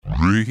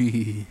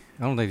I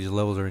don't think these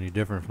levels are any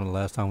different from the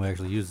last time we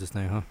actually used this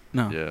thing, huh?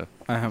 No. Yeah.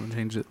 I haven't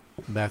changed it.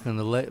 Back in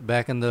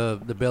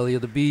the belly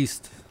of the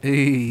beast.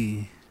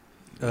 Hey.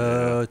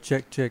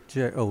 Check.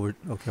 Oh, we're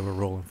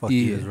rolling. Fuck Yeah.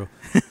 you, Israel.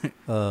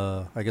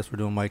 I guess we're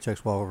doing mic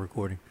checks while we're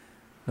recording.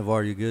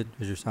 Navar, you good?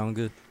 Is your sound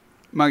good?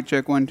 Mic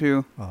check 1,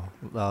 2. Oh,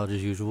 loud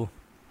as usual.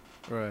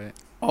 Right.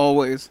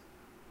 Always.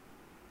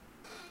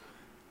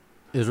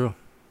 Israel,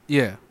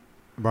 Yeah.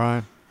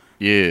 Brian,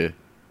 Yeah.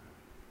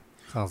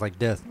 sounds like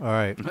death. All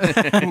right,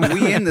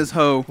 We in this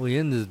hoe. we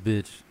in this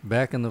bitch.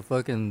 Back in the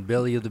fucking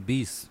belly of the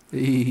beast.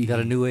 Hey. Got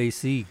a new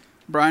AC.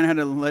 Brian had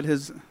to let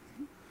his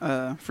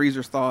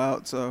freezers thaw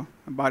out, so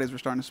our bodies were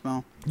starting to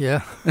smell.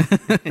 Yeah.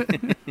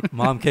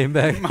 Mom came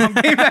back. Mom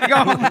came back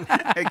home.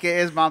 AKA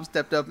his mom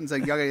stepped up and said,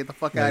 y'all gotta get the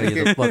fuck out of Get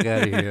here. the fuck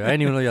out of here. I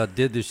didn't even know y'all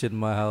did this shit in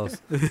my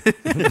house.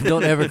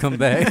 Don't ever come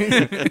back.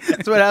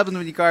 That's what happens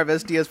when you carve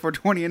SDS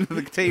 420 into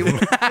the table.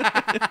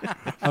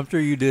 I'm sure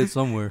you did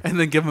somewhere. And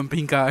then give him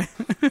pink eye.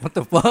 What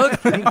the fuck?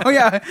 Oh,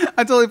 yeah.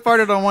 I totally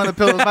farted on one of the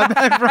pillows. My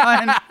bad,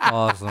 Brian.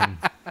 Awesome.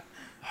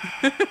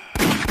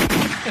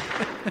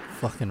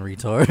 Fucking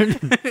retard.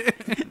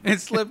 It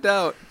slipped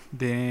out.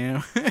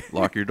 Damn.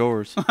 Lock your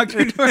doors. Lock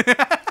your door.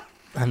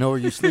 I know where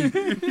you sleep.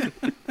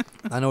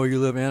 I know where you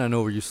live, and I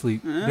know where you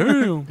sleep.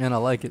 Damn. And I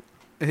like it.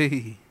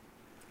 Hey.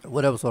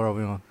 What episode are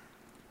we on?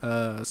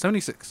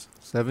 76.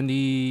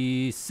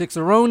 76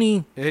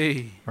 Aroni.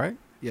 Hey. Right?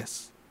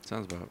 Yes.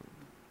 Sounds about.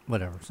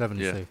 Whatever.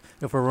 76.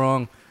 If we're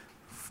wrong,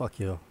 fuck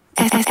you.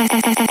 STS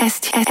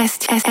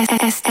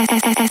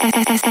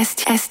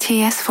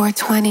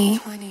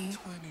 420.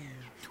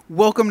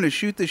 Welcome to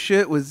Shoot the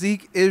Shit with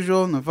Zeke,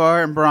 Israel,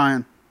 Navar, and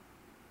Brian.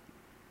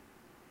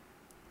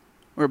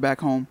 We're back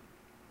home.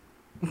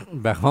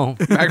 Back home.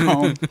 Back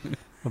home.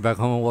 We're back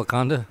home in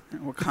Wakanda.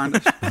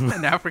 Wakanda.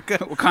 In Africa.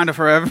 Wakanda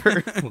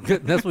forever.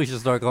 That's what we should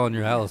start calling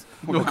your house.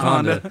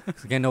 Wakanda. Wakanda.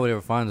 'Cause can't nobody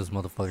ever find this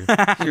motherfucker.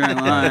 You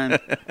ain't lying.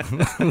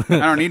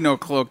 I don't need no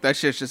cloak. That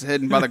shit's just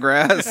hidden by the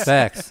grass.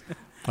 Facts.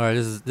 All right,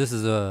 this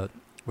is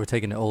we're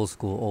taking it old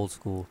school. Old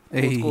school,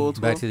 Hey. old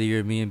Back school. to the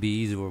year me and B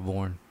Easy were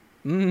born.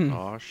 Mm.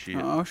 Oh shit.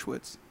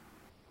 Auschwitz.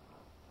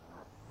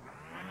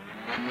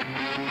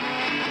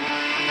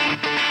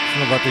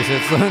 What about this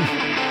shit, son?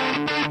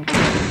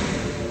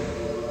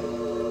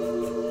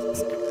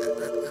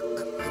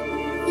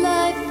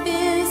 Life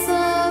is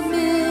a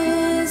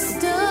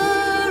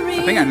mystery.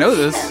 I think I know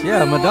this.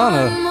 Yeah,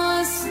 Madonna.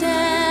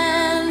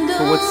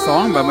 But what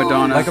song by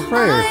Madonna? Like a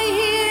prayer.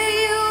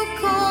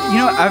 You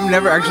know, I've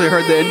never actually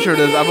heard the intro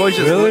to this. I've always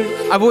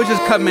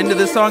just come into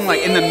this song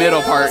like in the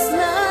middle part.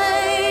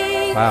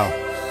 Wow.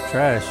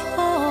 Trash.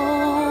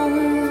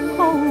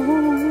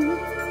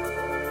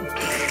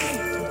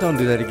 Don't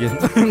do that again.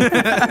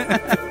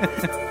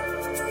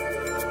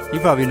 You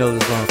probably know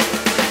this song.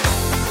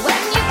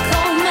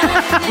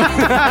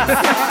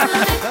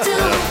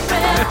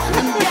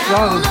 This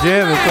song is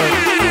jamming.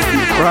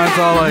 Brian's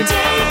all like,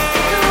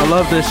 I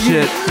love this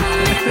shit.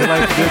 They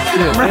like good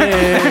shit.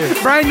 Hey.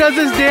 Brian does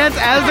this dance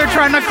as they're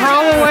trying to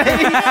crawl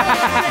away.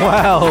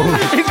 Wow.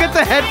 He gets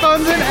the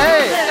headphones in.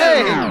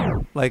 Hey.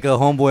 Like a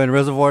homeboy in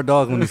Reservoir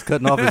Dogs when he's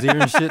cutting off his ear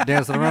and shit,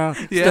 dancing around.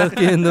 Yeah.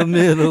 Stuck in the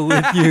middle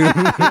with you.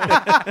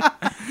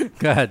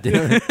 God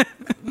damn it.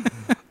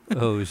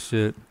 Oh,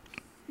 shit.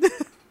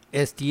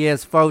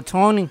 STS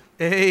 420.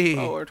 Hey.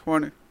 Oh, or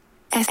 20.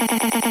 STS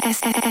 420.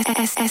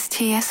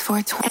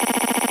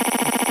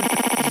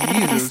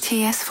 Jesus.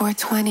 STS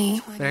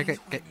 420.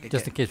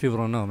 Just in case people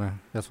don't know,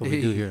 man. That's what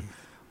we do Hey. here.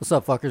 What's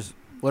up, fuckers?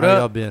 What How up?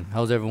 y'all been?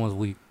 How's everyone's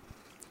week?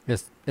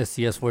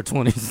 STS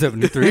 420,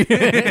 73.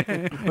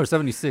 Or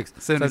 76.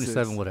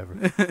 77, whatever.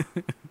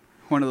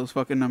 One of those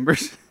fucking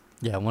numbers.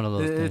 Yeah, one of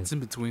those It's things. in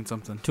between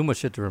something. Too much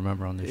shit to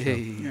remember on this show.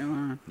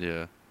 Hey.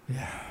 Yeah.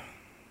 Yeah.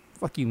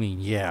 Fuck you mean,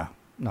 yeah.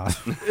 No.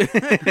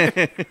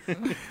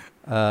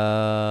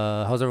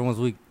 How's everyone's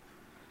week?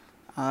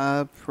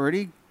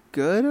 Pretty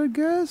good, I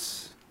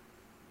guess.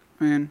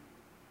 I mean,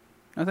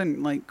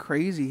 nothing like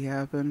crazy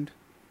happened.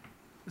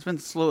 It's been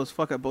slow as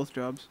fuck at both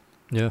jobs.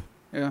 Yeah.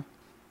 Yeah.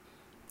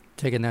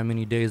 Taking that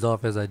many days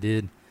off as I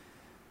did,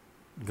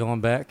 going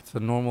back to a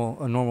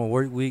normal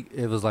work week,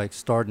 it was like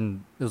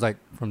starting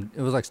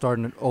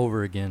starting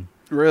over again.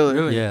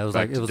 Really? Yeah, it was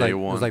Back like to day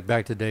one.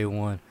 back to day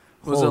one.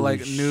 Was it Holy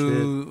like shit.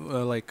 new,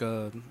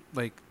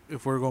 like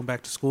if we're going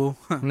back to school?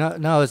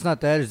 No, it's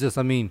not that. It's just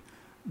the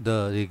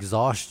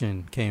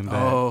exhaustion came back.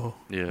 Oh.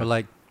 Yeah. But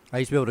like I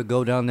used to be able to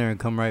go down there and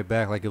come right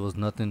back like it was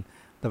nothing.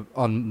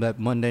 On that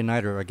Monday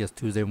night or I guess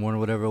Tuesday morning,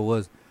 whatever it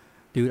was,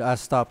 dude, I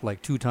stopped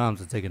like 2 times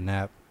to take a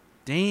nap.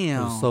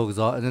 Damn. It was so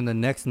exhausted. And then the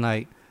next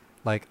night,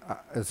 like I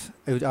was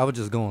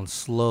just going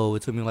slow.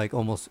 It took me like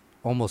almost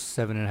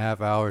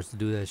 7.5 hours to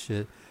do that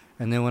shit.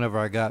 And then whenever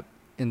I got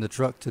in the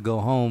truck to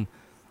go home,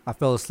 I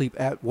fell asleep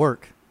at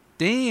work.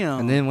 Damn.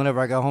 And then whenever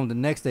I got home the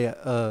next day,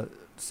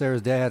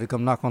 Sarah's dad had to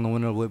come knock on the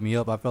window to wake me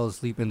up. I fell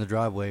asleep in the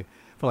driveway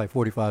for like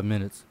 45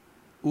 minutes.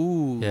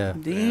 Ooh. Yeah.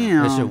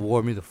 Damn. That shit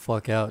wore me the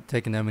fuck out,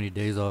 taking that many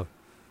days off.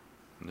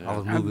 I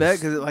was I moving. bet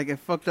because it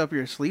fucked up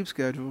your sleep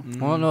schedule.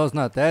 Well, no, it's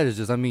not that. It's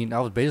just, I mean, I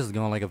was basically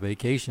going like a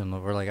vacation,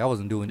 or like I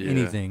wasn't doing Yeah.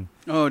 anything.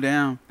 Oh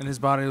damn! And his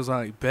body was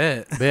like,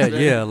 bet. Bad,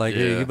 yeah. Like,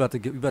 hey, Yeah. you about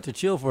to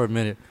chill for a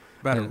minute.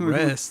 About to Yeah.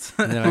 rest.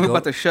 And then I'm I go,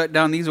 about to shut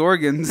down these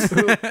organs.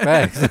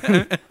 facts.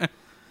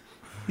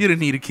 You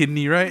didn't need a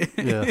kidney, right?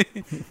 Yeah.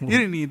 You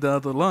didn't need the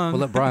other lung.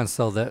 We'll let Brian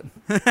sell that.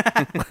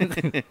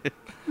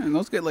 And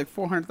those get like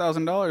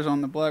 $400,000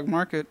 on the black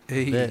market.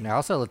 Hey. Yeah, now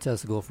I'll sell a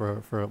testicle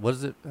for what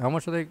is it? How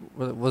much are they?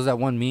 Was that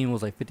one meme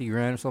was like 50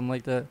 grand or something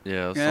like that?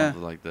 Yeah, Yeah.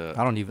 something like that.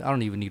 I don't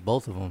even need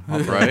both of them.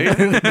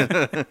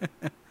 Right?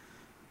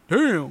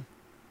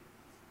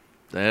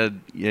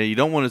 Damn. Yeah, you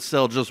don't want to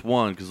sell just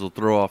one because they'll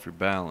throw off your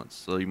balance.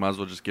 So you might as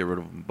well just get rid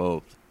of them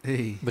both.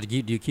 Hey. But do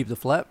you keep the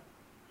flap?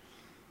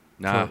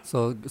 Nah.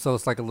 So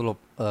it's like a little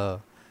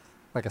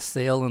like a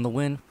sail in the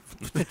wind.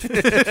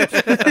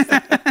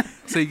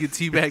 So you can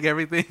teabag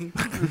everything.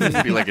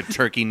 Just be like a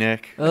turkey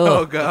neck.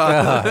 Oh,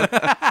 God.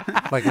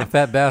 Like when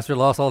Fat Bastard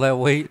lost all that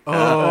weight.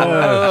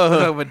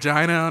 Oh, a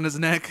vagina on his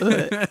neck.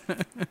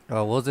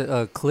 What was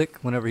it Click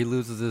whenever he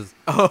loses his?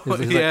 Oh, He's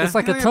like, yeah. it's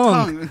like a Look at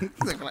tongue.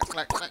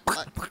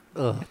 your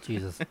Oh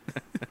Jesus,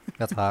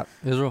 that's hot.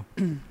 Israel.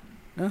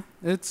 Yeah,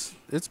 it's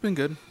been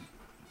good.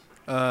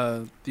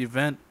 The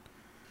event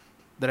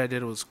that I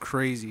did was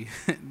crazy.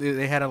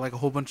 They had like a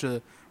whole bunch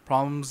of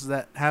problems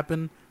that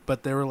happened,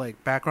 but they were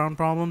like background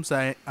problems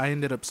I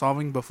ended up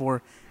solving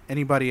before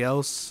anybody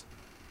else,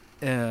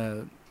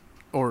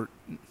 or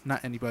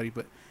not anybody,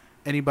 but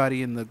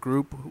anybody in the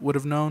group would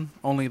have known.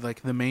 Only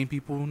like the main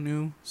people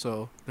knew.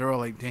 So they were all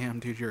like, "Damn,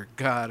 dude, you're a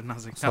god." And I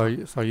was like, So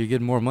are you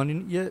getting more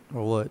money yet,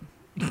 or what?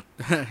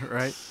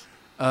 right?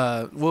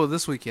 Well,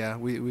 this week, yeah,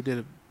 we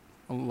did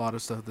a lot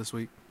of stuff this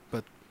week,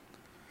 but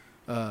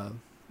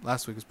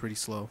last week was pretty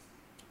slow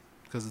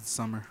because it's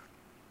summer.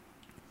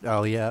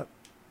 Oh yeah,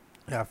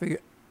 I figure.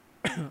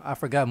 I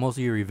forgot most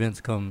of your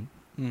events come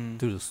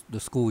through the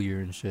school year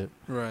and shit.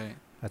 Right.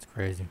 That's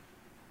crazy.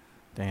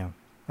 Damn,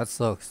 that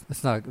sucks.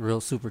 It's not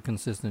real super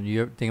consistent.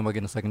 You ever think about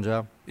getting a second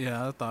job?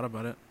 Yeah, I thought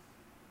about it.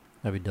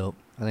 That'd be dope.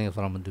 I think that's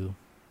what I'm gonna do.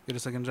 Get a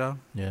second job.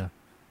 Yeah.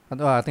 I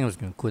think I'm just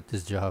gonna quit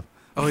this job.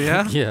 Oh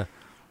yeah. Yeah.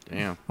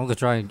 Damn. I'm gonna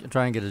try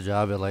and get a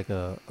job at like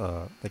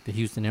like the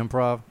Houston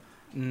Improv.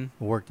 Mm.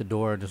 Work the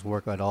door and just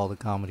work at all the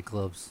comedy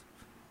clubs.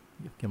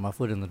 Get my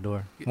foot in the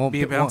door.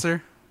 Be a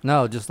bouncer.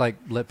 No, just like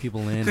let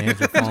people in,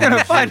 answer phones. gonna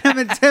and find shit. him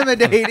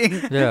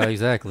intimidating. Yeah,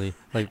 exactly.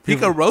 Like He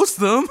people, could roast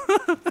them.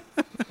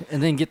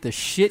 and then get the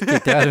shit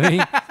kicked out of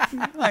me.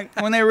 Like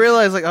when they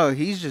realize, like, oh,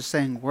 he's just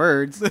saying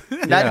words. That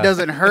Yeah.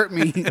 doesn't hurt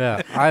me.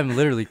 Yeah, I'm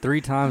literally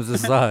 3 times the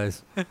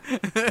size.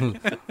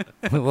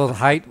 Well,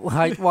 height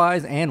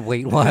wise and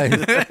weight wise.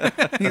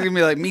 He's gonna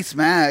be like, me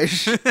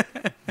smash.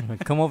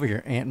 Come over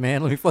here, Ant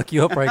Man. Let me fuck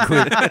you up right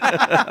quick.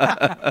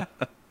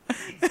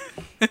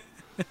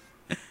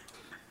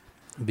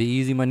 Be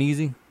easy, my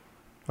kneesy.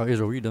 Oh,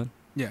 Israel, were you done?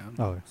 Yeah.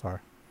 Oh, sorry.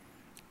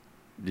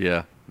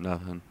 Yeah,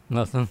 nothing.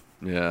 Nothing.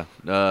 Yeah,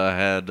 I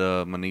had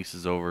my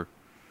nieces over.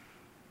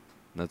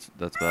 That's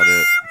about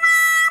it.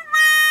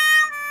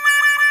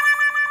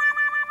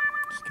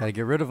 Just gotta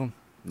get rid of them.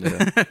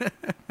 Yeah.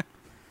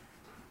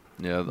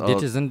 Yeah.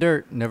 Ditches and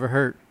dirt never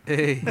hurt.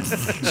 Hey.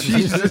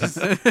 Jesus.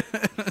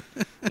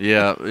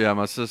 Yeah.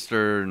 My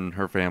sister and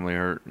her family,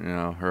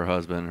 her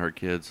husband, her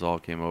kids all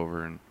came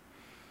over, and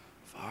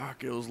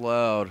fuck, it was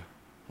loud.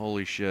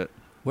 Holy shit.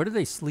 Where do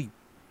they sleep?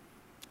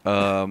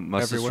 My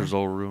Everywhere? sister's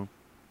old room.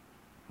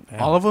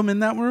 All of them in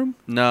that room?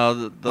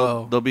 No,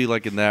 Oh. they'll be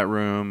like in that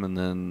room, and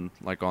then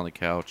like on the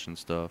couch and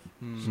stuff.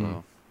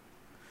 So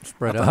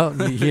Spread out.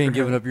 You ain't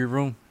giving up your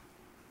room.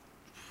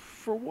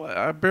 for what?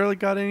 I barely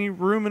got any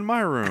room in my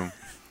room.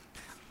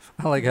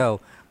 I like how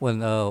when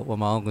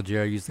my Uncle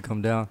Jerry used to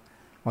come down,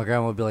 my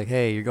grandma would be like,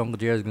 "Hey, your Uncle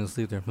Jerry's gonna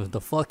sleep there." But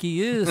the fuck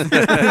he is.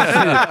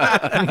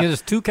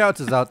 There's 2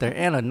 couches out there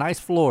and a nice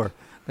floor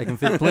that can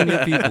fit plenty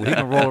of people. He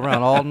can roll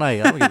around all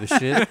night. I don't give a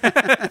shit.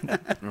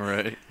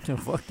 Right.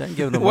 Fuck that.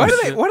 Giving them Why my do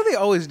shit. they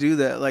always do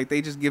that? Like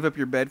they just give up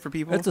your bed for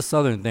people? It's a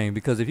southern thing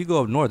because if you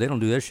go up north, they don't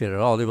do that shit at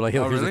all. They be like,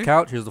 "Yo, Oh, here's really? a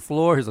couch, here's the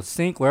floor, here's a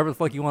sink, wherever the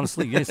fuck you want to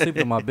sleep. You ain't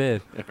sleeping in my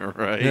bed."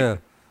 Right. Yeah.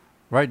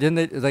 Right? Didn't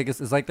they?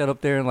 It's like that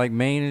up there in like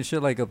Maine and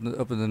shit, like up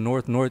in the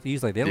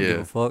northeast. Like they don't give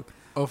Yeah. a fuck.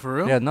 Oh, for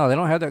real? Yeah, no, they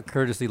don't have that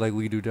courtesy like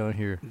we do down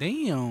here.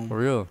 Damn. For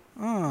real.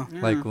 Oh.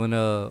 Yeah. Like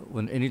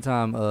when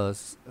anytime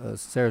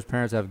Sarah's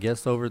parents have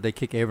guests over, they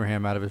kick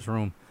Abraham out of his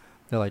room.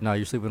 They're like, "No,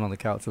 you're sleeping on the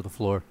couch or the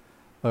floor."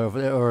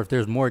 Or if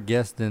there's more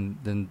guests than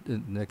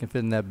that can fit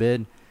in that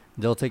bed,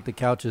 they'll take the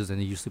couches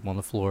and you sleep on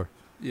the floor.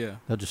 Yeah.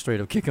 They'll just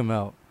straight up kick him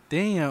out.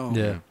 Damn.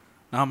 Yeah.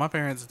 No, my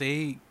parents,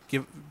 they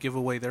give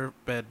away their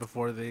bed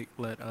before they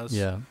let us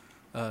Yeah.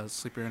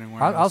 sleep here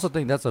anywhere I else. also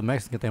think that's a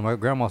Mexican thing. My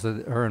grandma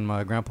said her and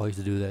my grandpa used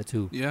to do that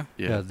too. Yeah.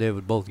 Yeah. They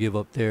would both give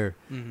up their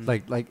Mhm.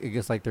 like I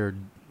guess like their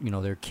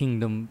their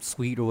kingdom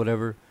suite or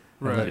whatever.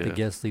 And Right. let the Yeah.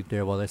 guests sleep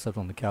there while they slept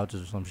on the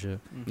couches or some shit.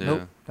 Yeah.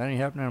 Nope, that ain't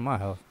happening in my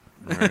house.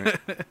 Right.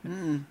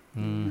 Mm.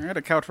 Mm. I had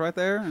a couch right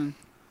there, and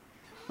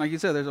like you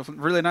said, there's a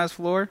really nice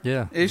floor.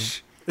 Yeah.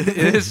 Ish.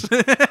 It is.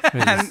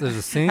 There's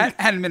a sink.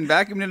 Hadn't been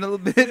vacuumed in a little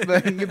bit,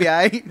 but you'll be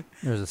alright.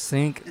 There's a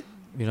sink.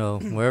 You know,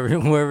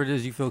 wherever it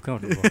is you feel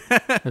comfortable.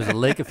 There's a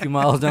lake a few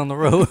miles down the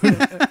road.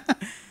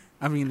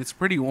 I mean, it's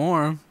pretty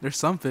warm. There's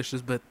some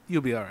fishes, but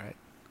you'll be all right.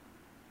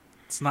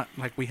 It's not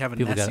like we have a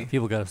Nessie.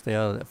 People got to stay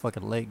out of that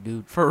fucking lake,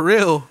 dude. For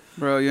real.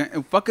 Bro,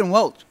 fucking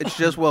Welch. It's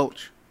just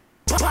Welch.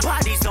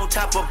 Bodies on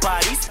top of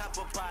bodies.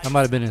 I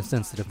might have been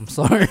insensitive. I'm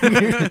sorry.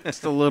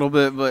 Just a little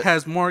bit, but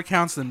Has more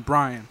accounts than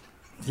Brian.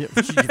 Yeah,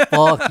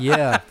 fuck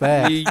yeah,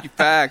 fact.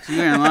 facts.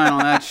 You ain't lying on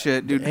that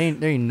shit, dude.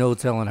 There ain't no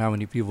telling how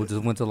many people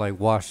just went to like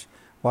wash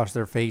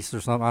their face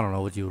or something. I don't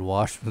know what you would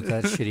wash with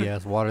that shitty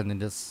ass water and then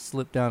just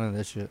slip down in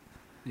that shit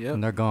Yep.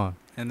 and they're gone.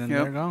 And then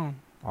Yep. they're gone.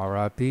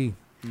 R.I.P.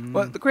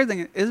 But the crazy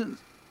thing isn't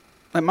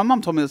like my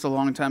mom told me this a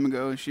long time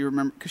ago. And she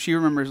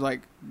remembers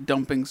like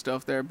dumping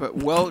stuff there. But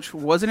Welch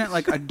wasn't it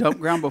like a dump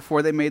ground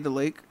before they made the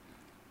lake?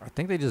 I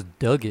think they just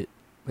dug it.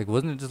 Like,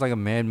 wasn't it just like a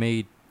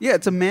man-made? Yeah,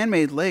 it's a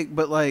man-made lake.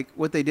 But like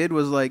what they did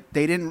was like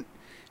they didn't.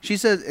 She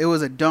says it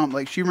was a dump.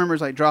 Like she remembers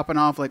like dropping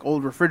off like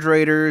old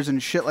refrigerators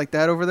and shit like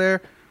that over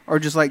there, or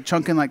just like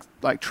chunking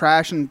like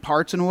trash and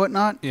parts and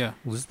whatnot. Yeah.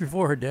 Was this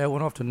before her dad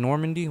went off to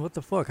Normandy? What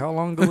the fuck? How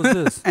long ago was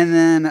this? And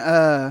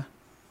then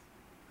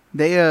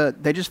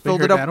they just filled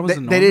her it up. dad was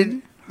in They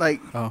didn't like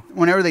Oh.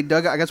 whenever they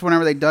dug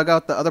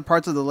out the other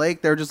parts of the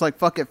lake, they were just like,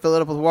 fuck it, fill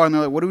it up with water. And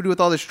they're like, what do we do with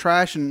all this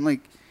trash and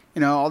like,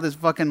 you know, all this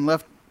fucking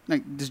left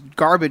like just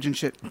garbage and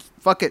shit?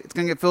 Fuck it, it's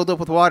gonna get filled up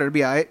with water. It'll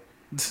be alright.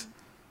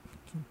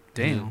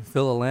 Damn.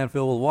 Fill a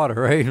landfill with water,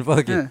 right?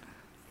 Fuck it. Yeah.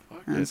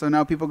 And so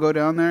now people go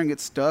down there and get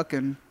stuck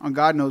and on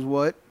God knows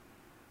what.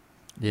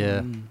 Yeah.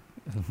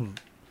 Mm.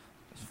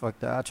 Fuck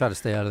that. I try to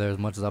stay out of there as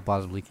much as I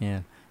possibly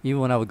can.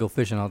 Even when I would go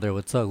fishing out there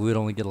with Tuck, we would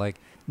only get like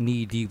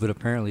knee deep, but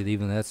apparently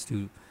even that's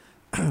too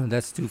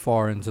that's too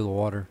far into the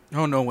water.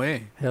 Oh, no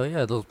way. Hell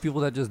yeah, those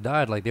people that just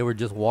died, like they were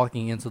just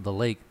walking into the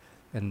lake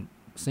and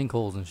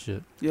sinkholes and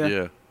shit.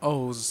 Yeah.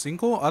 Oh, it was a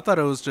sinkhole? I thought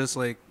it was just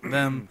like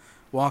them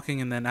walking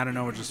and then, I don't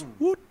know, it just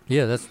whoop.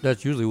 Yeah,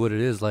 that's usually what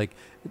it is. Like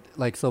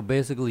so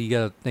basically you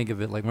gotta think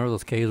of it like, remember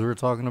those caves we were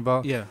talking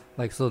about? Yeah.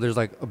 Like, so there's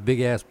like a big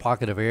ass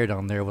pocket of air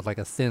down there with like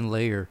a thin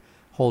layer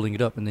holding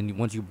it up, and then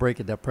once you break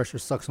it, that pressure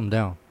sucks them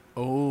down.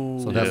 Oh.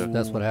 So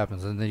that's what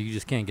happens, and then you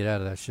just can't get out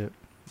of that shit.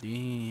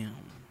 Damn.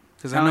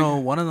 Because I know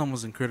one of them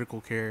was in critical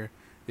care.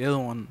 The other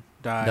one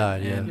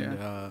died. Yeah.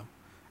 And,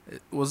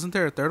 wasn't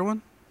there a third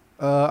one?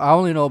 I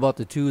only know about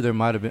the two. There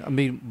might have been. I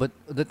mean, but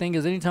the thing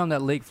is, anytime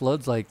that lake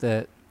floods like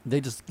that, they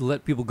just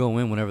let people go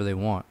in whenever they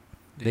want.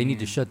 They need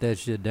to Damn. shut that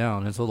shit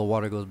down until the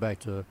water goes back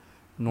to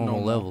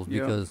normal levels,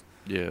 Yeah. because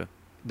Yeah.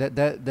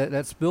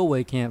 that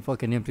spillway can't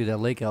fucking empty that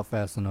lake out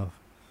fast enough.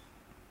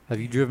 Have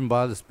you driven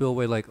by the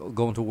spillway, like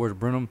going towards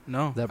Brenham?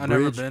 No, That I've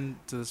never bridge? been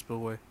to the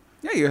spillway.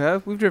 Yeah, you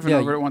have. We've driven Yeah,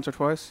 over it once or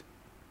twice.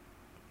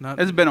 Not.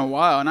 It's been a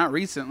while, not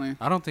recently.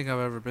 I don't think I've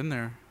ever been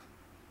there.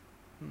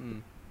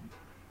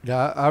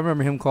 Yeah, I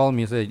remember him calling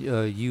me and said,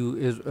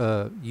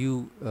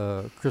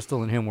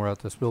 Crystal and him were at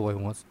the spillway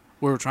once.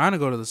 We were trying to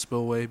go to the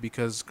spillway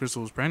because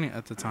Crystal was pregnant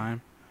at the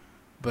time,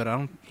 but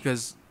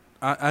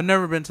I've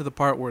never been to the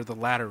part where the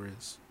ladder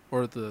is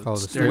or the Oh, the We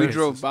stairs. staircase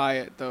drove is. by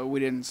it though. We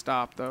didn't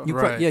stop though. You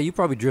Right. you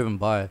probably driven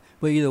by it,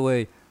 but either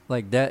way,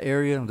 like that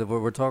area that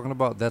we're talking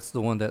about, that's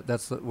the one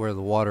that's where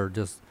the water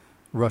just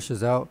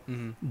rushes out.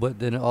 Mhm. But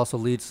then it also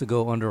leads to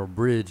go under a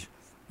bridge,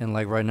 and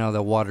like right now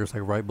that water's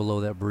like right below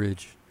that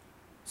bridge,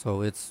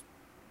 so it's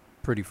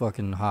pretty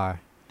fucking high.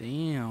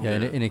 Damn. Yeah,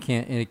 and it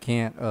can't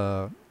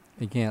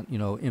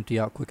empty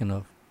out quick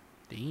enough.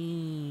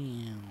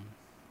 Damn.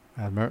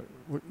 I remember,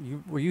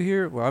 were you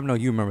here? Well, I know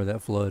you remember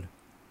that flood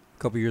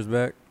a couple years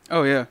back.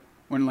 Oh yeah,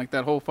 when like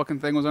that whole fucking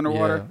thing was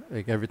underwater. Yeah,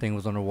 like everything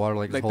was underwater.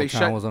 Like this Like, they whole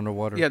town shut- was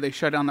underwater. Yeah, they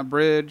shut down the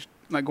bridge,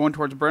 like going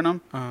towards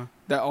Brenham.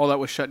 Uh-huh. All that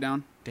was shut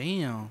down.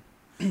 Damn.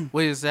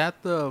 Wait, is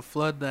that the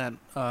flood that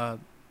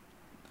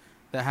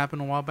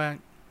happened a while back,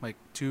 like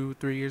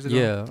 2-3 years ago?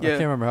 Yeah, I Yeah.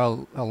 can't remember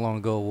how long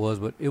ago it was,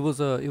 but it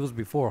was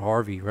before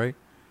Harvey, right?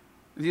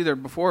 It was either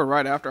before or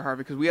right after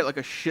Harvey, because we had like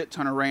a shit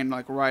ton of rain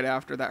like right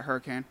after that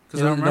hurricane.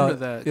 Because I remember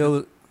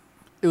that.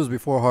 It was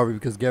before Harvey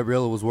because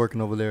Gabriella was working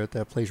over there at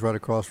that place right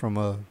across from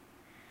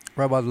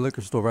right by the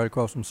liquor store, right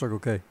across from Circle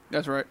K.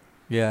 That's right.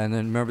 Yeah, and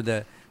then remember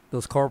that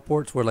those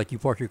carports where like you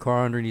park your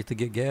car underneath to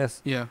get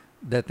gas, Yeah.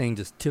 that thing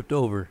just tipped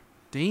over.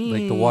 Damn.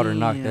 Like the water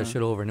knocked that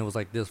shit over, and it was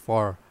like this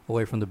far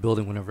away from the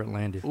building whenever it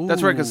landed.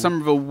 That's right, because Ooh.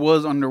 Somerville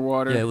was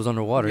underwater. Yeah, it was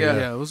underwater. Yeah.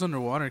 Yeah, it was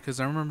underwater. Because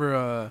I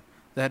remember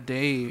that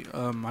day,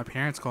 my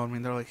parents called me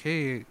and they're like,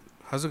 "Hey,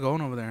 how's it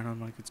going over there?" And I'm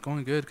like, "It's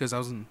going good," because I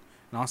was in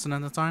Austin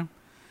at the time,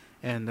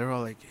 and they were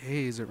all like,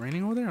 "Hey, is it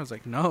raining over there?" I was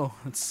like, "No,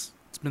 it's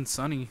been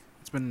sunny.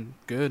 It's been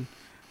good."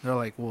 They're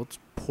like, "Well, it's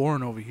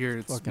pouring over here.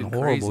 It's Fucking been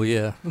horrible. crazy."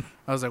 Yeah.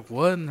 I was like,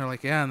 "What?" And they're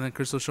like, "Yeah." And then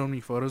Crystal showed me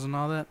photos and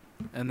all that.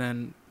 And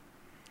then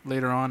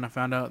later on, I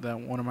found out that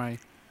one of my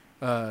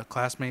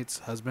classmates'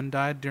 husband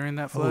died during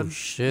that flood. Oh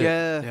shit.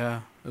 Yeah.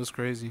 Yeah, it was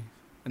crazy.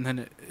 And then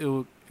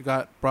it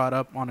got brought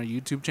up on a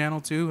YouTube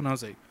channel too, and I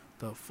was like,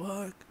 "The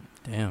fuck?"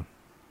 Damn.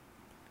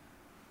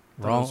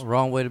 That was-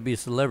 Wrong way to be a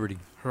celebrity.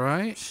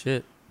 Right?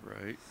 Shit.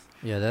 Right.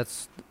 Yeah,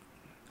 that's.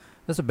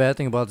 That's a bad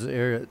thing about this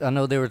area. I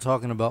know they were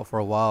talking about for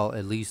a while,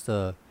 at least,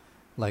 you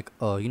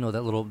know,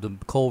 that little the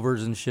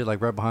culverts and shit,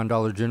 like right behind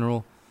Dollar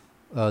General,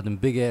 them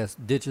big ass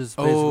ditches,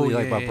 basically,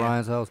 like by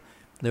Brian's house.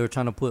 They were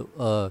trying to put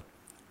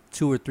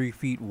 2 or 3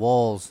 feet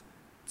walls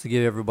to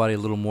give everybody a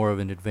little more of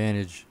an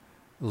advantage,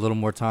 a little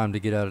more time to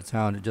get out of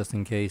town, just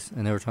in case.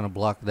 And they were trying to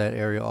block that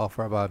area off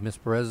right by Miss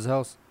Perez's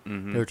house.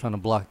 Mm-hmm. They were trying to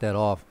block that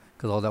off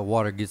because all that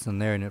water gets in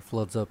there and it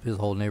floods up his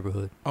whole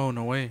neighborhood. Oh,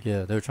 no way.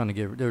 Yeah, they were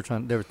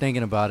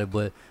thinking about it,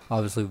 but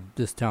obviously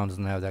this town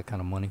doesn't have that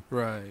kind of money.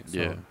 Right. So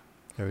Yeah.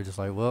 they were just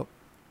like, well,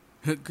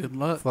 Good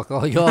luck. fuck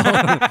all y'all.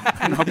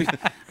 I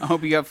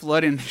hope you got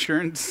flood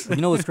insurance. You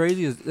know what's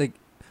crazy is, like,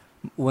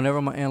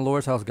 whenever my Aunt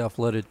Laura's house got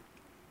flooded,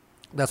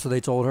 that's what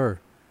they told her.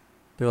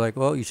 They're like,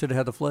 well, you should have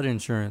had the flood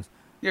insurance.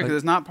 Yeah, because Like-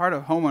 it's not part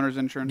of homeowners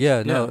insurance.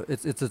 Yeah, no,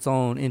 it's its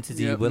own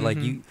entity, Yeah, but like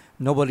mhm.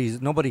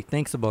 nobody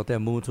thinks about that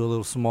moving to a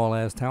little small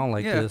ass town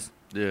like Yeah. this.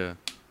 Yeah.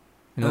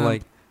 You know, Um,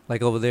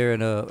 like over there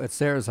at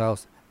Sarah's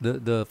house,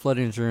 the flood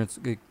insurance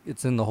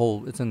it's in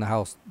the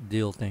house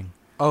deal thing.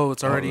 Oh,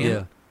 it's already in?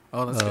 Yeah,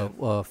 Oh, that's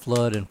good.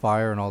 flood and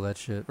fire and all that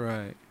shit.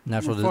 Right.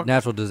 Well,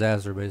 Natural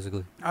disaster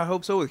basically. I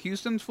hope so with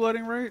Houston's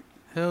flooding, right?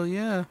 Hell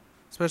yeah.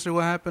 Especially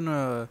what happened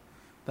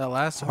that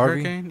last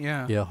Harvey? hurricane.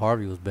 Yeah. Yeah,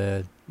 Harvey was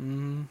bad.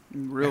 Mm.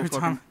 Real Every fucking.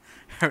 time.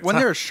 every When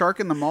time- there a shark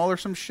in the mall or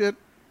some shit?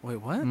 Wait,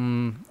 what? I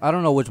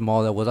don't know which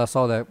mall that was. I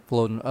saw that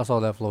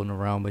floating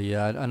around, but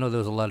yeah, I know there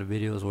was a lot of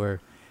videos where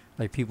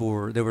like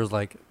there was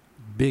like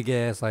big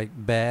ass like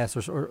bass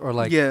or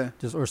like Yeah.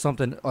 just or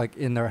something like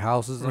in their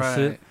houses and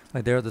shit. Right.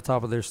 Like they're at the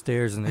top of their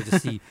stairs and they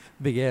just see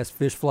big ass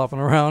fish flopping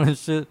around and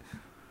shit.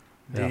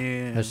 Yeah,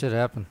 Damn. that shit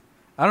happened.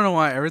 I don't know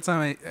why. Every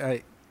time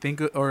I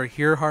think or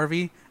hear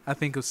Harvey, I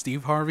think of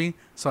Steve Harvey.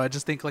 So I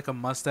just think like a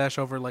mustache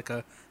over like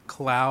a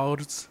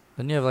clouds.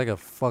 Then you have like a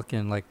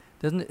fucking like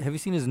have you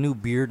seen his new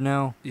beard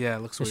now? Yeah, it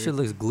looks That weird. shit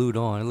looks glued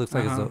on. It looks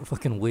like Uh-huh. it's a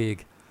fucking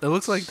wig. It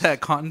looks like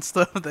that cotton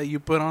stuff that you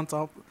put on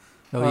top.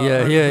 Oh Uh, yeah.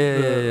 I know what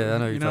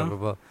you you're know? talking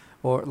about.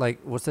 Or like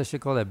what's that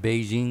shit called? That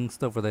Beijing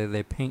stuff where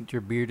they paint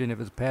your beard in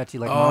if it's patchy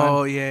like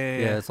Oh mine. yeah.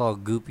 Yeah, it's all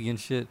goopy and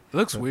shit. It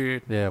looks But-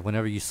 weird. Yeah,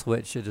 whenever you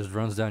sweat, shit just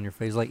runs down your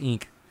face like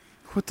ink.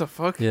 What the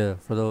fuck? Yeah,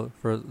 for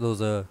those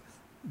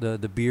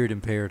the beard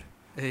impaired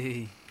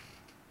Hey.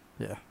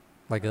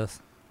 like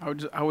us.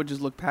 I would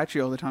just look patchy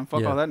all the time.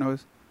 Fuck Yeah. all that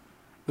noise.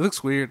 It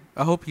looks weird.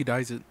 I hope he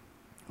dyes it.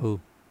 Who?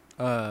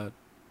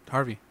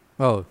 Harvey.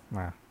 Oh,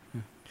 nah.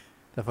 Yeah.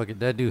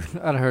 That dude.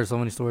 I've heard so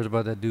many stories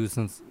about that dude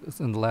since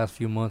in the last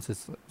few months.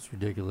 It's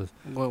ridiculous.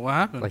 What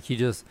happened? Like he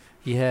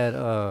had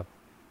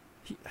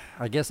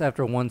I guess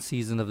after one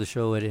season of the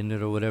show had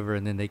ended or whatever,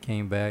 and then they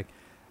came back,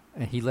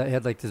 and he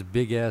had like this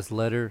big ass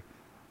letter,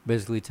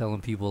 basically telling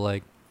people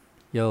like,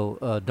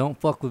 "Yo, don't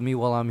fuck with me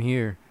while I'm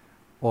here,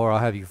 or I'll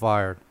have you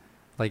fired.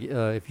 Like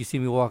if you see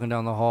me walking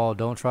down the hall,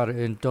 don't try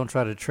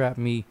to trap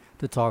me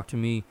to talk to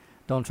me.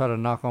 Don't try to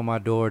knock on my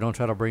door. Don't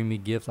try to bring me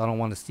gifts. I don't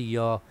want to see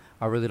y'all.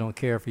 I really don't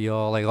care for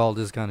y'all. Like all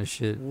this kind of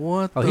shit.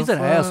 what? Oh, the he's an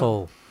fuck?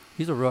 asshole.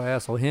 He's a real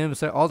asshole. Him,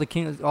 all the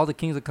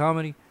kings of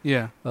comedy.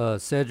 Yeah.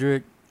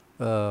 Cedric,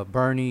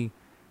 Bernie,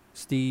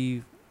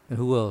 Steve, and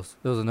who else?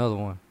 There was another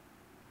one.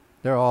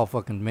 They're all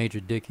fucking major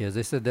dickheads.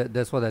 They said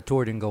that's why that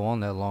tour didn't go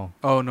on that long.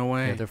 Oh no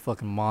way. Yeah, they're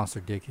fucking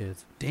monster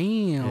dickheads.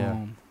 Damn.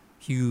 Yeah.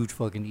 Huge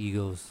fucking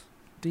egos.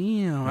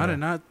 Damn. I Yeah. did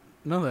not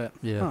know that.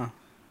 Yeah.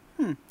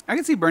 Huh. I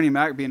can see Bernie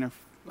Mac being a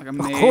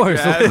major course,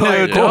 ass. of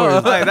Like,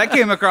 course. like, that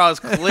came across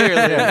clearly.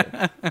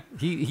 Yeah.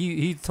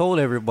 He told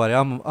everybody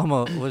I'm an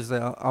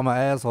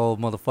asshole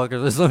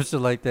motherfucker or some shit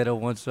like that at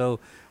one show.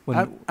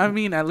 When I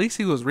mean, at least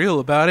he was real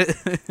about it.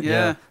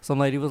 Yeah. some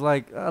lady was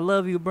like, "I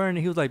love you,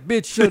 Bernie." He was like,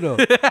 "Bitch, shut up."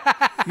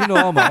 You know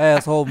I'm an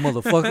asshole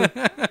motherfucker.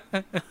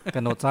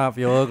 Got no time for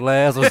your ugly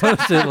ass or some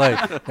shit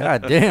like.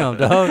 God damn,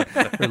 dog.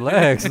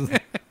 Relax.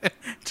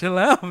 Chill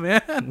out,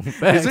 man. These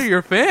Facts. are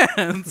your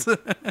fans.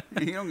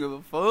 You don't give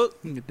a fuck.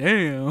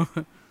 Damn.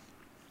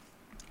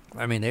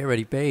 I mean, they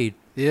already paid.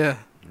 Yeah.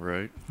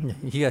 Right.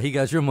 He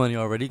got your money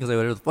already. He can say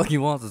whatever the fuck he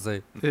wants to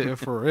say. Yeah,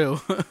 for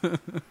real.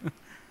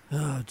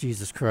 Oh,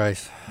 Jesus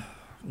Christ.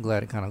 I'm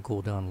glad it kind of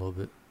cooled down a little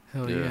bit.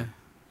 Hell Yeah. yeah.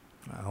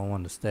 I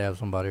wanted to stab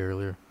somebody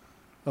earlier.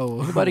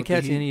 Oh, Anybody with the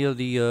catch heat. any of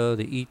the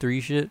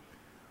E3 shit?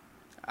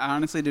 I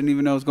honestly didn't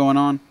even know what was going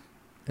on.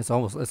 It's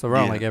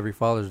around Yeah. like every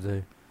Father's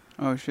Day.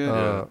 Oh shit.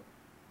 No,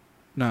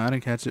 I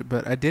didn't catch it,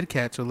 but I did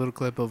catch a little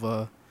clip of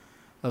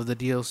the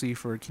DLC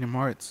for Kingdom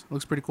Hearts.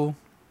 Looks pretty cool.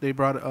 They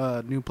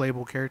brought new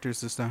playable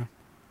characters this time.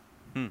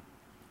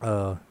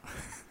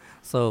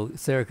 So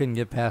Sarah couldn't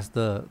get past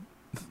the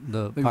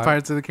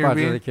Pirates of the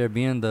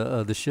Caribbean.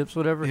 the ships,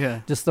 whatever.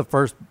 Yeah. Just the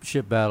first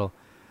ship battle.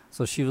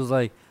 So she was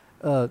like,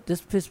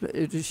 this pitch.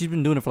 She's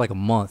been doing it for like a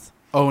month.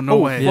 Oh no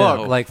way. Yeah,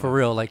 Fuck. like for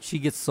real. Like she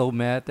gets so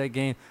mad at that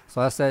game. So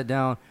I sat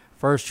down,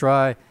 first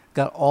try,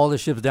 got all the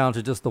ships down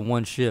to just the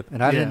one ship,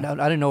 and I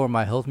didn't know where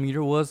my health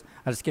meter was.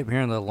 I just kept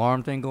hearing the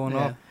alarm thing going Yeah.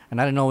 off, and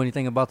I didn't know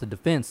anything about the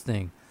defense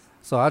thing.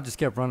 So I just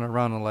kept running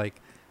around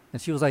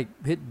and she was like,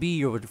 hit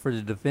B or for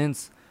the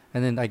defense,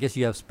 and then I guess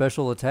you have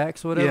special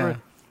attacks or whatever. Yeah.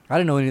 I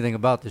didn't know anything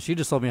about this. She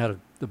just told me how to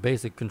the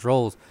basic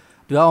controls.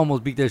 Dude, I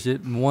almost beat that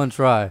shit in one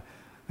try.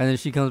 And then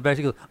she comes back.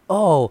 She goes,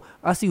 "Oh,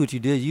 I see what you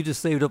did. You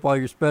just saved up all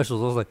your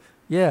specials." I was like,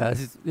 "Yeah,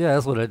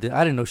 that's what I did.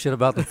 I didn't know shit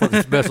about the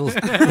fucking specials."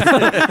 But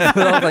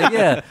I was like,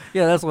 "Yeah,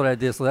 that's what I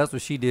did." So that's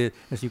what she did,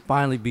 and she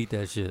finally beat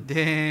that shit.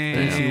 Damn.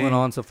 And she went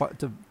on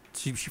to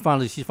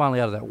she's finally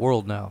out of that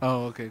world now.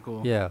 Oh, okay,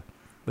 cool. Yeah,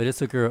 but it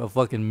took her a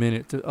fucking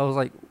minute to. I was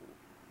like,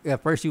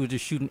 at first she was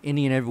just shooting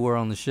any and everywhere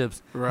on the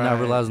ships, Right. not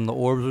realizing the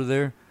orbs were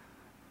there.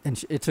 And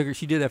it took her.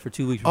 She did that for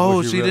 2 weeks. Oh,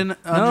 before she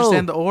realized- didn't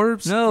understand the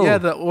orbs? No. Yeah,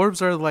 the orbs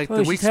are like Oh,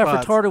 the she's weak half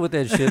spots. retarded with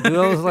that shit, dude.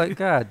 I was like,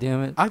 God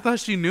damn it. I thought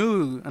she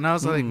knew, and I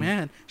was like, Mm.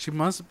 man, she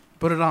must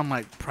put it on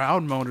like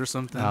proud mode or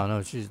something. I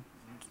don't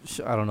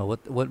know. I don't know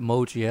what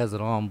mode she has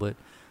it on, but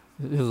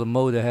it was a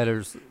mode that had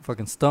her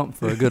fucking stumped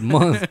for a good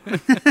month.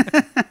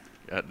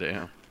 God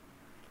damn.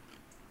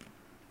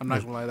 I'm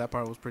not gonna lie, that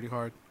part was pretty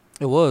hard.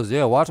 It was,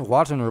 yeah.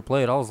 Watching her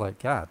play it, I was like,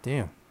 God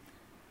damn.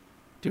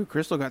 Dude,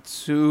 Crystal got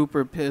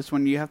super pissed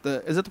when you have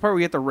to. Is it the part where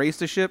you have to race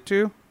the ship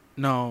too?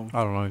 No,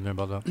 I don't know anything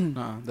about that.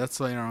 no, that's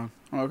later on.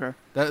 Oh, okay.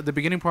 The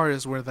beginning part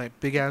is where that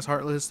big ass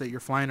heartless that you're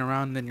flying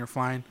around, and then you're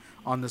flying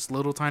on this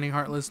little tiny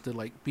heartless to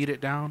like beat it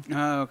down.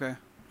 Oh, okay.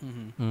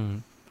 Mm-hmm.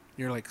 Mm.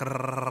 You're like,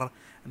 "Grrrr,"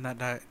 and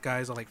that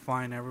guy's like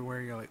flying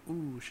everywhere. You're like,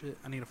 ooh shit,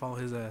 I need to follow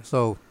his ass.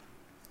 So,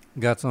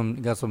 got some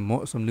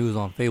news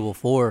on Fable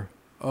 4.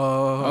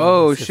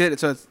 Oh, it's- shit!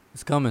 So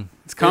It's coming.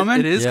 it's coming.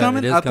 It is Yeah,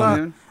 coming. it is I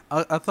coming. thought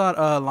I thought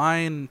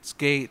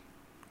Lionsgate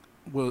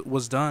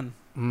was done.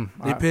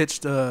 They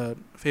pitched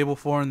Fable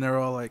 4, and they're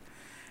all like,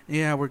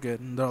 "Yeah, we're good."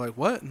 And they're like,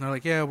 "What?" And they're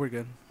like, "Yeah, we're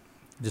good."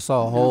 Just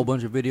saw a whole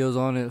bunch of videos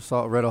on it.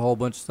 Read a whole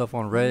bunch of stuff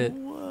on Reddit.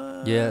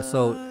 What? Yeah,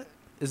 so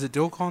Is it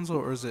dual console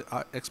or is it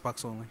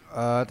Xbox only?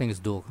 I think it's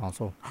dual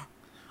console.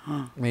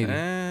 Maybe.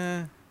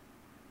 I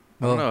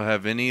Well, don't know.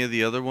 Have any of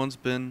the other ones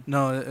been?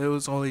 No, it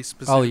was only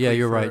specific. Oh yeah,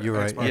 you're right. You're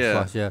right. Xbox.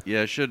 Xbox, yeah.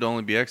 Yeah, it should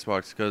only be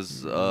Xbox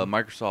because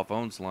Microsoft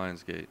owns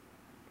Lionsgate.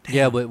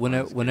 Yeah, but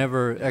Lionsgate.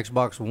 whenever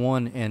Xbox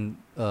One and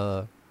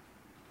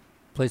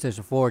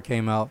PlayStation 4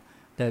 came out,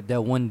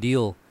 that one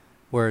deal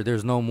where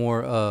there's no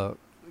more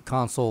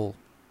console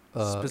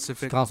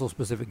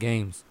specific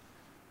games.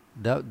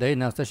 They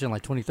announced that shit in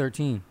like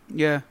 2013.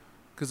 Yeah.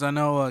 Because I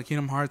know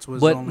Kingdom Hearts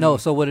was. But only, no,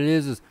 so what it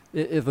is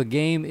if a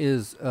game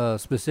is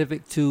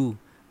specific to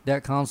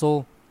that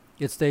console,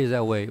 it stays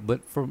that way.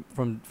 But from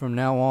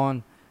now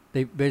on,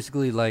 they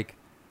basically like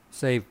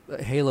say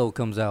Halo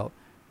comes out,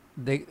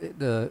 like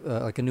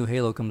a new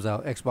Halo comes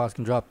out, Xbox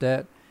can drop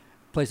that,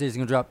 PlayStation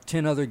can drop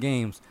 10 other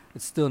games.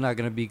 It's still not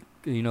going to be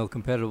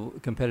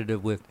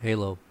competitive with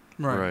Halo.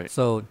 right.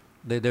 So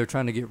they're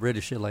trying to get rid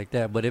of shit like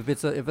that. But if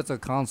it's a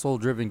console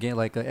driven game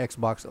like a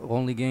Xbox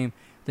only game,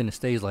 then it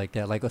stays like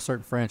that, like a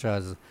certain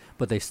franchises.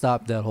 But they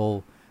stopped that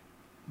whole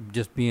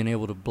just being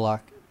able to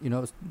block,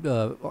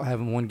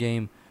 having one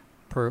game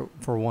for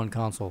one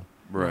console.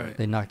 Right.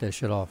 They knocked that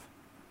shit off.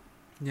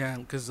 Yeah,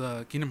 because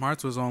Kingdom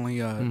Hearts was only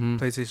Mhm.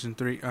 PlayStation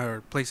 3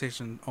 or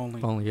PlayStation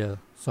only. Only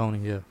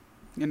Sony, yeah.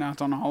 You know,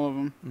 it's on all of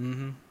them.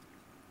 Mm-hmm.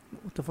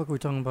 What the fuck are we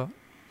talking about?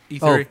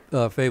 E3.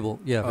 Oh, Fable.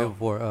 Yeah, Oh. Fable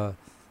 4.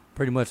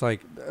 Pretty much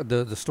like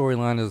the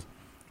storyline is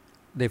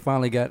they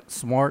finally got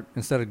smart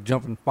instead of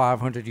jumping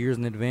 500 years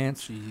in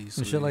advance Jeez,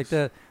 and shit like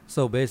Louise. that.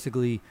 So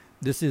basically,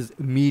 this is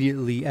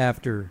immediately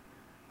after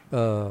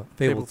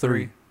Fable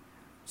 3.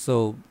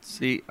 So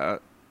See, I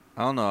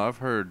don't know. I've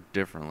heard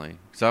differently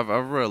because I've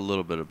read a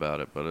little bit about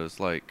it, but it's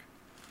like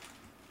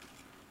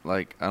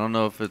I don't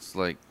know if it's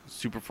like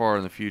super far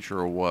in the future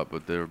or what,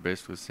 but they were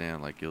basically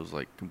saying like it was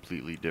like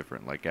completely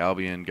different. Like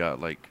Albion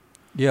got like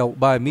yeah,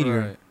 by a meteor.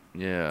 Right.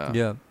 yeah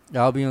Yeah,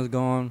 Albion's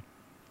gone.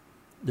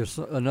 There's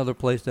another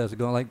place that's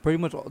gone. Like pretty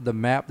much the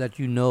map that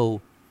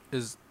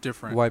Is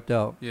different. wiped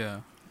out.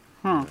 Yeah.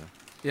 Huh.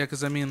 Yeah,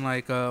 because I mean,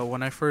 like,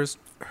 when I first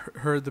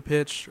heard the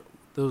pitch,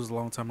 that was a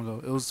long time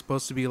ago. It was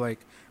supposed to be like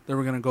they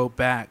were going to go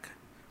back,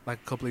 like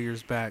a couple of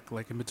years back,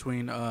 like in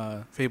between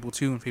Fable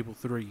 2 and Fable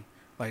 3,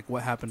 like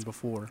what happened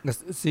before.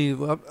 See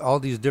all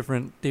these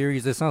different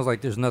theories. It sounds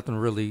like there's nothing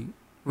really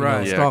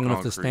Right. Yeah, strong enough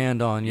to concrete.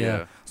 stand on. Yeah.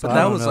 Yeah. So But I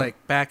that don't was know.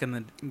 like back in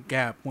the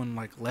gap when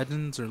like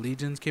Legends or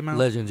Legions came out.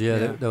 Legends. Yeah,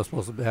 Yeah. That was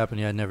supposed to happen.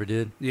 Yeah, it never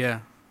did.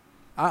 Yeah.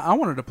 I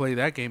wanted to play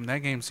that game. That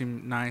game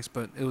seemed nice,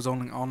 but it was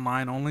only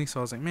online only. So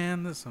I was like,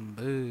 man, this is some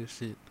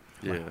bullshit.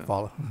 yeah.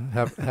 Fallout.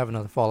 Have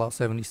another Fallout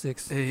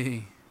 76.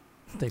 Hey.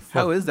 They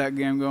How fuck. is that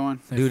game going?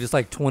 Dude, it's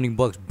like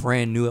 $20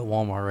 brand new at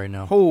Walmart right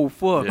now. Oh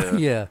fuck! Yeah.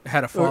 Yeah. It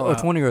had a Or Fallout.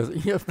 20 or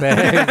yeah,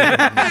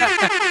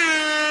 bad.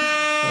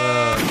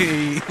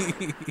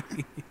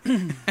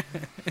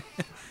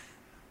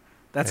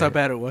 That's how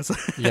bad it was.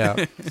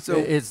 Yeah. So-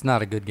 It's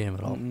not a good game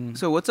at all. Mm.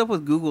 So what's up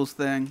with Google's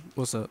thing?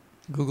 What's up?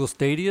 Google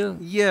Stadia?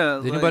 Yeah.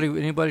 Did like,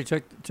 anybody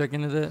check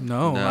into that?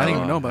 No, No, I didn't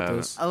even know I about haven't.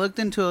 this. I looked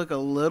into like a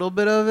little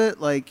bit of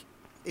it. Like,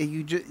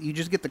 you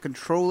just get the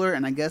controller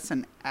and I guess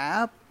an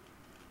app,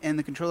 and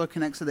the controller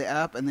connects to the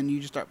app, and then you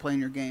just start playing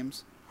your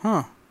games.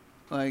 Huh.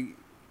 Like,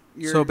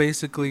 So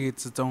basically,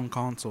 it's its own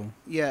console.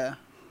 yeah.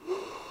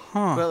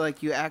 Huh. But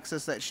like you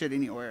access that shit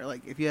anywhere.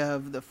 Like if you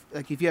have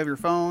your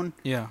phone,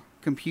 yeah.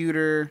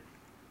 computer,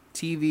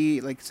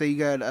 TV, like say you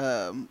got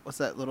what's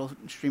that little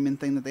streaming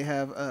thing that they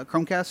have,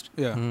 Chromecast.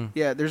 Yeah. Mm.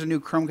 Yeah, there's a new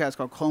Chromecast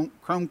called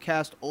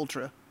Chromecast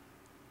Ultra,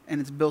 and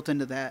it's built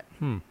into that.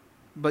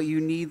 But you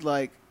need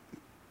like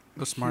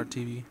A smart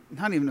TV.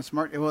 not even a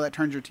smart. Well, that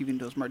turns your TV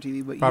into a smart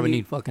TV, but Probably you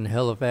need fucking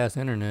hella fast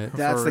internet.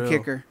 That's For the real.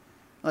 kicker.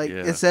 Like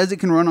Yeah. it says it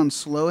can run on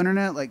slow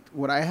internet, like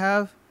what I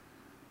have,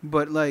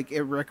 but like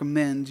it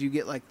recommends you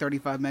get like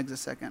 35 megs a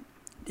second.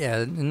 Yeah,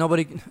 and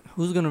nobody.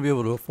 Who's gonna be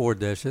able to afford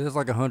that shit? It's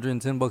like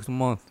 $110 a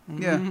month.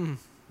 Yeah. Mhm.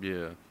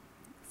 Yeah.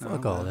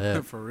 Fuck No, all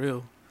that. For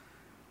real.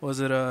 Was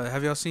it?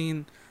 Have y'all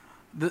seen?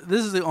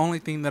 This is the only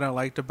thing that I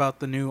liked about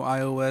the new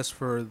iOS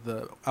for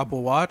the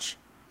Apple Watch.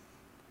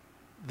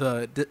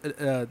 The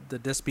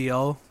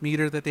decibel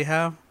meter that they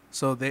have.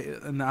 So they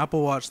in the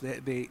Apple Watch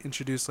they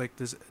introduced like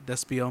this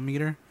decibel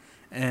meter,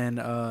 and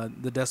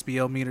the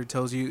decibel meter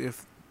tells you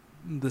if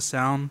the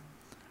sound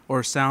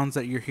or sounds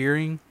that you're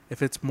hearing,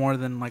 if it's more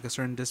than like a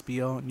certain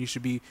decibel, and you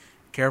should be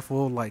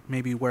careful, like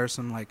maybe wear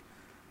some like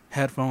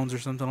headphones or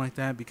something like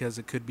that because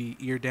it could be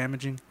ear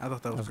damaging. I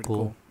thought that was That's pretty cool.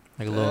 cool.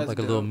 Like a little, That's like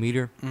a little dope.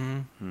 meter.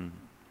 Mm-hmm.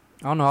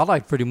 I don't know. I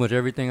like pretty much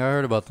everything I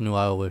heard about the new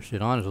iOS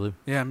shit. Honestly,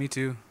 Yeah, me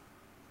too.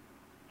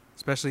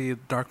 Especially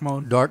dark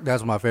mode. dark.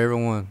 That's my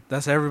favorite one.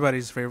 That's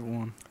everybody's favorite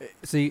one.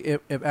 See,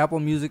 if Apple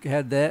Music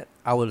had that,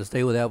 I would have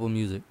stayed with Apple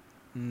Music.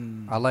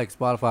 I like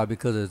Spotify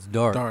because it's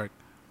dark. Dark.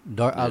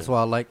 Dark. Yeah. That's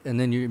why I like. And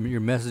then your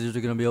messages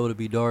are gonna be able to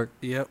be dark.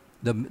 Yep.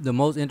 The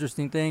most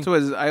interesting thing. So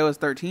is it iOS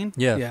 13?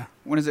 Yeah. Yeah.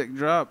 When does it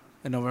drop?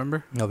 In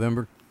November.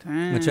 November.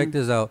 Dang. Now check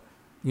this out.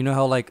 You know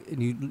how like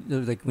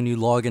when you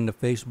log into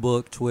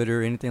Facebook,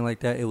 Twitter, anything like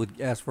that, it would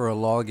ask for a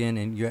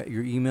login and your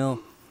email.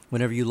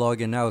 Whenever you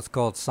log in now, it's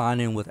called sign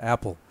in with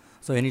Apple.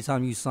 So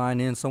anytime you sign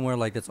in somewhere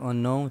like that's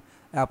unknown,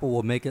 Apple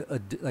will make it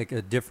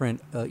a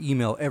different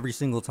email every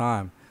single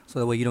time. So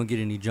that way you don't get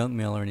any junk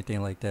mail or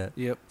anything like that.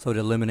 Yep. So it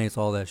eliminates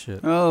all that shit.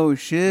 Oh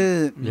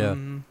shit! Yeah.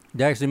 Mhm.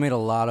 They actually made a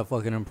lot of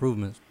fucking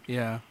improvements.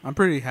 Yeah. I'm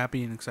pretty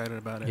happy and excited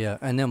about it. Yeah,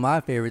 and then my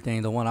favorite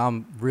thing, the one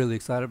I'm really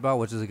excited about,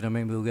 which is gonna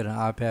make me get an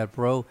iPad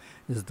Pro,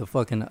 is the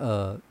fucking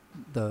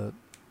the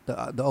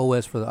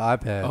OS for the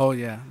iPad. Oh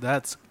yeah.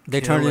 That's. They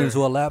turned it killer.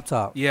 into a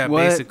laptop. Yeah.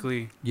 What?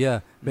 Basically.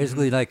 Yeah,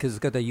 basically like 'cause it's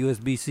got that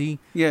USB-C.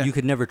 Yeah. You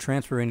could never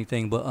transfer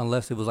anything, but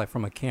unless it was like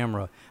from a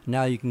camera.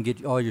 Now you can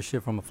get all your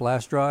shit from a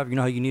flash drive. You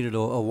know how you needed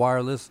a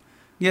wireless.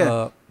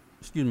 Yeah.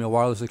 A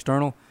wireless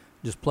external.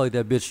 Just plug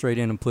that bitch straight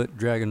in and put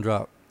drag and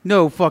drop.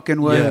 No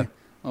fucking way. Yeah.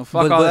 Well,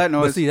 fuck all that But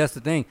noise. see, that's the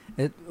thing.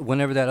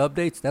 Whenever that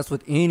updates, that's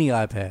with any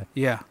iPad.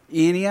 Yeah.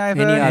 Any iPad?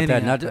 Any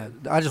iPad. Not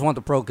iPad. I just want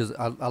the Pro because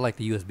I like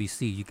the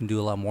USB-C. You can do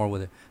a lot more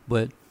with it.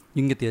 But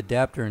you can get the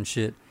adapter and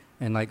shit.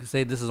 And like,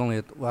 say this is only,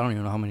 I don't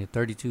even know how many,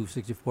 32,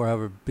 64,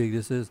 however big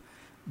this is.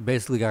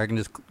 Basically, I can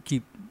just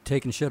keep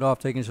taking shit off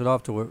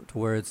to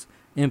where it's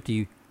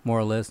empty, more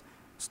or less.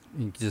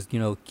 And just,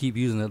 keep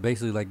using it.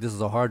 Basically, like, this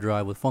is a hard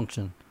drive with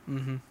function.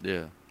 Mm-hmm.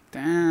 Yeah.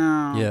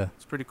 Damn. Yeah.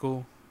 It's pretty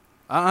cool.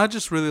 I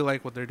just really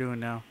like what they're doing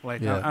now.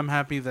 Like Yeah. I'm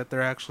happy that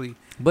they're actually.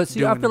 But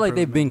see, I Doing feel like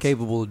they've been improvements.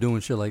 capable of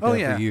doing shit like that Oh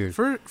yeah. for years.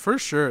 For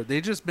sure. They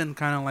just been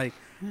kind of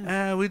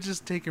like, we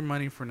just take your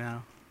money for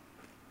now.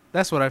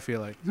 That's what I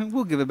feel like.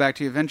 We'll give it back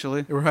to you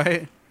eventually.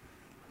 Right.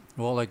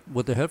 Well, like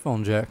with the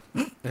headphone jack.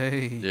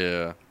 Hey.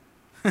 Yeah.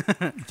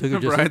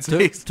 Brian's took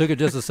face. it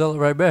just to sell it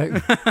right back.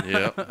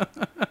 Yep.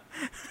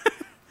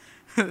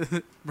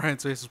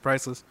 Brian's face is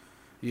priceless.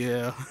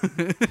 Yeah.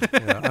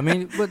 Yeah, I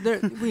mean, but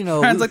we know.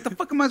 Brian's like, the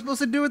fuck am I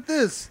supposed to do with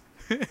this?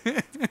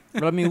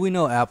 But I mean, we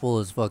know Apple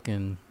is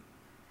fucking.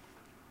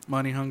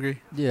 Money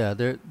hungry. Yeah,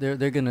 they're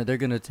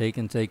gonna take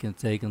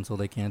until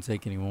they can't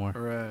take anymore.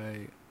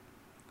 Right.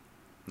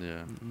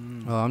 Yeah.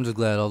 Mm. Oh, I'm just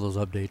glad all those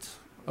updates.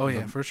 Oh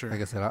yeah, for sure.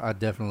 Like I said, I'm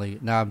definitely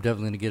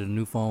gonna get a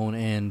new phone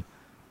and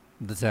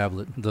the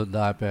tablet, the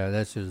iPad.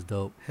 That shit is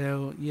dope.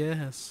 Hell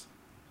yes.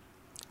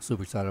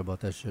 Super excited about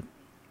that shit.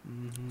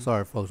 Mm-hmm.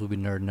 Sorry, folks, we'll be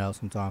nerding out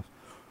sometimes.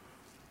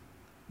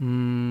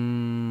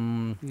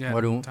 Yeah.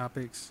 What do?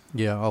 Topics.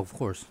 Yeah, oh, of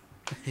course.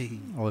 Hey.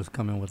 Always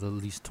coming with at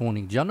least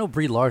 20. Do y'all know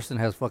Brie Larson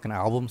has fucking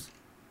albums?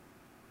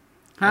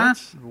 Huh?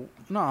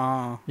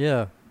 Nah.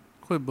 Yeah,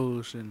 Quit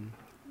bullshitting.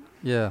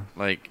 yeah,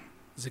 Like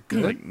Is it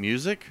good? like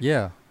music?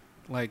 yeah.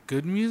 Like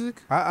good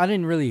music? I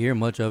didn't really hear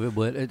much of it,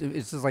 but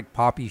it's just like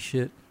poppy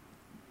shit.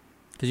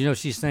 Cause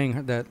she's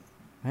saying that,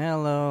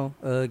 "Hello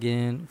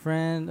again,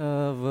 friend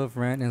of a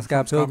friend," and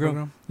Scott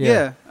Pilgrim.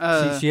 Yeah.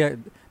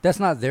 That's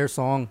not their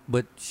song,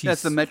 but she's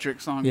That's the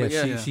metric song. yeah, but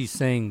yeah. she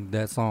sang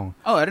that song.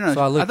 Oh, I didn't know.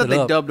 So I looked thought it they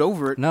up. dubbed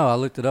over it. No, I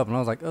looked it up and I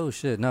was like, "Oh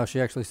shit!" No,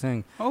 she actually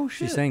sang. Oh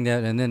She shit. sang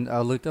that, and then I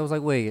looked. I was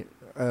like, "Wait,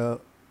 I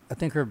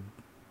think her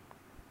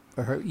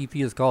EP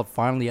is called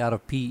Finally Out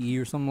of PE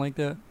or something like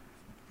that."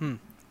 Hmm.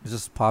 It's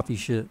just poppy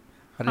shit.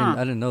 I Huh.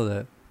 didn't know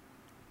that.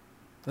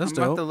 That's I'm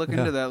about to dope. look Yeah.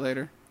 into that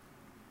later.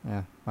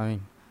 Yeah, I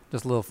mean,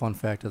 just a little fun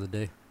fact of the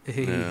day.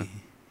 Hey. Yeah.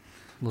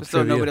 Little So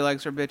trivia. nobody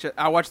likes her bitch.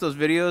 I watched those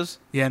videos.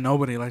 Yeah,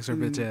 nobody likes her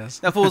bitch ass.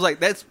 That fool was like,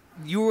 "That's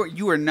you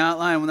were not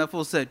lying when that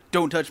fool said,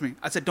 'Don't touch me.'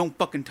 I said, 'Don't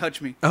fucking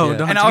touch me.'" Oh, Yeah.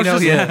 Don And I was Gino,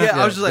 just yeah.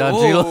 I was just like,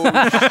 Don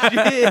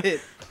 "Oh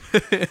shit!"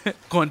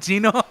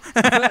 Conchino.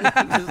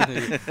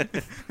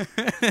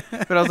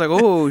 But I was like,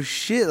 oh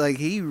shit, like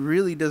he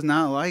really does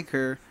not like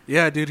her.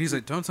 Yeah, dude. He's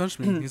like, don't touch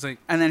me. He's like,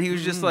 And then he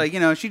was just like,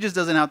 she just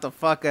doesn't have to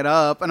fuck it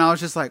up. And I was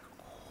just like,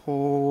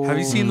 oh. have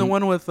you seen the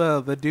one with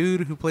the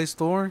dude who plays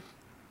Thor?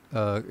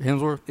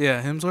 Hemsworth.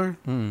 Yeah, Hemsworth.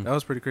 Mm. That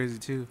was pretty crazy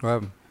too. What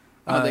happened?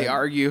 They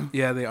argue.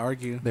 Yeah, they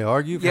argue. They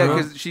argue. For Yeah,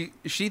 real? because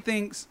she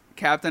thinks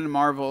Captain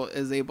Marvel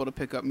is able to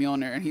pick up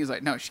Mjolnir, and he's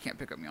like, no, she can't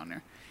pick up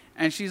Mjolnir.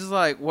 And she's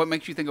like, what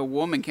makes you think a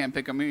woman can't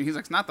pick up Mjolnir? He's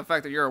like, it's not the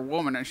fact that you're a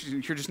woman, and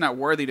you're just not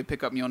worthy to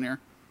pick up Mjolnir.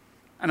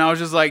 And I was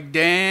just like,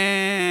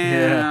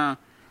 damn. Yeah.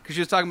 Because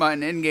she was talking about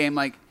an Endgame,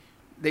 like,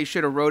 they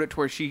should have wrote it to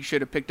where she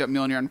should have picked up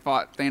Mjolnir and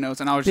fought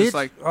Thanos. And I was just Bitch.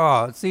 like,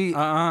 Oh, see,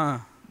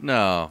 No.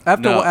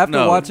 after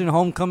no. watching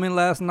Homecoming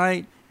last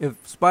night, if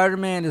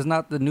Spider-Man is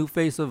not the new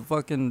face of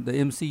fucking the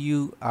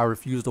MCU, I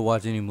refuse to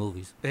watch any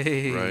movies.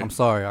 Hey. Right. I'm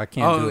sorry, I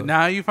can't do Oh, it.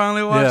 now you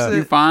finally watched Yeah.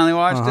 you it. finally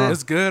watched Uh-huh. it?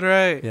 It's good,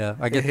 right? Yeah,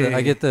 I get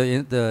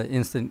Hey. the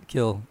instant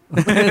kill.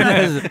 Would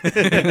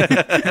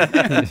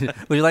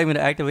you like me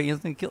to activate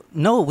instant kill?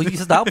 No, will you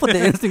stop with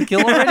the instant kill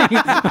already?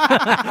 And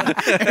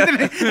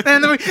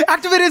then we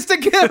activate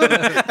instant kill.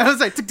 I was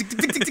like, tick, tick,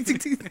 tick, tick, tick,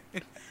 tick, tick.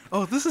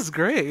 Oh, this is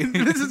great.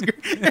 This is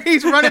great.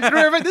 He's running through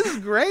everything. This is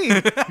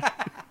great.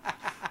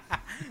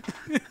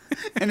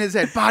 And his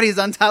head, body's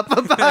on top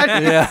of body.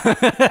 Yeah.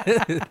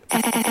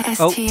 STS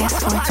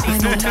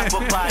 420. Top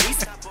of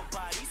bodies.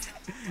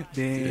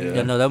 Damn.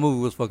 Yeah, no, that movie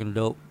was fucking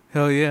dope.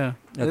 Hell yeah.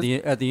 At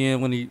the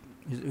end when he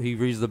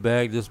reads the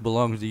bag, this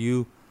belongs to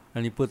you,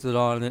 and he puts it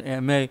on, and then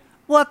Aunt May,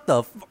 what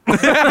the? I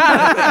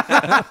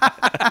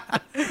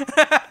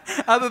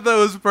thought that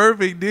was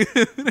perfect, dude.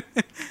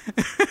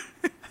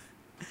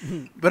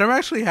 But I'm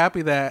actually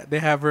happy that they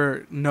have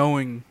her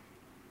knowing.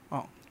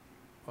 Oh,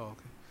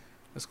 okay,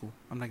 that's cool.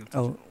 I'm not gonna touch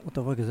Oh, what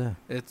the fuck is that?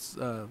 it.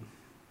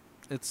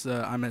 It's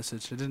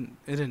iMessage. It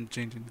didn't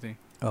change anything.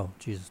 Oh,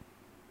 Jesus.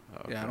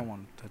 Yeah, I don't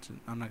want to touch it.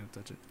 I'm not gonna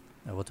touch it.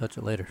 I will touch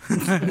it later.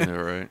 Yeah,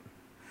 right.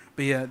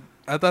 But yeah,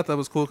 I thought that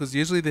was cool because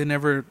usually they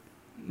never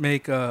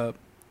make Aunt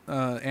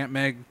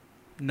Meg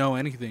know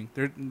anything.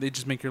 They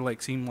just make her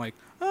like seem like,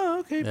 oh,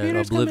 okay, Yeah,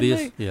 Peter's oblivious.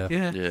 coming Yeah. late.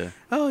 Yeah. Yeah.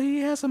 Oh, he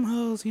has some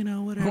hoes,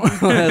 whatever.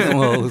 Has some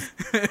hoes.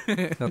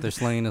 Out there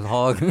slaying his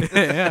hog.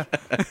 Yeah.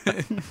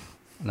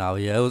 No,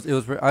 yeah, it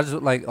was. I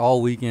just like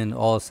all weekend,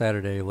 all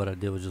Saturday. What I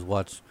did was just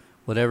watch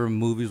whatever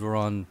movies were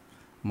on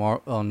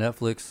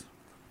Netflix,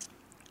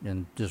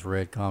 and just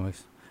read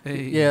comics.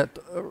 Hey. Yeah,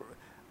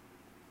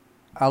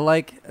 I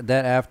like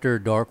that after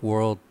Dark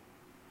World,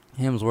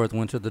 Hemsworth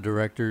went to the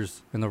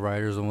directors and the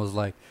writers and was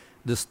like,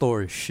 "This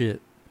story is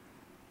shit."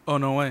 Oh,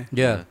 no way.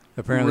 Yeah, Yeah.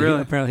 apparently,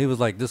 Really? he was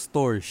like, "This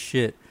story is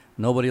shit.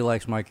 Nobody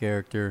likes my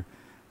character.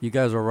 You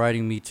guys are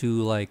writing me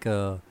too like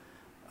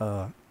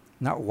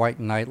not White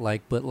Knight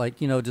like, but like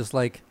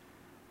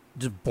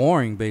just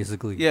boring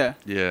basically." Yeah.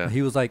 Yeah.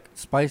 He was like,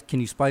 can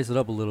you spice it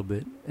up a little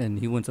bit? And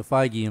he went to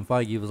Feige, and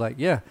Feige was like,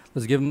 yeah,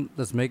 give him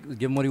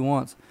what he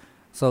wants.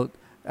 So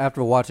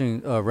after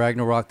watching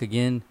Ragnarok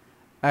again,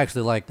 I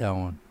actually liked that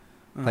one.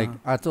 Like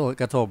I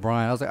told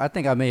Brian, I was like, I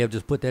think I may have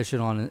just put that shit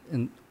on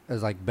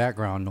as like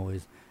background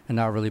noise and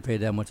not really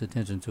paid that much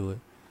attention to it.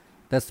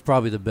 That's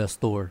probably the best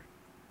Thor.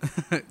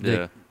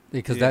 Yeah.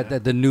 Because Yeah.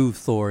 that the new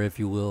Thor, if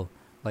you will.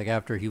 Like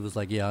after he was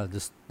like, yeah,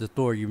 the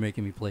Thor you're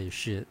making me play is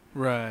shit.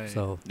 Right.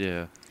 So Yeah.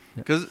 Yeah.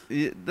 Because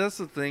that's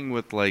the thing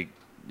with, like,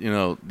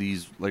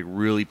 these, like,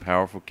 really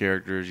powerful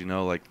characters,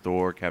 like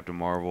Thor, Captain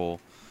Marvel,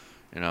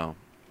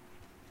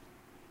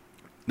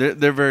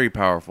 They're very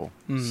powerful.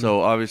 Mhm.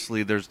 So,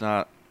 obviously, there's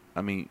not...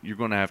 I mean, you're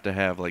going to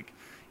have, like,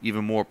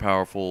 even more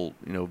powerful,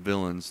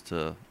 villains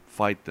to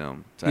fight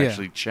them, to Yeah.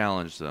 actually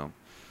challenge them.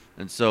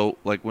 And so,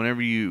 like,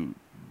 whenever you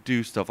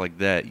do stuff like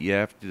that, you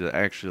have to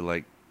actually,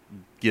 like,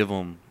 give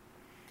them...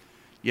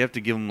 You have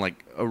to give them,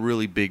 like, a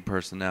really big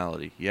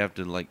personality. You have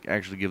to, like,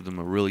 actually give them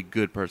a really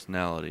good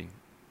personality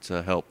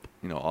to help,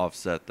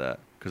 offset that.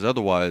 Because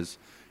otherwise,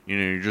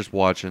 you're just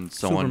watching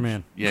someone...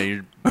 Superman. Yeah,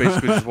 you're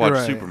basically just watching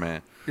Right.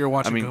 Superman. You're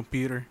watching I mean-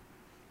 computer.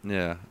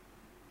 Yeah.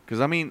 Because,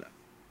 I mean,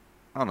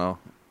 I don't know.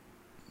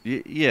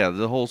 Yeah,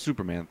 the whole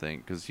Superman thing.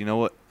 Because, you know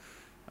what?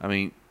 I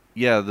mean,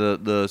 yeah,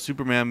 the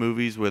Superman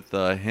movies with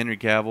Henry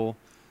Cavill,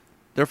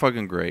 they're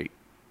fucking great.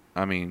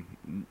 I mean,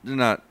 they're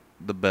not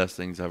the best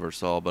things I ever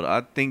saw, but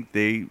I think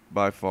they,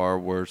 by far,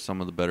 were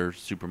some of the better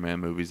Superman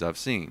movies I've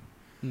seen.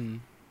 Mm.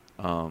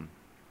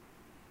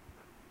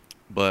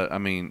 But, I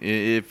mean,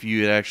 if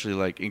you had actually,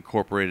 like,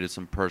 incorporated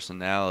some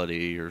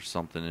personality or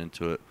something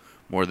into it,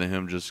 more than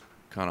him just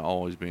kind of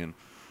always being,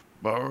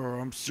 "Brr,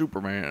 I'm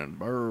Superman,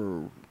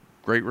 brr,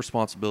 great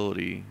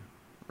responsibility,"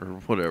 or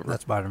whatever.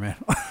 that's Spider-Man.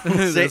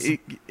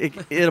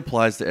 It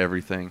applies to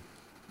everything.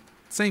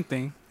 Same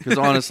thing. Because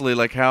honestly,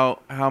 like, how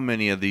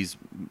many of these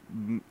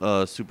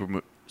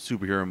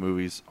superhero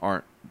movies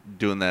aren't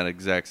doing that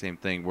exact same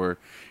thing where,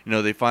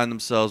 they find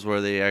themselves where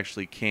they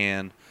actually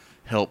can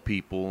help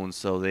people, and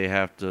so they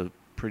have to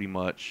pretty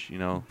much,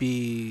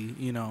 Be,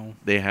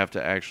 they have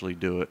to actually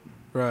do it.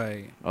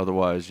 right.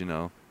 Otherwise,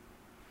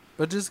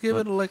 But just give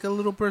it like a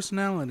little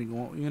personality,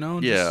 Yeah.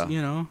 Just,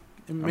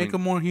 Make mean-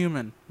 him more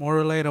human, more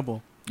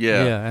relatable.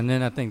 Yeah. And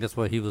then I think that's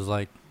what he was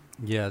like.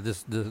 Yeah,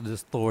 this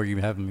Thor you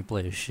having me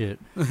play is shit.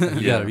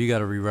 Yeah. You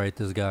gotta rewrite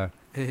this guy.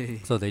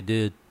 Hey. So they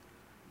did.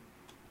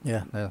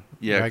 Yeah.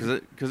 Yeah,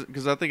 Rag-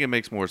 because I think it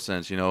makes more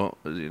sense.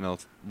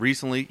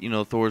 Recently,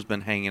 Thor's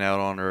been hanging out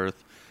on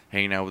Earth,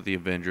 hanging out with the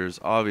Avengers.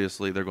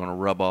 Obviously, they're going to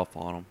rub off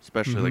on him,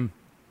 especially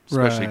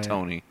especially Right.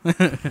 Tony.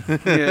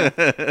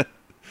 Yeah.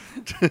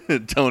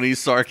 Tony's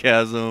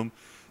sarcasm,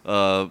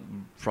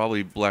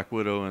 probably Black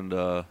Widow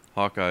and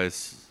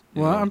Hawkeye's.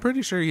 you Well, know. I'm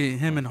pretty sure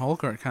him and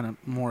Hulk are kind of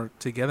more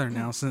together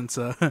now since.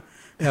 have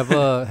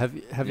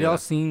Yeah. y'all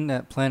seen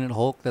that Planet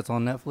Hulk that's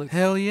on Netflix?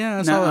 Hell yeah,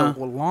 I saw Nuh-uh. that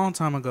a long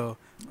time ago.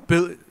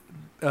 Bill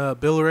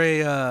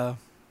Ray.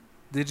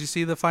 Did you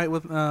see the fight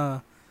with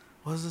what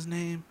was his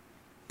name?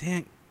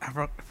 Dang,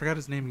 I forgot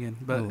his name again.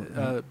 But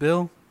Oh,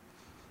 Bill.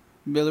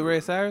 Billy Ray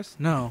Cyrus.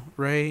 No,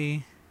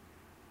 Ray.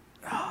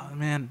 Oh,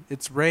 man,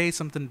 it's Ray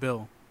something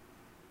Bill.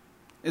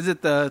 Is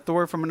it the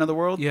Thor from Another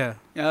World? Yeah.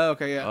 Yeah.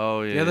 Okay. Yeah.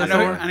 Oh yeah. Yeah, I that's know.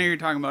 Thor. I know who you're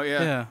talking about.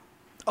 Yeah. Yeah.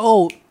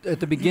 Oh, at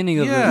the beginning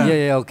of Yeah.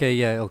 the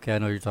okay, I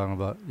know what you're talking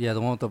about. Yeah,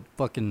 the one with the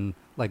fucking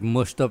like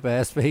mushed up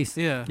ass face.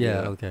 Yeah.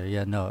 Yeah, Yeah. okay,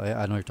 yeah, no, I know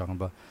what you're talking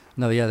about.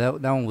 No, yeah,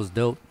 that one was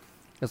dope.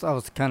 That's I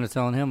was kind of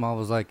telling him. I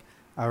was like,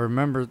 I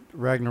remember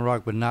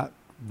Ragnarok, but I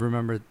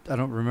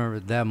don't remember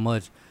it that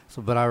much.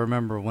 So, but I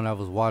remember when I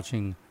was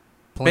watching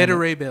Beta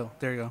Ray Bill.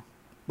 There you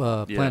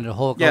go. Yeah. Planet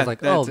Hulk. I Yeah, was like,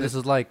 that's oh, it. this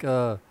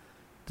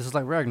is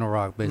like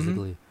Ragnarok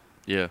basically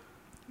Yeah.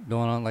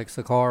 going on like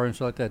Sakaar and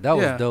shit like that. That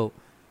Yeah. was dope.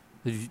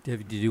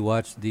 Did you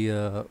watch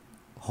the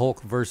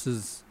Hulk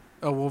versus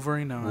Oh,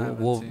 Wolverine. No, I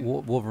haven't seen.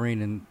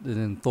 Wolverine and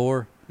then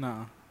Thor?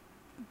 No.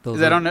 Those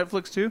Is that are- on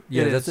Netflix too?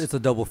 Yeah, It that's is. it's a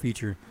double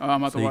feature. Oh,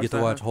 I'm about So to you watch get to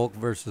that. watch Hulk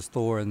versus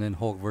Thor and then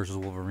Hulk versus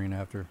Wolverine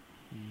after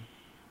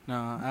No,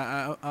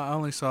 I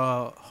only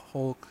saw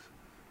Hulk,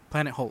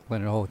 Planet Hulk.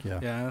 Planet Hulk. Yeah.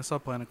 Yeah, I saw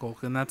Planet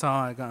Hulk, and that's how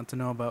I got to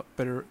know about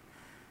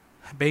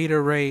Beta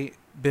Ray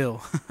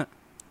Bill.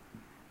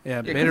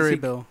 Yeah, Beta 'cause Ray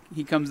Bill.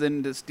 He comes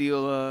in to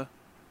steal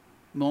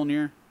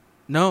Mjolnir.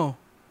 No,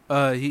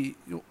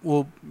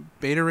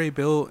 Beta Ray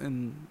Bill,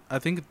 and I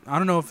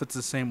don't know if it's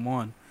the same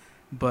one,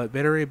 but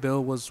Beta Ray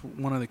Bill was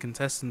one of the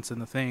contestants in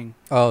the thing.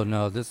 Oh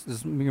no, this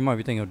you might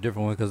be thinking of a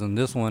different one because in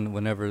this one,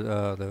 whenever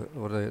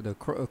the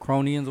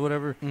Cronians or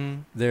whatever,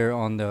 they're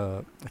on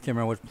the I can't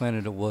remember which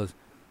planet it was.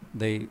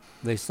 They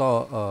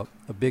saw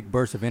a big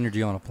burst of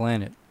energy on a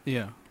planet,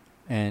 Yeah,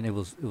 and it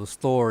was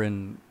Thor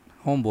and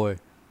Homeboy.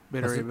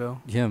 Beta That's Ray it.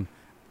 Bill. Him.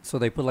 So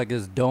they put like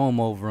this dome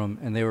over him,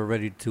 and they were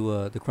ready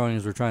to. The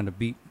Cronians were trying to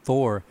beat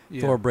Thor.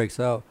 Yeah. Thor breaks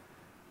out.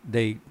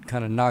 They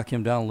kind of knock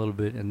him down a little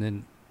bit, and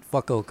then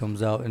Fucko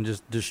comes out and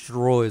just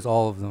destroys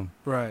all of them.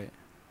 Right,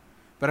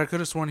 but I could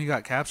have sworn he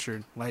got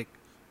captured, like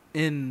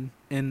in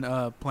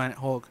Planet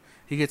Hulk.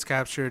 He gets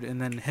captured,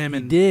 and then him He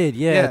and did,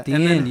 yeah, at the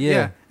and end, then,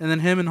 yeah. and then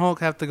him and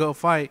Hulk have to go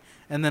fight,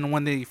 and then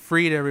when they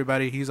freed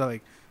everybody, he's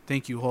like,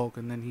 "Thank you, Hulk,"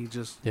 and then he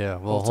just Yeah,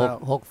 well, bolts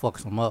out. Hulk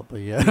fucks him up, but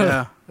yeah.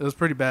 yeah, it was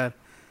pretty bad.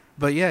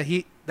 But yeah,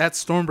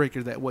 that's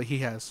Stormbreaker. That what he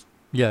has.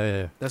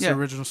 yeah. That's Yeah. the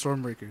original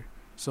Stormbreaker.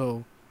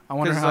 So I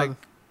wonder 'Cause, how. like,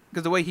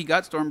 because the way he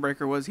got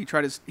Stormbreaker was he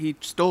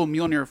stole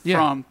Mjolnir Yeah.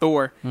 from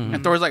Thor, Mhm.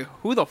 and Thor's like,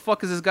 "Who the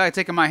fuck is this guy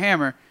taking my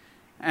hammer?"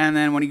 And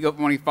then when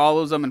he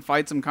follows him and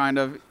fights him, kind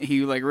of,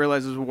 he like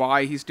realizes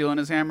why he's stealing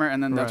his hammer,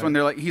 and then that's Right. when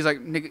they're like, he's like,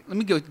 "Nigga, let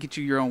me go get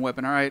you your own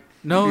weapon, all right?"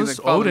 no, He's it's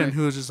like, "Follow Odin me."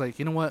 who was just like,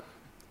 you know what?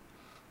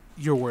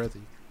 You're worthy.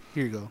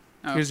 Here you go.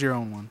 Oh. Here's your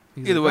own one.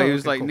 He's Either like, way, "Oh, he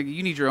was okay, like, cool." "Nigga,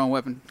 you need your own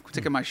weapon. Quit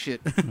taking my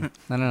shit."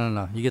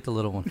 No. You get the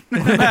little one.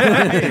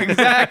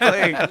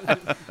 Exactly.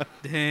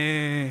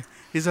 Dang.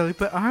 He's like,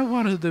 but I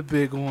wanted the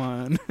big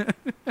one.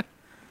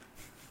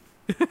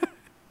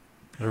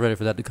 I'm ready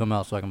for that to come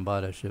out so I can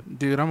buy that shit.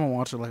 Dude, I'm gonna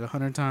watch it like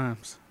 100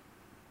 times.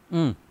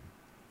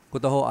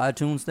 With the whole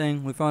iTunes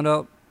thing, we found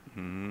out,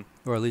 Mhm.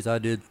 or at least I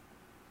did,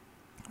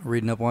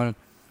 reading up on it.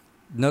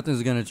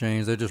 Nothing's gonna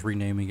change. They're just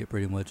renaming it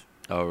pretty much.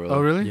 Oh really? Oh,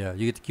 really? Yeah,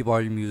 you get to keep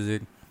all your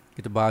music,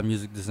 get to buy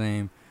music the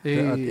same. Hey.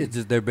 It's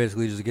just they're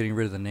basically just getting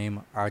rid of the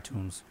name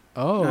iTunes.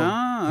 Oh.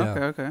 Ah,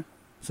 Yeah. okay.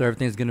 So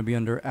everything's gonna be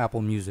under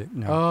Apple Music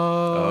now.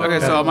 Oh. Okay,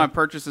 so Okay. all my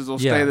purchases will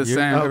stay the you're-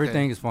 same.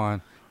 Everything is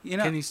fine. You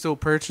know, Can you still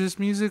purchase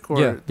music, or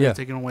Yeah, they're yeah.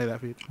 taking away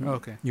that feature? Mhm.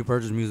 Okay. You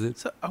purchase music.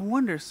 so I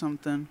wonder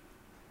something.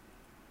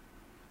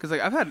 Because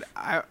like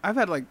I've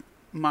had like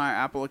my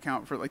Apple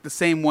account for like the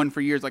same one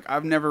for years. Like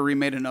I've never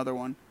remade another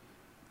one.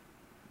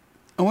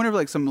 I wonder if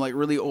like some like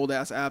really old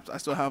ass apps I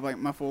still have like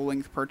my full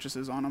length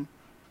purchases on them.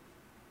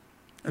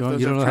 You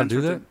don't know how to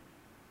do that?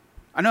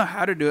 I know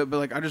how to do it, but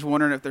like I just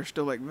wondering if they're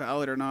still like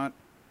valid or not.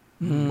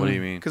 What do you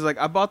mean? Because like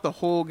I bought the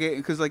whole game.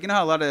 Because like you know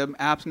how a lot of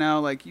apps now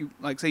like you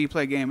like say you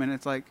play a game and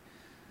it's like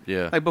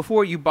Yeah.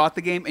 before you bought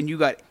the game and you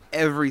got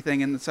everything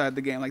inside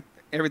the game, like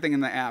everything in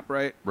the app,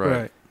 right?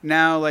 Right.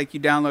 Now like you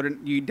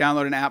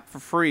download an app for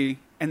free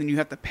and then you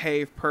have to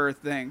pay per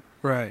thing.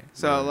 Right.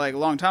 So Right. like a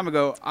long time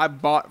ago, I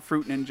bought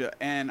Fruit Ninja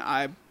and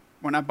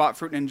when I bought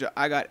Fruit Ninja,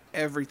 I got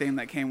everything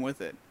that came with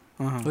it.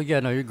 Uh-huh. Well, yeah,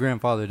 no, your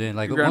grandfather didn't.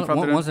 Like, Your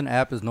grandfather didn't? once an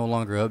app is no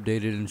longer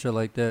updated and shit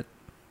like that.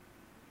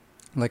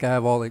 Like, I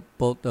have all like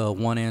both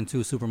 1 and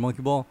 2 Super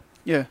Monkey Ball.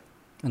 Yeah.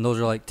 and those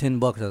are like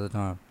 $10 at the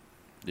time.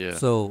 Yeah.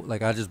 So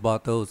like I just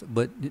bought those,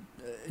 but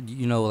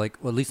you know, like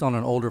at least on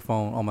an older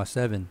phone, on my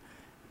 7,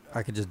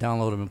 I could just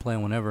download them and play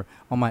them whenever.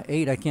 On my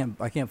 8, I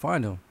can't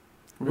find them.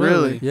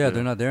 Really? Yeah,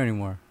 they're not there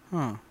anymore.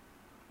 Huh.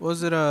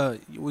 Was it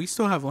we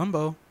still have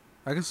Limbo.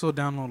 I can still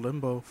download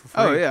Limbo for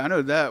free. Oh yeah, I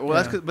know that. Well,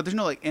 Yeah. that's but there's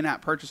no like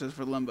in-app purchases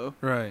for Limbo.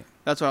 Right.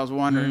 That's what I was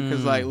wondering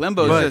because like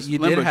Limbo But is just you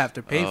did Limbo's- have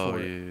to pay oh, for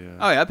it. yeah.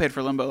 Oh yeah, I paid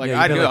for Limbo. Like Yeah,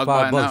 you I paid knew like I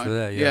was buying $5 that for one.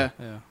 that, yeah.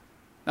 Yeah.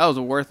 That was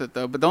worth it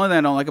though. But the only thing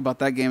I don't like about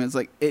that game is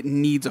like it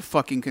needs a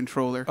fucking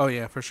controller. Oh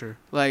yeah, for sure.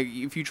 Like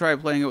if you try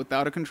playing it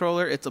without a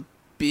controller, it's a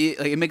bit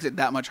like it makes it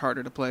that much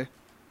harder to play.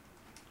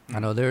 I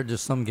know there are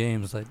just some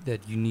games like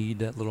that you need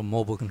that little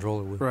mobile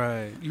controller with.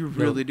 Right. You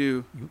really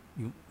do.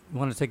 You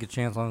want to take a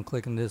chance on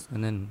clicking this,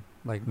 and then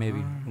like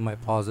maybe we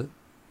might pause it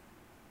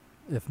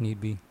if need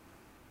be.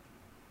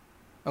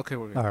 Okay,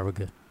 we're good. All right, we're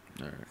good.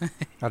 All right.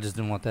 I just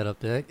didn't want that up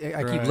there. I keep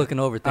Right. looking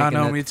over, I thinking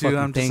know, that me too. fucking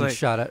I'm just thing like-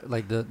 shot at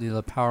like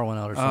the power went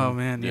out or something. Oh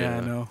man, yeah, I Yeah.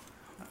 know.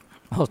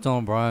 I was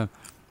telling Brian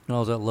when I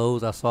was at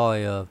Lowe's, I saw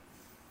a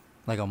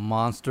like a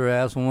monster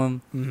ass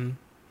one.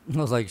 Mm-hmm.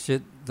 I was like,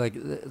 shit,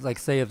 like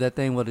say if that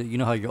thing would, you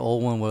know how your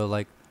old one would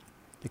like,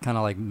 it kind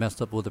of like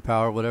messed up with the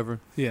power or whatever.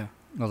 Yeah.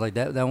 I was like,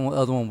 that one,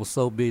 other one was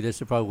so big that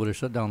shit probably would have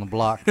shut down the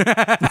block. God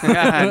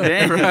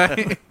damn.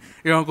 Right.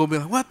 Your uncle will be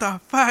like, "What the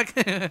fuck?"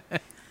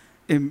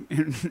 in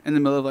the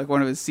middle of like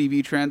one of his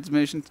CB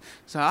transmissions.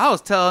 So I was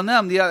telling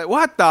them the other,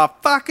 what the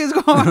fuck is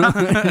going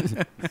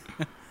on?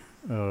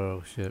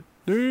 Oh shit.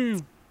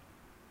 Damn.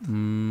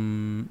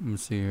 Let me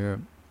see here.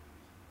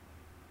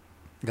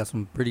 Got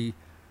some pretty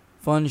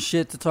fun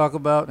shit to talk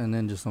about, and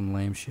then just some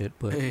lame shit.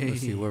 But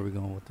let's see Hey. where we're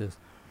going with this.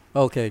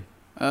 Okay.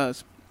 Can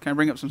I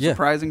bring up some Yeah.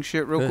 surprising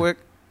shit real Good. quick?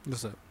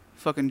 What's up?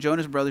 Fucking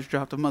Jonas Brothers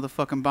dropped a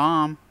motherfucking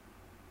bomb.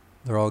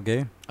 They're all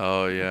gay.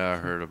 Oh yeah, I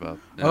heard about.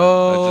 Yeah,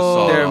 Oh, I just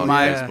saw there it on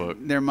might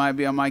Facebook. there might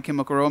be a My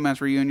Chemical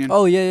Romance reunion.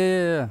 Oh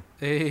yeah.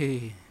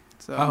 Hey.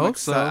 So I I'm hope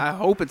so. I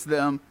hope it's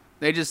them.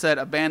 They just said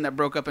a band that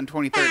broke up in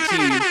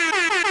 2013.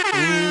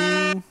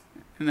 Ooh.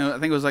 And I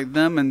think it was like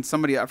them and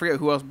somebody. I forget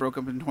who else broke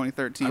up in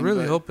 2013. I really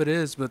but hope it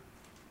is, but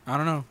I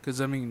don't know,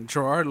 because I mean,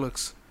 Gerard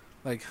looks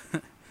like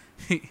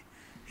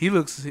he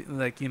looks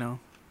like, you know,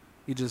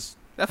 he just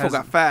that fool has-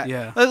 got fat.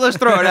 Yeah. Let's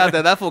throw it out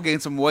there. That fool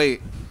gained some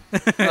weight.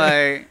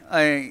 like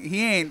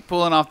he ain't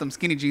pulling off them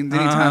skinny jeans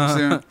anytime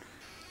soon.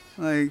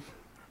 Like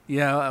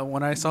Yeah,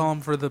 when I saw him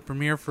for the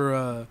premiere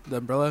for the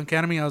Umbrella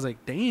Academy, I was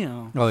like,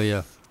 damn. Yeah. Oh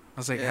yeah. I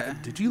was like, Yeah.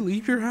 did you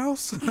leave your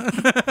house?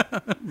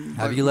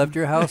 Have you left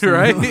your house?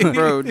 Right?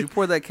 bro, did you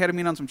pour that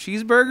ketamine on some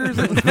cheeseburgers?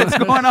 Like, what's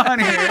going on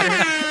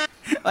here?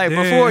 Like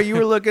Damn. before, you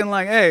were looking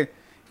like, hey,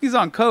 he's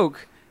on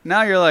coke.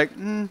 Now you're like,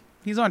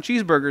 he's on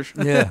cheeseburgers.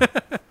 Yeah.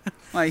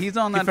 Like he's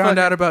on He that. found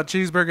out about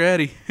Cheeseburger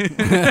Eddie.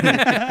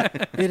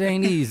 It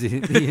ain't easy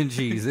being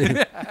cheesy. He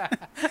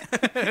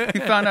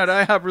found out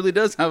IHOP really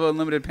does have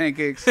unlimited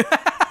pancakes.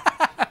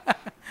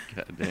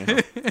 God damn.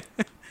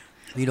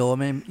 You know what,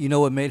 man? You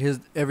know what made his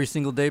every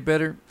single day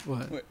better?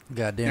 What?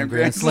 Goddamn Yeah, Grand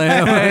Grand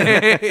Slam.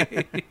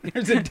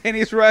 There's a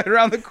Denny's right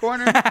around the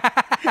corner.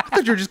 I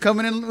thought you were just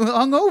coming in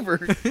hungover.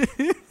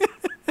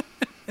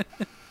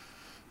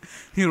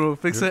 You know,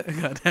 fix it.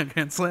 Goddamn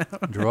Grand Slam.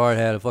 Gerard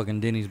had a fucking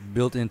Denny's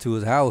built into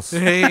his house.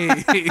 Hey.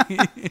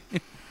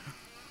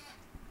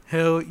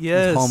 Hell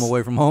yes. His home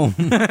away from home.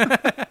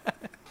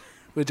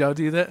 Would y'all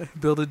do that?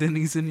 Build a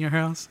Denny's in your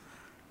house?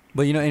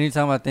 But you know,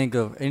 anytime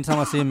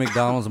I see a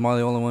McDonald's, am I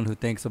the only one who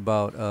thinks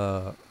about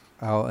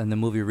how in the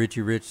movie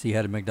Richie Rich he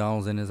had a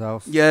McDonald's in his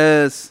house?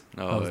 Yes.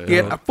 Oh He He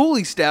yeah. had a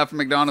fully staffed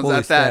McDonald's Fully at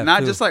that. staffed,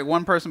 Not too. just like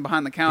one person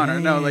behind the counter.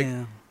 No, like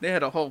Damn. they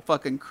had a whole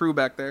fucking crew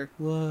back there.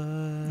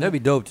 What? That'd be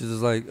dope.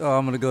 Just like, oh,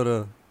 I'm gonna go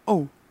to.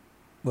 Oh.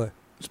 What?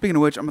 Speaking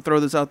of which, I'm going to throw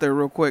this out there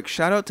real quick.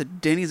 Shout out to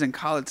Denny's in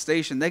College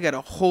Station. They got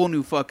a whole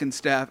new fucking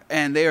staff,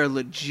 and they are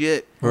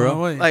legit. Bro?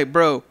 No way. Like,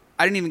 bro,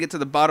 I didn't even get to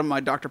the bottom of my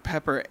Dr.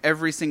 Pepper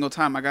every single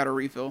time I got a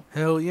refill.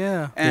 Hell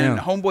yeah. And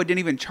Damn. Homeboy didn't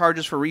even charge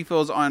us for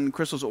refills on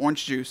Crystal's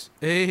orange juice.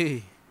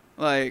 Hey.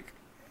 Like,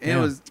 it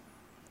Damn. was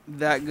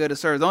that good of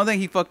service. The only thing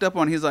he fucked up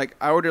on, he's like,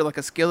 I ordered like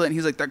a skillet, and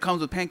he's like, that comes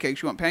with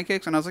pancakes. You want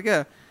pancakes? And I was like,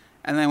 yeah.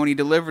 And then when he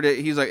delivered it,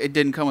 he's like, it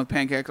didn't come with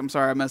pancakes. I'm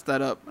sorry, I messed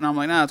that up. And I'm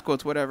like, nah, it's cool.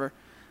 It's whatever.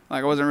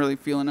 Like, I wasn't really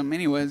feeling them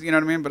anyways. You know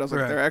what I mean? But I was like,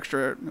 Right. they're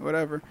extra,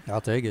 whatever.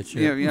 I'll take it.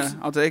 Shit. Yeah,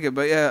 I'll take it.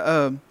 But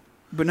yeah,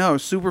 but no,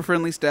 super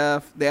friendly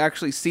staff. They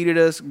actually seated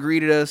us,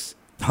 greeted us,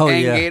 Oh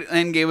and,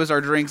 yeah. gave us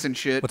our drinks and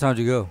shit. What time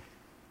did you go?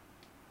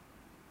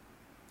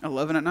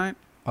 11 at night?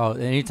 Oh,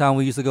 anytime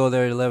we used to go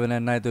there at 11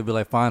 at night, they'd be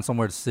like, find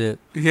somewhere to sit.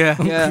 Yeah.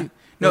 Yeah.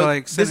 No,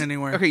 like, sit this-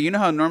 anywhere. Okay, you know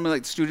how normally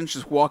like students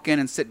just walk in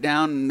and sit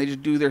down and they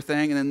just do their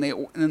thing and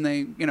then they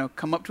you know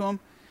come up to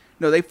them.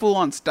 No, they full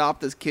on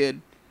stopped this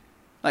kid.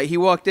 Like he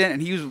walked in and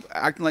he was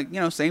acting like, you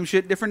know, same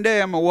shit, different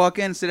day. I'm gonna walk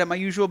in, sit at my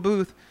usual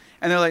booth,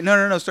 and they're like,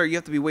 no, sir, you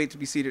have to be wait to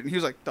be seated. And he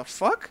was like, the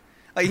fuck?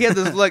 Like he had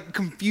this like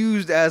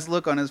confused ass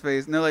look on his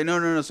face, and they're like,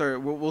 no, sir,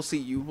 we'll seat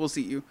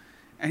you.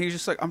 And he's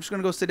just like, I'm just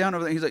gonna go sit down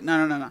over there. He's like,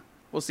 no,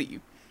 we'll seat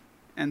you.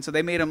 And so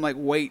they made him like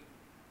wait,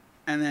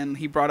 and then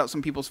he brought out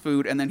some people's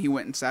food, and then he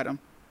went and sat him.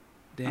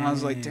 And I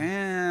was like,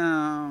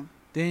 damn.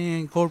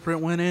 Dang, corporate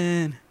went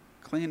in.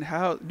 Cleaned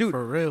house, dude.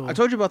 For real. I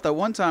told you about that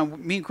one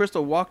time. Me and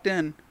Crystal walked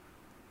in,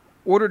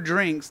 ordered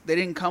drinks. They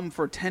didn't come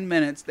for 10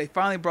 minutes. They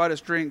finally brought us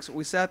drinks.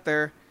 We sat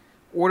there,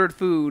 ordered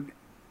food,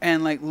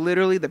 and like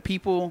literally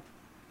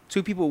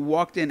two people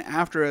walked in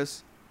after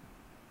us,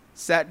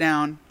 sat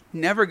down,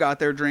 never got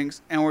their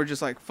drinks, and we're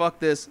just like, fuck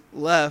this,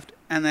 left.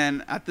 And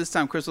then at this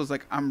time, Crystal's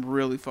like, I'm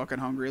really fucking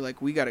hungry.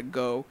 Like, we gotta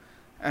go.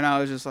 And I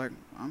was just like,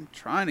 I'm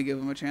trying to give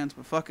them a chance,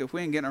 but fuck, if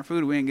we ain't getting our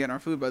food, we ain't getting our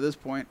food by this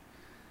point.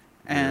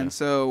 And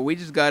so we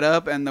just got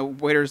up, and the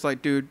waiter's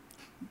like, dude.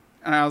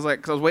 And I was like,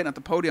 because I was waiting at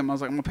the podium, I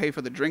was like, I'm going to pay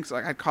for the drinks.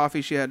 Like, I had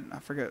coffee. She had, I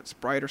forget,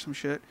 Sprite or some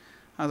shit.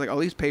 I was like, I'll at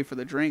least pay for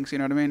the drinks. You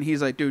know what I mean?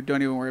 He's like, dude,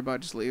 don't even worry about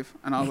it. Just leave.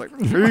 And I was like,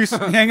 peace. You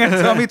ain't going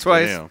to tell me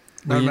twice. Damn.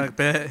 I'm like,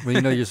 bet. When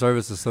you know your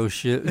service is so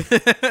shit.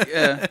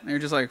 Yeah. And you're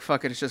just like,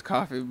 fuck it. It's just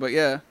coffee. But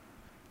yeah.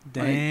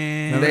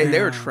 Damn.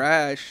 They were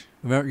trash.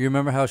 You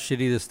remember how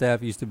shitty the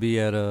staff used to be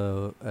at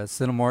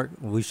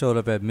Cinemark? We showed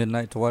up at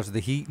midnight to watch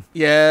The Heat,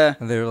 Yeah.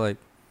 and they were like,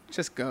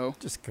 Just go.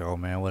 "Just go,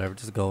 man. Whatever.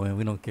 Just go in.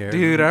 We don't care."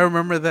 Dude, I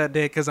remember that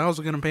day because I was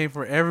going to pay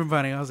for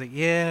everybody. I was like,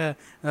 yeah. And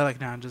they're like,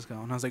 nah, just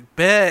go. And I was like,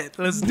 bet.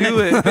 Let's do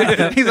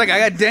it. He's like,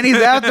 I got Denny's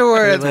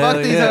afterwards. Hell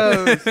Fuck these yeah.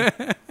 hoes.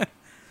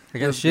 I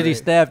got That's shitty great.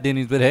 staff,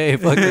 Denny's, but hey,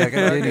 fuck it, I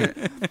got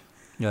Denny's.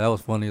 Yeah, that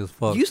was funny as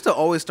fuck. You used to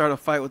always start a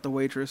fight with the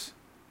waitress.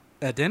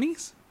 At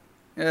Denny's?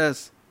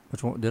 Yes.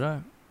 Which one did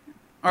I?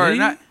 Or Did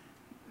you?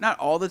 not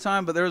all the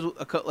time, but there was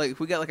like if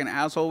we got like an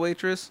asshole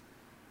waitress,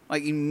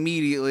 like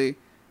immediately,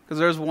 because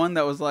there's one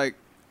that was like,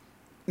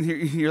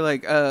 you're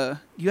like,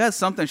 you had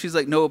something. She's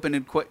like, no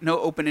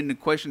open-ended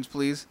questions,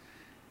 please.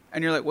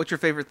 And you're like, what's your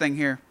favorite thing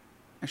here?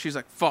 And she's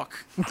like,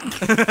 fuck.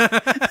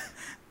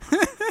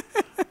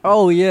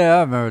 Oh yeah,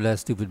 I remember that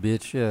stupid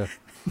bitch. Yeah,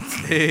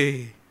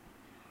 Hey.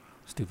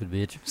 stupid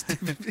bitch.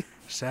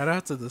 Shout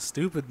out to the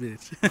stupid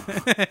bitch.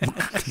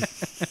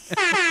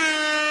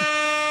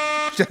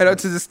 Shout out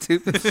to the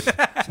stupid.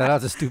 Shout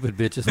out to stupid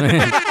bitches,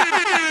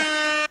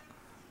 man.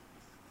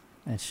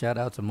 And shout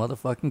out to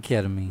motherfucking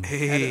ketamine.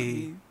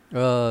 Hey.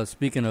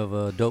 Speaking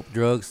of dope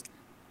drugs,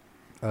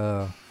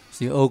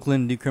 see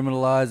Oakland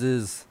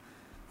decriminalizes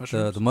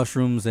the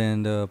mushrooms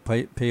and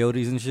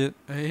peyotes and shit.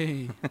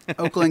 Hey.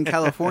 Oakland,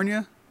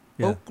 California.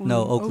 Yeah.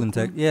 No, Oakland,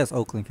 Oakland. Yes,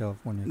 Oakland,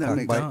 California. That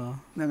makes Cockbite. Duh.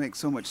 That makes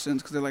so much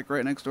sense because they're like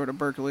right next door to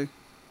Berkeley.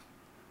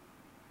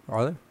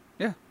 Are they?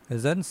 Yeah.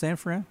 Is that in San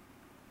Fran?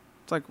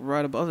 It's like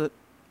right above it.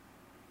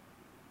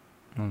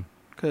 Hmm.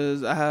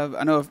 Because I've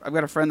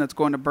got a friend that's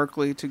going to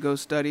Berkeley to go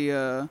study.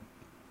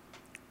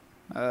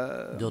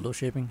 Dildo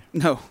shaping?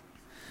 No,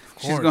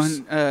 she's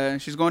course.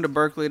 going to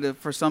Berkeley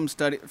for some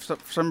study, for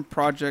some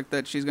project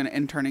that she's going to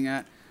interning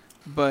at.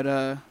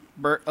 But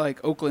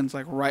like Oakland's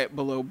like right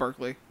below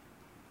Berkeley.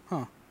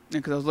 Huh.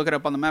 Because I was looking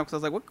up on the map, because I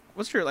was like,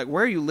 what's your, like,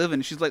 where are you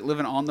living? She's like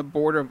living on the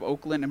border of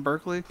Oakland and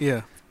Berkeley.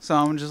 Yeah. So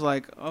I'm just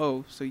like,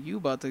 oh, so you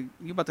about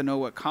to know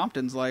what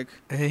Compton's like?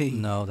 Hey.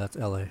 No, that's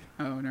L.A.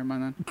 Oh, never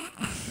mind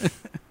then.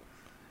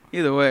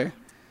 Either way,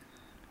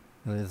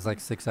 It's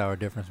like 6 hour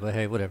difference, but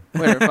hey, whatever.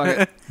 whatever, fuck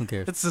it, Who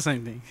cares? It's the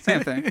same thing.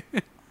 same thing.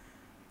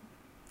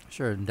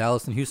 Sure,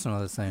 Dallas and Houston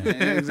are the same.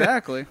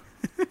 Exactly.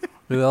 Dude,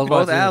 I was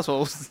Both watching,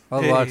 assholes. I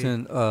was Hey.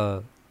 watching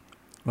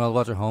when I was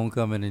watching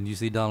Homecoming and you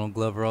see Donald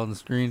Glover on the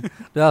screen,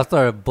 dude, I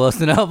started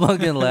busting out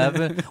fucking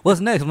laughing. What's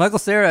next? Michael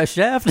Cera at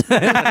Shaft?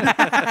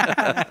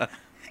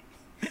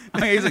 I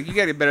mean, he's like, you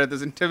gotta get better at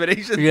this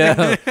intimidation.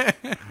 Yeah.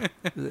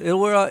 It'll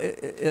wear out,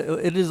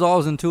 it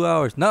dissolves in 2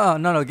 hours.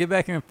 No, get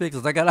back here and fix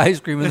this. I got ice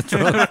cream in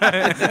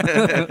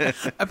the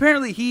truck.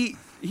 Apparently, he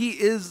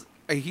is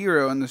a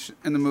hero in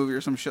the movie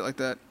or some shit like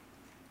that.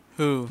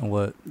 Who?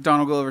 What?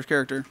 Donald Glover's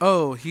character.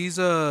 Oh, he's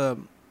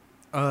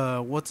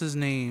what's his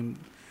name?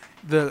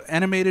 The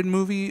animated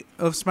movie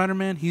of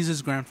Spider-Man. He's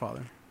his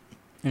grandfather.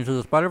 Into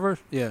the Spider-Verse?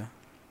 Yeah.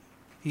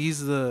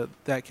 He's that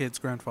kid's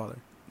grandfather.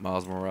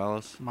 Miles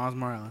Morales. Miles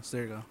Morales.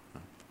 There you go.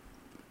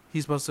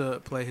 He's supposed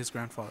to play his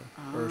grandfather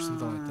or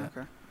something like that.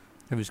 Okay.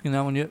 Have you seen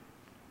that one yet?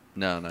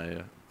 No, not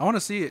yet. I want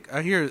to see it.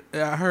 I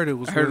heard it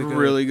was I heard really good.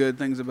 really good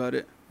things about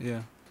it.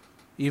 Yeah.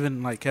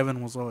 Even like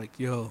Kevin was all like,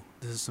 "Yo,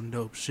 this is some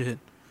dope shit."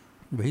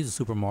 But he's a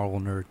super Marvel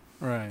nerd.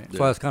 Right. That's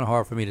why it's kind of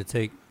hard for me to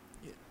take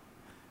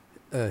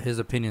his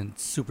opinion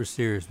super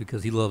serious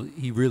because he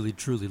really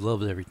truly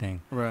loves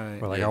everything. Right.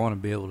 Or like Yeah. I want to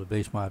be able to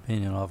base my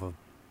opinion off of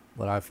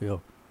what I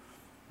feel.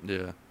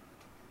 Yeah.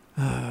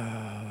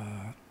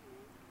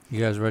 You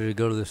guys ready to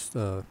go to this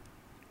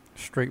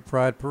straight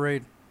pride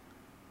parade?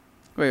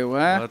 Wait,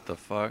 what? What the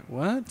fuck?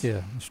 What?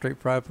 Yeah, straight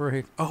pride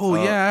parade Oh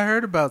yeah, I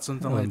heard about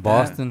something in like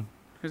Boston.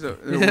 There's a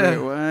Yeah. wait,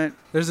 what? that.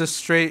 There's a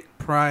straight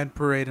pride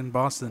parade in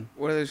Boston.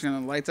 What are they just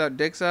gonna lights out,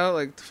 dicks out?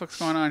 Like, the fuck's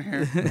going on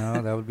here?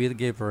 No, that would be the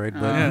gay parade.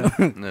 But Yeah.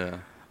 Yeah.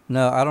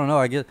 no, I don't know.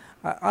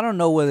 I don't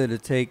know whether to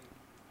take.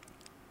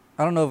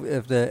 I don't know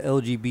if the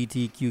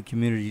LGBTQ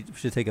community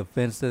should take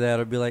offense to that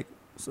or be like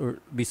or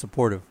be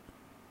supportive.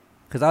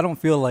 Because I don't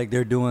feel like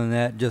they're doing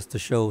that just to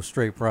show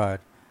straight pride.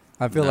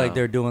 I feel like No.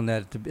 they're doing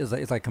that to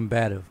it's like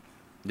combative.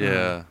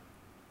 Yeah.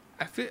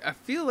 I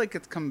feel like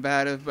it's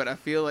combative, but I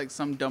feel like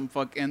some dumb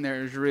fuck in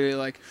there is really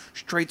like,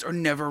 straights are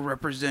never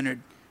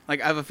represented.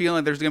 Like I have a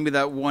feeling there's gonna be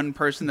that one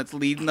person that's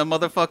leading the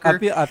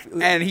motherfucker, I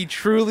feel, and he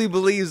truly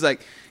believes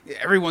like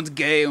everyone's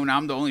gay and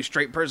I'm the only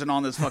straight person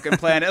on this fucking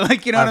planet.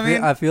 Like you know what I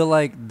mean? I feel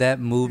like that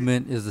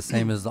movement is the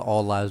same as the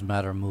All Lives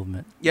Matter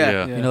movement.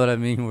 Yeah. Yeah. You know what I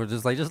mean? We're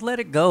just like, just let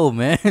it go,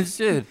 man.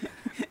 Shit.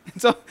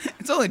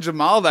 It's only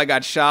Jamal that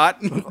got shot.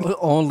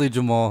 Only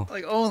Jamal.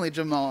 Like only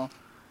Jamal.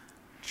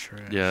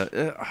 Trash.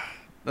 Yeah,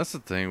 that's the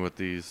thing with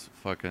these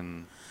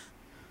fucking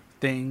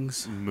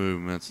Things.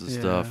 movements and Yeah.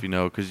 stuff, you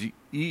know, because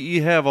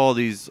you have all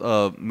these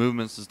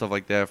movements and stuff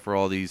like that for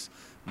all these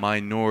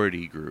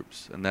minority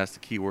groups, and that's the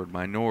key word,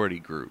 minority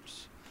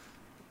groups.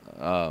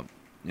 You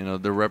know,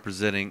 they're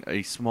representing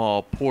a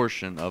small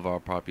portion of our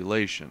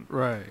population.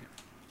 Right.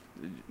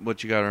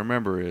 What you got to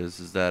remember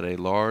is that a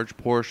large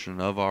portion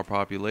of our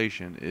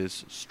population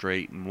is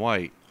straight and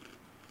white.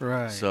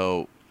 Right.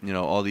 So, you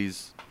know,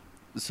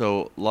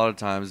 so a lot of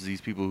times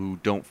these people who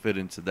don't fit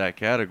into that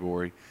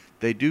category,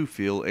 they do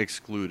feel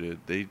excluded.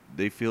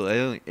 They feel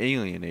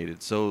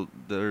alienated. So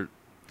they're,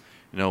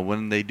 you know,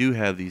 when they do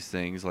have these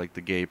things like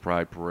the gay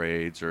pride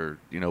parades or,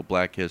 you know,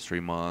 Black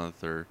History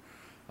Month or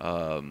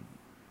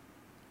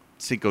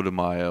Cinco de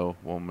Mayo.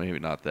 Well, maybe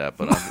not that,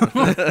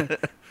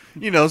 but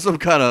you know, some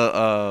kind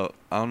of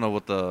I don't know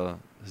what the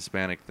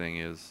Hispanic thing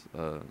is.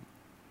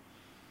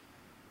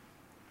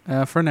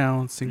 For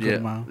now, Cinco yeah, de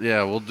Mayo.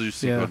 yeah, we'll do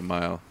Cinco Yeah. de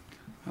Mayo.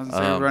 I was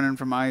gonna say running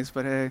from ice,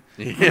 but hey.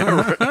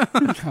 Yeah, right.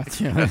 God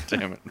damn it.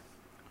 Damn it.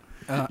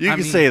 I You can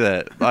mean, say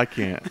that. I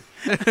can't.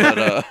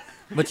 But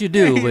But you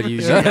do, but you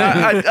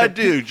I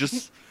do.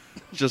 Just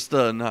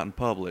not in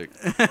public.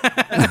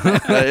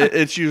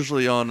 It's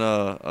usually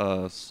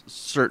on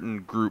certain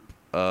group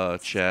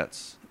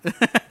chats.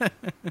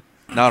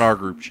 Not our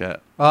group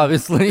chat.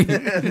 obviously.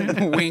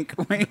 Wink,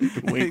 wink.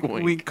 Wink, wink.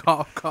 Wink,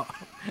 cough,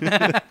 cough.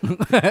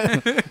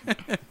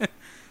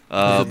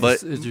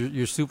 But Is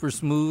your super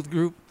smooth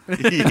group?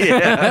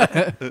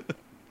 yeah,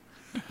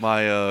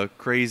 my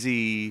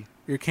crazy.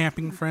 Your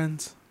camping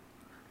friends.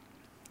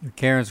 Your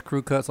Karen's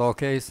crew cuts all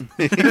case.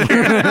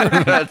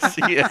 That's,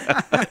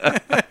 yeah.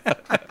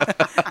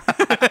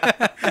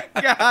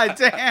 God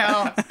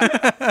damn.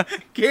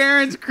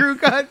 Karen's crew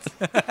cuts.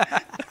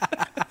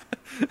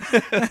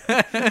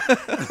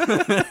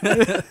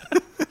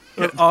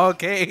 With all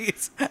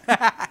K's.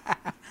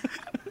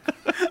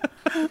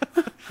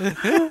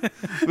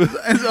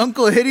 Is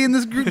Uncle Hitty in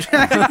this group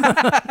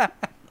chat?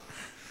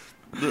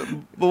 But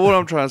what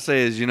I'm trying to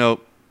say is, you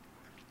know,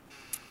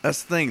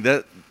 that's the thing,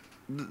 that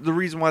the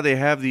reason why they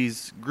have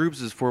these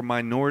groups is for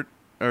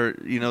or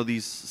you know,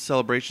 these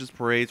celebrations,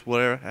 parades,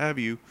 whatever have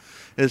you,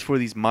 is for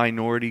these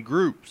minority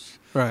groups.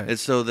 Right.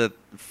 It's so that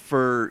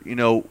for, you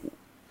know,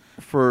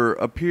 for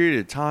a period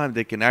of time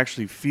they can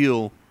actually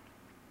feel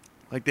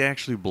like they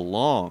actually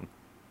belong.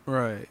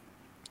 Right.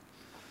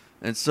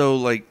 And so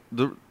like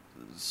but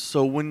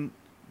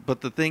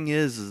the thing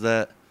is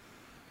that,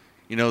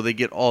 you know, they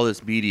get all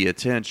this media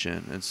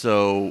attention, and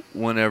so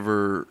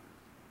whenever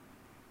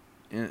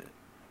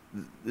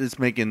it's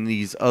making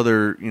these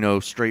other, you know,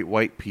 straight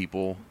white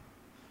people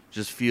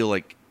just feel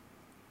like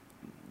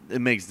it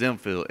makes them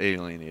feel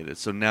alienated.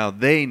 So now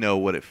they know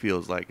what it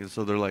feels like, and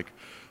so they're like,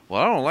 well,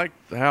 I don't like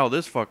how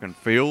this fucking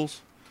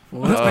feels.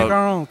 Well, let's make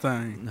our own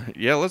thing.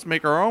 Yeah, let's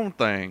make our own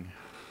thing.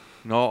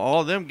 You know,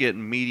 all of them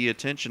getting media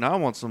attention. I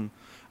want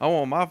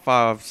my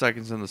 5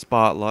 seconds in the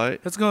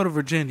spotlight. Let's go to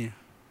Virginia.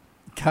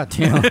 God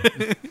damn.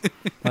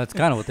 That's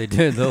kind of what they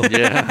did, though.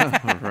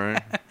 Yeah,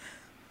 right.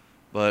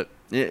 But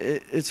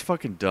it's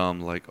fucking dumb,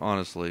 like,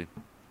 honestly.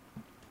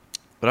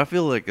 But I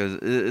feel like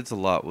it's a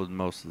lot with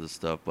most of this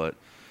stuff. But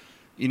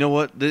you know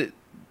what?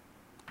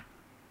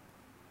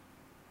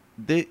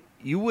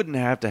 You wouldn't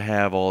have to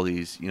have all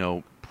these, you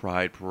know,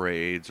 pride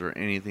parades or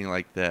anything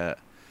like that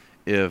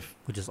if...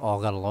 We just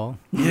all got along.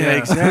 Yeah,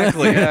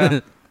 exactly. Yeah.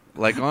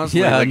 Like,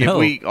 honestly, Yeah, I like, if know.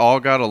 we all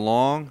got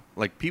along,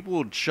 like, people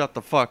would shut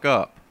the fuck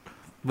up.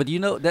 But you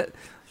know that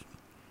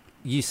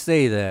you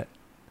say that,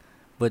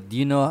 but do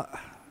you know,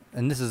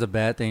 and this is a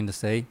bad thing to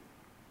say,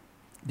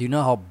 do you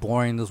know how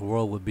boring this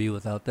world would be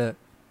without that?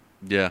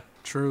 Yeah,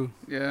 True.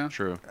 Yeah.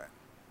 true.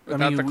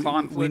 Without the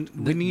conflict.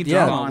 We need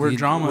Yeah, drama. We're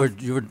drama.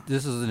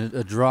 This is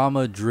a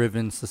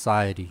drama-driven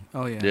society.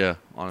 Oh, yeah. Yeah, Are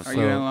honestly.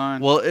 you in line?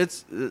 Well,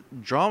 it's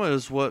drama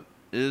is what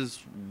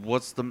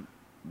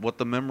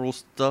the memorable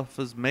stuff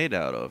is made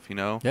out of, you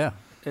know? Yeah.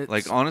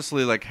 Like,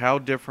 honestly, like, how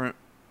different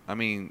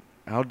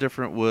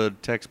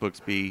would textbooks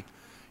be?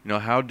 You know,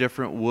 how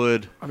different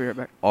would I'll be right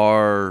back.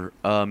 our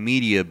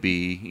media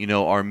be, you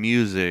know, our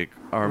music,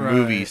 our Right.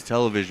 movies,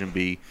 television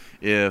be,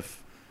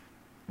 if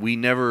we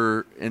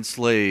never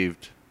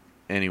enslaved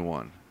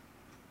anyone?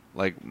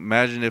 Like,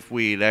 imagine if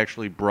we'd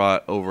actually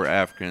brought over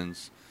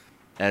Africans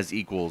as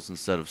equals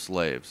instead of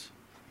slaves.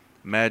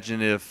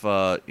 Imagine if,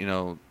 you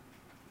know,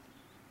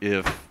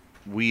 if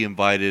we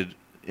invited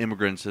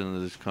immigrants into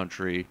this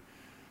country,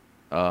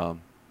 you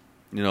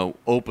know,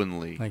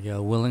 openly. Like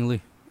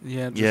willingly.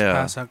 Yeah, just Yeah.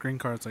 pass out green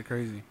cards like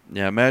crazy.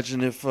 Yeah,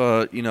 imagine if,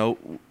 you know,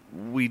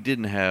 we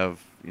didn't have,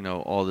 you know,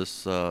 all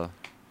this, The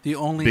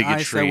only ice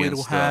bigotry that we and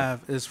will stuff.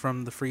 have is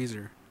from the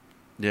freezer.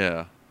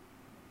 yeah.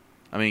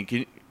 I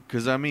mean,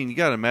 Because I mean, you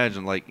gotta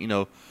imagine, like, you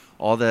know,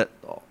 all that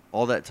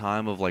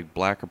time of like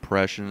black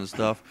oppression and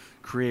stuff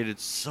created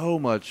so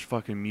much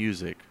fucking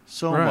music,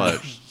 so Right.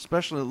 much,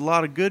 especially a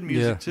lot of good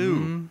music Yeah. too,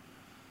 Mhm.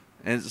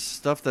 and it's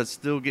stuff that's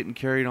still getting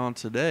carried on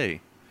today.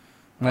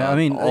 I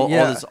mean, all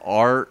yeah. this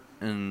art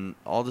and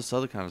all this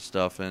other kind of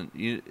stuff, and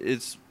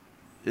it's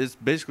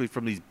basically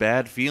from these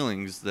bad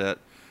feelings that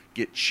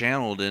get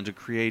channeled into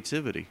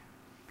creativity.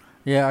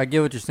 Yeah, I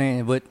get what you're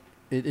saying, but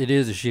it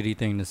is a shitty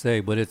thing to say,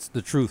 but it's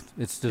the truth.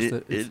 It's just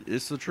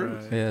It's the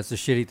truth. Right. yeah, it's a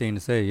shitty thing to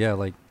say. Yeah,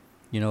 like,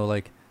 you know,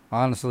 like,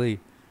 honestly,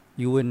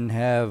 you wouldn't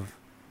have.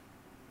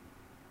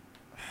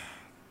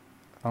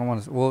 I don't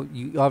want to. Well,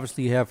 you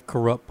obviously have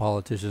corrupt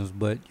politicians,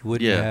 but you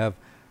wouldn't Yeah. have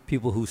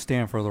people who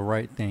stand for the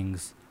right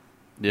things.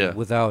 Yeah.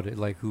 Without it,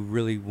 like, who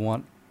really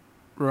want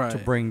Right. to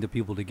bring the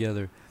people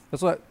together.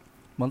 That's what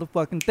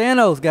motherfucking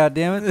Thanos.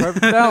 Goddamn it,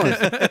 perfect balance.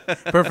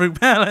 Perfect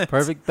balance.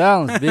 Perfect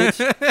balance, bitch.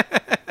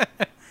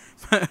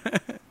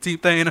 Team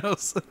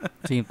Thanos.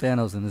 Team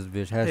Thanos in this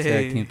bitch. Hashtag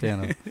Hey. Team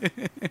Thanos.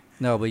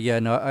 No, but yeah,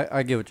 no,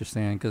 I get what you're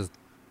saying, because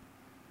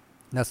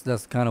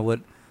that's kind of what.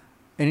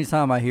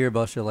 Anytime I hear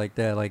about shit like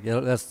that, like,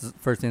 that's the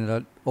first thing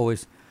that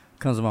always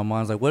comes to my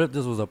mind. Is like, what if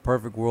this was a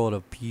perfect world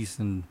of peace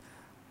and,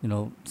 you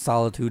know,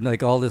 solitude,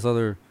 like all this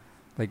other,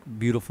 like,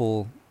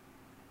 beautiful,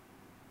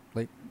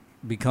 like,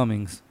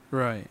 becomings.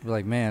 Right.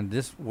 Like, man,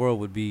 this world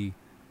would be.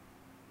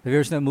 Have you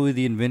ever seen that movie,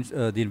 The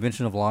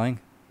Invention of Lying?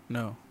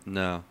 No.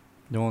 No.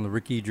 The one with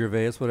Ricky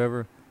Gervais,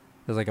 whatever.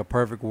 There's like a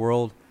perfect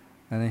world,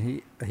 and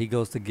then he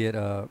goes to get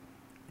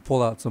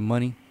pull out some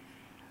money,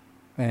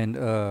 and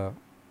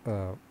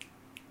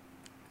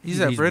He's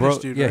that British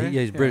broke. dude, Yeah, right?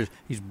 he's British.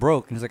 He's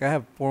broke, and he's like, I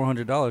have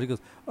 $400. He goes,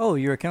 oh,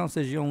 your account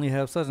says you only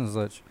have such and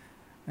such,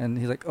 and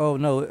he's like, oh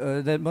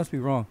no, that must be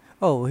wrong.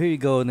 Oh, here you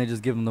go, and they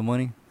just give him the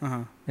money,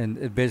 Uh-huh. and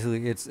it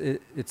basically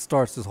it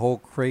starts this whole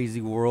crazy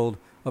world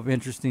of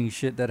interesting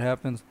shit that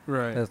happens.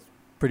 Right. That's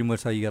pretty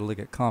much how you got to look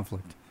at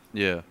conflict.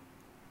 Yeah.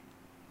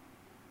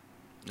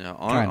 Yeah.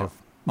 Kind of.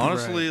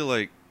 Honestly,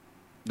 like,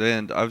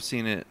 and I've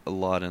seen it a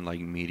lot in like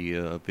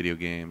media, video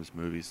games,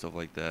 movies, stuff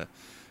like that.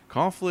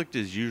 Conflict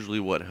is usually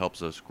what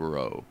helps us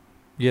grow.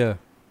 Yeah.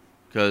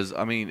 Because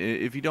I mean,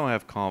 if you don't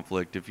have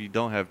conflict, if you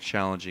don't have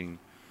challenging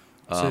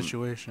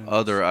Situation.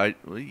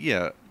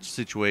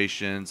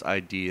 situations,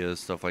 ideas,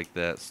 stuff like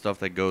that, stuff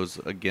that goes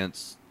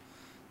against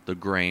the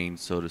grain,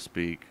 so to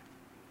speak,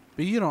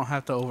 But you don't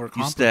have to overcomplicate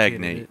you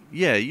stagnate. it.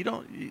 Yeah, you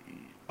don't.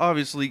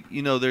 Obviously,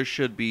 you know, there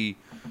should be,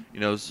 you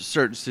know,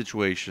 certain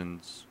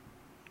situations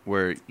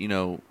where, you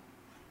know,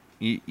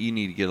 you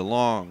need to get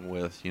along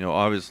with. You know,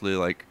 obviously,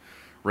 like,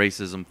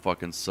 racism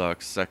fucking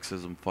sucks,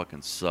 sexism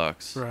fucking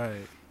sucks.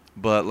 Right.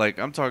 But, like,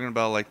 I'm talking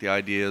about, like, the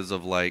ideas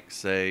of, like,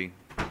 say,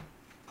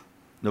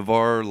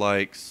 Navarre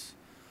likes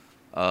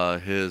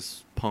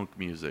his punk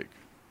music,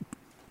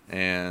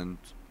 and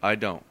I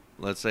don't.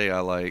 Let's say I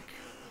like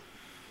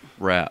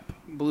rap.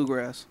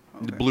 Bluegrass.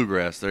 The Okay.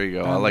 bluegrass, there you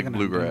go. I like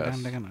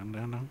bluegrass.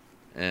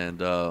 And,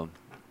 well,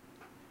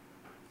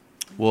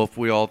 if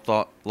we all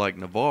thought like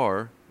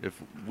Navarre, if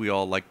we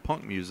all like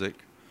punk music,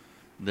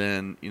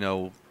 then, you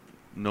know,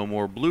 no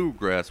more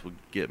bluegrass would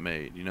get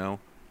made, you know?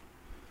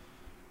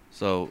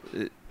 So,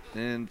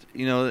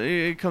 you know,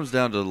 it comes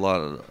down to a lot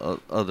of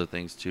other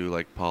things, too,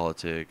 like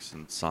politics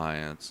and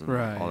science and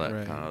Right, all that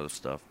right. kind of other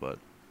stuff. But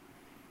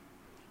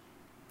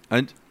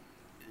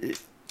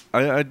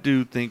I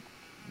do think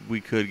we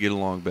could get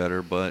along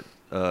better, but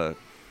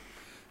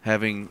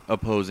having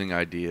opposing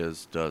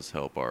ideas does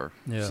help our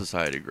Yeah.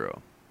 society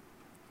grow.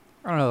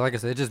 I don't know. Like I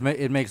said, it just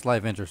it makes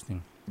life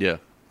interesting. Yeah.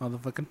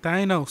 Motherfucking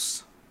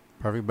Thanos.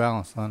 Perfect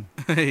balance, son.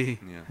 Hey.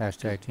 Yeah.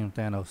 Hashtag Team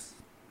Thanos.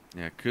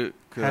 Yeah. Could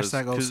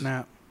Hashtag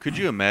snap. Could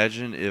you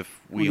imagine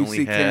if we When you only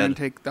see Karen had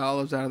take the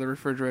olives out of the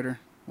refrigerator,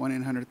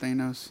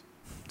 1-800-Thanos.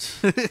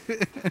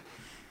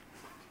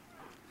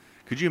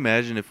 Could you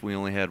imagine if we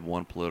only had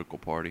one political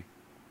party?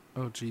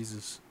 Oh,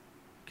 Jesus.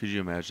 Could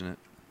you imagine it?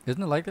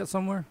 Isn't it like that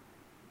somewhere?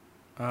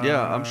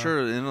 Yeah, I'm sure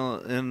in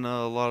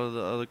a lot of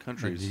the other Like the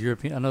countries.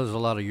 European. I know there's a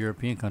lot of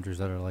European countries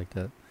that are like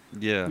that.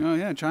 Yeah. Oh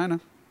yeah, China,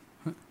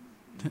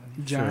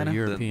 China. Sure,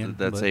 European.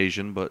 That's but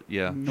Asian, but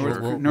yeah, North,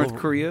 sure. Well, North well-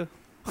 Korea.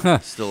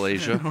 Still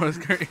Asia. North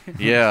Korea.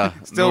 Yeah.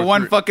 Still North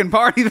one Kore- fucking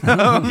party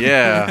though.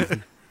 Yeah.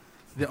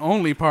 The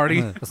only party.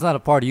 It's not a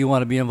party you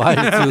want to be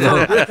invited to,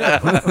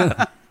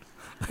 though.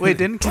 Wait,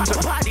 didn't Kim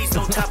Bodies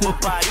on top of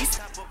bodies.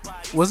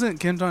 wasn't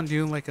Kim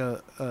Jong-un like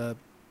a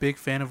big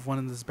fan of one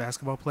of this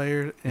basketball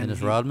player? Dennis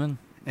he, Rodman.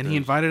 And he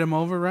invited him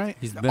over, right?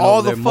 He's been All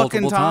over the there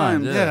fucking multiple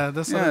times. time. Yeah,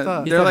 that's what I Yeah,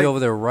 thought. He's They're probably like- over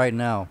there right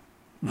now.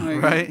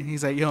 Like, Right?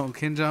 He's like, yo,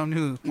 Kim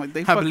Jong-un. Like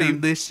they I fucking.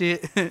 believe this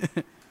shit.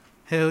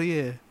 Hell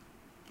yeah.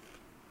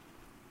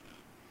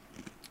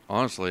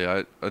 Honestly,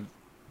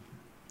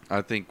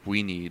 I think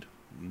we need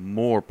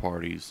more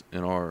parties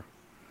in our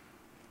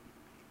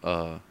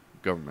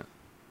government,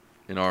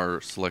 in our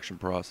selection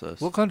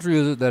process. What country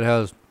is it that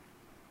has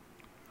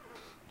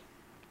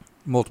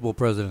multiple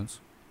presidents?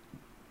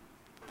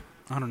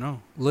 I don't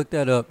know. Look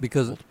that up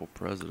because Multiple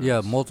presidents.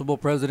 yeah, multiple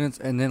presidents,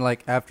 and then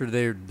like after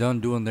they're done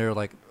doing their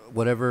like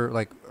whatever,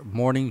 like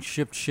morning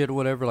shift shit or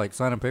whatever, like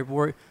signing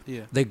paperwork,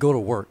 Yeah. they go to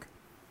work.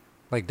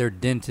 Like they're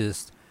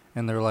dentists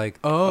and they're like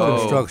Oh.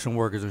 construction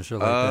workers and shit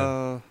like that.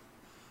 Oh,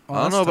 I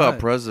don't that's know about tight.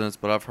 presidents,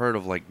 but I've heard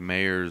of like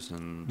mayors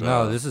and.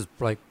 No, this is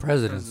like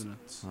presidents.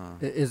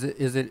 Presidents.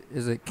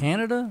 Is it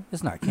Canada?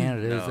 It's not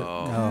Canada, is it?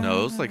 No,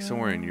 it was like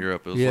somewhere in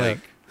Europe. It was Yeah.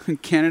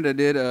 like Canada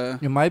did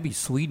It might be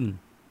Sweden.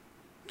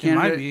 It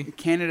might be.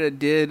 Canada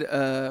did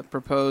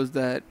propose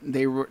that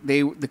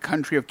the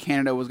country of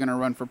Canada was going to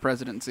run for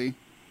presidency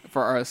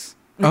for us.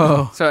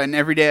 Oh, So and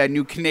every day a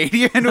new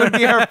Canadian would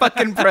be our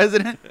fucking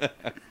president.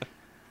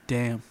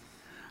 damn.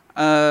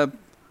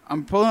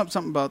 I'm pulling up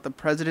something about the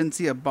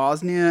presidency of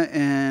Bosnia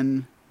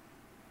and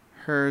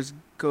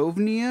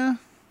Herzegovina.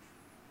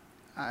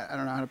 I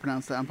don't know how to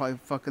pronounce that. I'm probably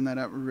fucking that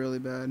up really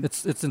bad.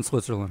 It's in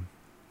Switzerland.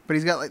 But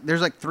he's got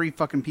there's 3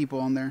 fucking people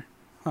on there.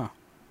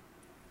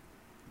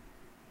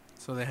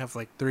 So they have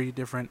like 3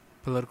 different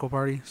political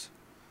parties.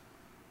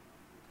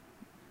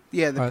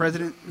 Yeah, the Alright,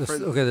 president.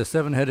 The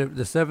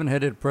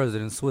seven-headed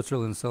president.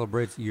 Switzerland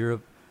celebrates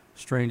Europe's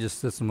strangest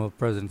system of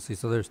presidency.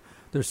 So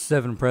there's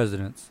 7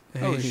 presidents.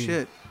 Oh Hey.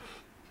 shit!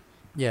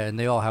 Yeah, and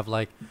they all have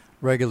like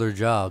regular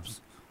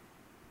jobs,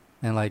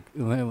 and like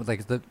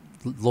the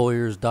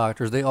lawyers,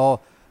 doctors. They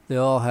all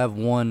have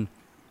one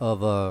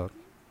of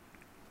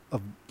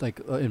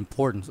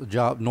importance,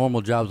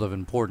 normal jobs of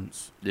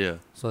importance. yeah,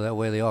 So that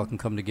way they all can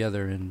come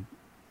together and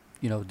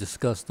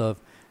discuss stuff,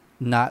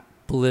 not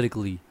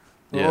politically,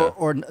 Yeah.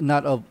 or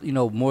not of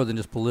more than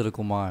just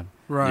political mind.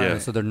 Right. Yeah.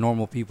 So they're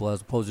normal people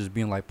as opposed to just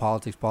being like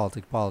politics.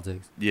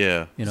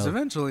 yeah. Because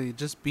eventually,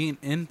 just being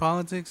in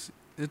politics,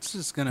 it's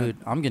just gonna Dude,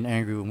 I'm getting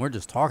angry when we're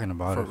just talking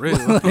about for it.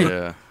 real.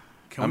 Yeah.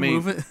 Can I we mean-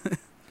 move it?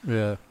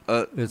 Yeah,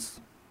 it's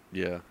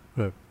Yeah.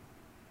 Right.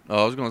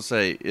 Oh, I was gonna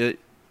say it,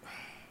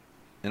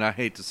 and I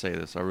hate to say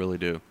this, I really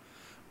do,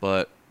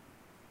 but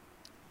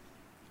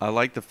I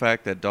like the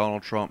fact that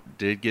Donald Trump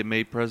did get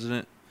made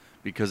president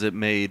because it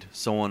made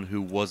someone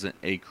who wasn't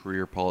a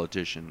career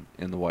politician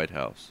in the White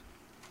House.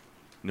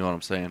 You know what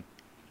I'm saying?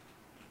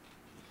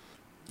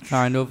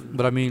 kind of,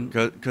 but I mean,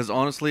 Because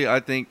honestly, I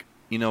think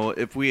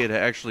if we had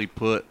actually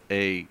put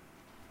a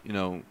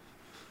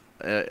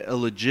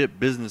legit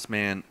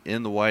businessman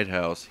in the White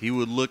House, he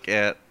would look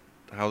at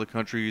how the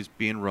country is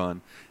being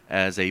run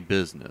as a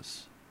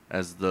business,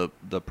 as the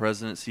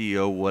president,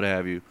 CEO, what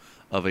have you,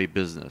 of a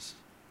business,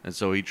 and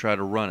so he tried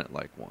to run it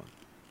like one.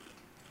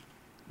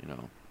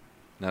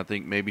 And I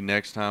think maybe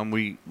next time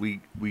we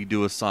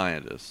do a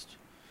scientist,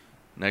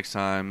 next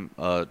time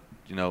a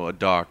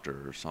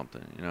doctor or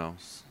something,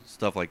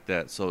 stuff like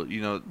that. So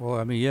well,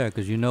 I mean, yeah,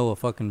 because a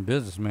fucking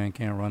businessman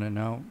can't run it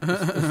now.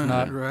 It's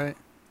not Right.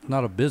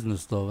 not a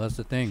business though. That's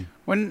the thing.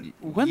 When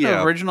Yeah.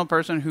 the original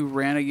person who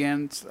ran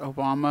against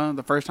Obama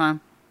the first time,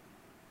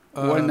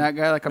 wasn't that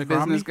guy like a Mitt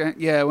business Romney? guy?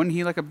 Yeah, wasn't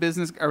he like a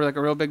business or like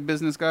a real big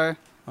business guy?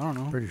 I don't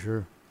know. Pretty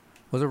sure.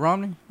 Was it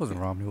Romney? Wasn't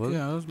Romney? Was it?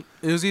 Yeah,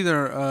 it was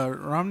either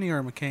Romney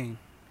or McCain.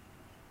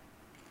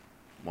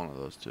 one of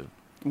those two.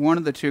 One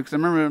of the two, because I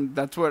remember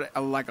that's what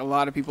a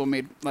lot of people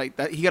made like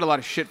that. He got a lot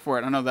of shit for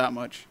it. I know that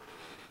much.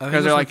 I think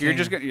Because it they're was like, you're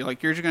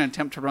McCain. just gonna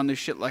attempt to run this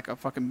shit like a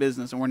fucking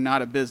business, and we're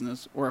not a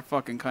business. We're a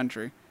fucking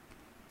country.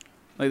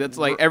 Like that's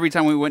like every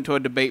time we went to a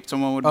debate,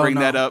 someone would Oh, bring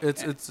no, that up.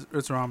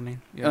 It's Romney.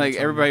 Yeah, Like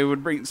it's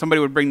everybody somebody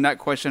would bring that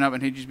question up,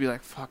 and he'd just be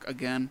like, "Fuck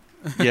again."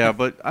 Yeah,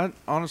 but I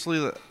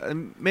honestly,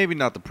 maybe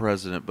not the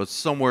president, but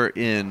somewhere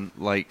in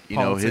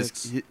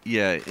Politics.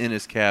 in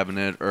his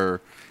cabinet or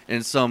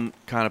in some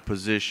kind of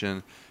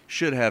position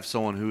should have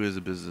someone who is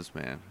a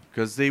businessman,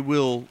 because they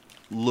will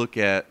look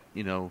at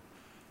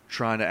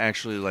trying to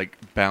actually like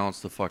balance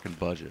the fucking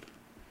budget.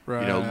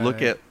 Right.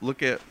 Look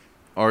at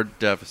our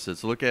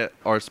deficits, look at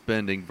our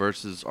spending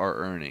versus our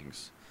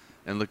earnings,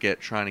 and look at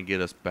trying to get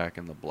us back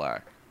in the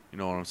black. You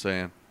know what I'm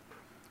saying?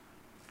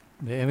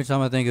 Yeah, every time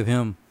I think of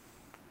him,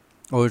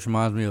 always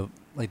reminds me of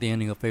like the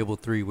ending of Fable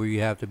 3, where you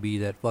have to be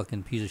that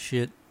fucking piece of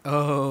shit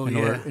Oh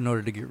yeah. in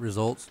order to get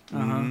results.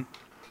 Uh-huh. Mhm.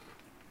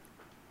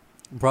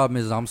 The problem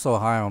is I'm so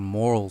high on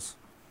morals.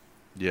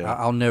 Yeah.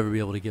 I'll never be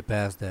able to get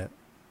past that.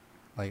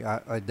 Like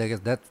I guess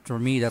that for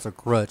me that's a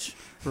crutch.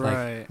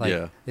 Right. Like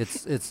Yeah.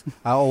 it's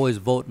I always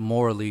vote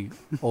morally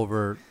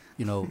over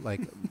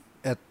like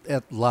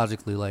at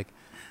logically like,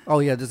 oh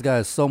yeah, this guy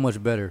is so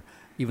much better,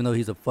 even though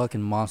he's a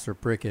fucking monster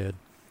prickhead.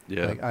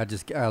 Yeah.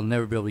 Like I'll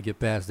never be able to get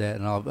past that,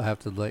 and I'll have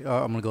to like,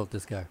 oh, I'm gonna go with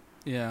this guy.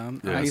 Yeah,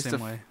 I'm Yeah. the I used same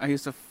to way. I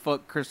used to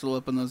fuck Crystal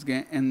up in those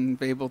in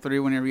Fable 3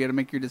 whenever you had to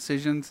make your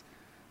decisions.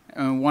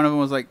 And one of them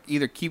was like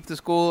either keep the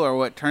school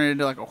or turn it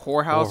into like a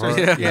whorehouse.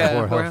 Whore- or, yeah,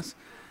 a whorehouse.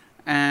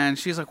 And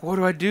she's like, "What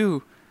do I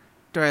do?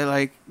 Do I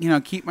like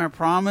keep my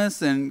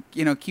promise and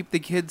keep the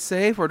kids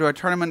safe, or do I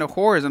turn them into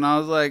whores?" And I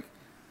was like,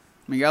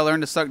 "You gotta learn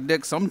to suck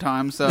dick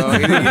sometime." So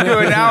you do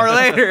it an hour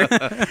later.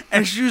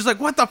 And she was like,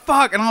 "What the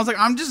fuck?" And I was like,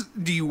 "I'm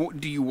just. Do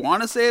you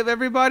want to save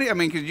everybody? I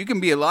mean, because you can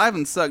be alive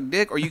and suck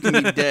dick, or you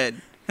can be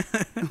dead."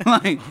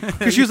 Like,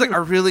 because she was like, "I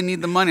really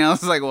need the money." I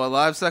was like, "Well,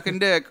 alive sucking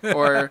dick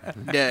or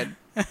dead.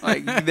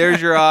 Like, there's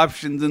your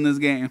options in this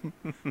game."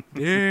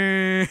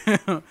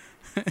 Damn.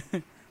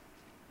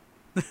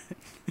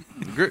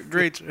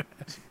 Great.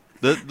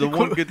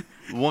 The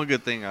one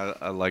good thing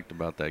I liked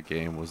about that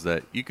game was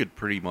that you could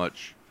pretty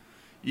much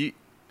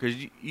because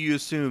you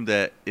assume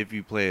that if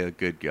you play a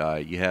good guy,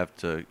 you have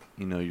to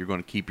you're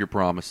going to keep your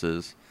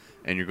promises,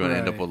 and you're going to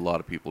end up Right. with a lot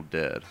of people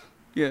dead.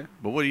 Yeah.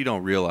 But what you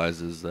don't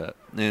realize is that,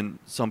 and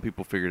some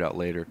people figured out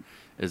later,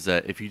 is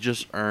that if you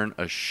just earn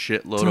a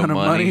shitload Ton of of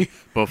money money.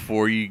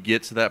 before you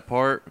get to that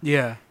part,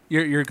 Yeah,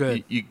 you're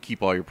good. you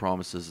keep all your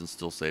promises and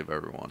still save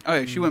everyone. Oh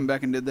yeah, she went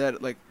back and did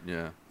that. Like,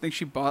 Yeah, I think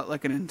she bought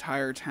like an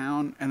entire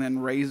town and then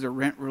raised the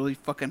rent really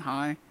fucking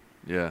high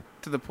yeah,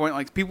 to the point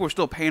like people were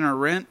still paying her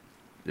rent,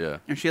 yeah,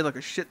 and she had like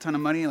a shit ton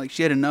of money. Like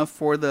she had enough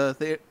for the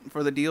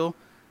deal,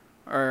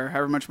 or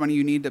however much money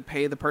you need to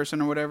pay the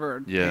person or whatever,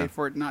 or Yeah. pay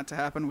for it not to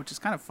happen, which is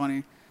kind of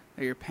funny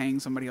that you're paying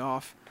somebody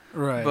off.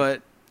 Right.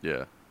 But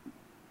yeah.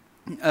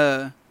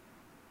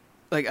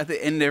 like at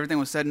the end, everything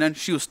was said and done.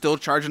 She was still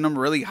charging them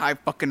really high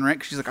fucking rent.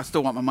 'Cause she's like, I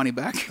still want my money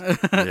back.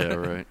 Yeah,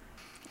 right.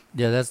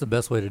 Yeah, that's the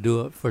best way to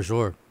do it for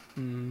sure.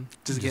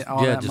 Just get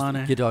all that just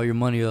money. get all your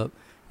money up.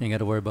 You ain't got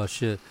to worry about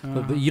shit.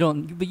 Uh-huh. But you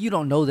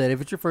don't know that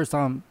if it's your first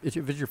time. If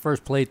it's your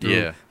first playthrough,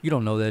 Yeah. you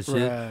don't know that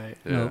shit. Right.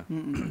 You know,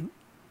 Yeah,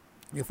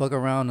 you fuck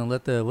around and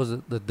let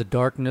the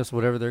darkness,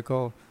 whatever they're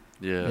called.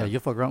 yeah. Yeah, you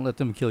fuck around and let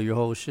them kill your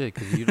whole shit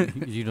because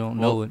you don't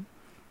know Well, it.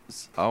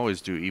 I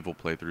always do evil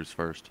playthroughs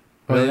first.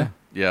 Oh, yeah?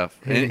 Yeah,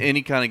 Hey.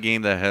 any kind of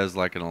game that has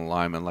like an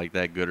alignment like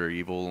that, good or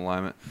evil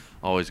alignment,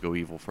 I always go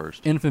evil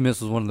first.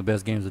 Infamous was one of the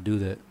best games to do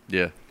that.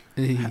 Yeah,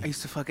 I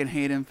used to fucking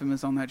hate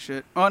Infamous on that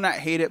shit. Oh, not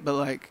hate it, but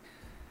like,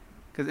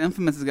 because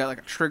Infamous has got like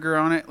a trigger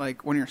on it,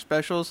 like one of your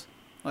specials.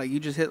 Like you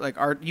just hit like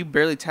you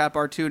barely tap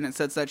R2 and it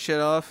sets that shit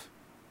off.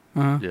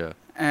 Uh-huh. yeah,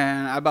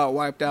 And I about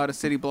wiped out a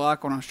city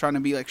block when I was trying to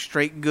be like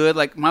straight good.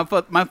 Like my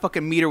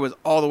fucking meter was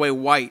all the way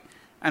white,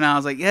 and I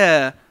was like,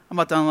 yeah, I'm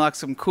about to unlock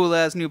some cool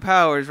ass new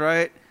powers,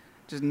 right?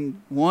 Just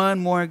one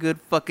more good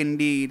fucking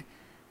deed.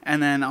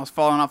 And then I was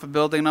falling off a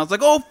building, and I was like,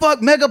 oh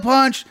fuck, Mega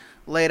Punch!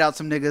 Laid out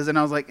some niggas, and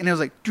I was like, and it was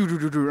like, doo doo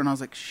doo doo, and I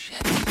was like, shit.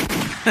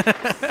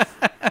 I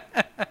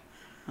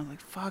was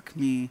like, fuck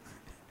me.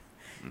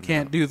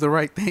 Can't do the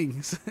right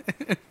things.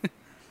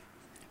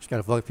 Just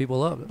gotta fuck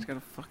people up. Just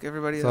gotta fuck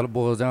everybody That's all up. it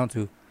boils down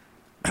to.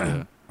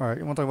 yeah. All right,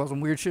 you want to talk about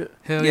some weird shit?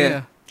 Hell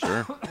Yeah.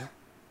 yeah. Sure.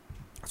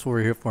 That's what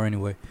we're here for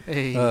anyway.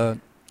 Hey.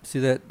 See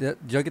that? Did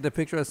you get the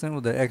picture I sent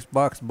with the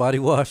Xbox body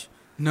wash?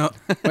 no.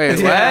 Wait,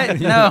 Yeah. what?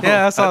 No.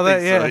 Yeah, I saw I that.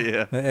 think Yeah.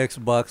 so, yeah. The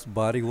Xbox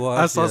body wash.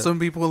 I saw yeah. some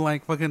people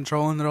like fucking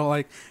trolling. They're all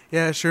like,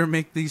 "Yeah, sure,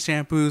 make these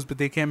shampoos, but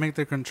they can't make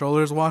their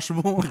controllers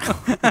washable." What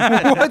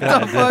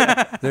the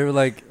fuck? They were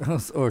like,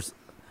 or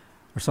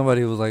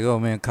somebody was like, "Oh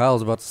man,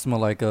 Kyle's about to smell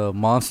like a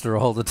monster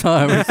all the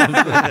time." Or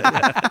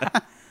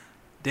something.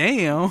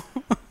 Damn.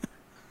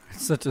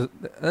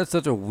 That's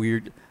such a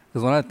weird.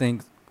 Because when I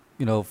think,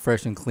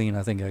 fresh and clean,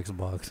 I think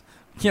Xbox.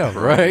 Yeah,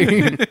 right.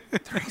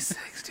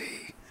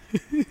 360.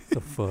 The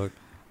fuck.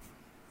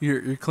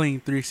 You're clean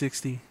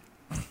 360.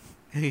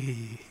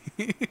 Hey.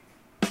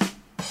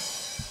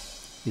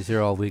 He's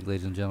here all week,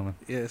 ladies and gentlemen.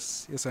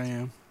 Yes, I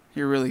am.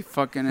 He really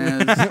fucking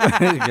is.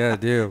 God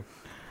damn.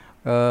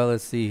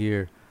 Let's see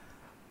here.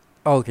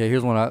 Okay,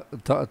 here's a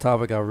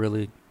topic I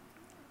really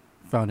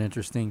found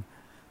interesting.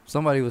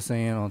 Somebody was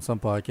saying on some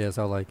podcast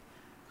how like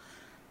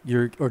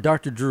or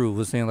Dr. Drew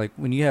was saying like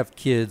when you have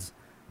kids,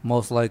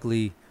 most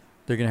likely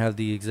they're gonna have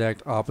the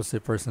exact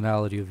opposite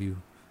personality of you.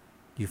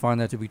 Do you find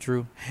that to be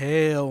true?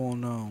 Hell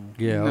no.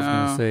 Yeah, I was No.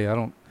 gonna say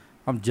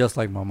I'm just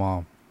like my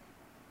mom.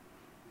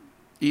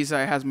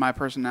 Isai has my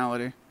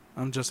personality.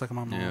 I'm just like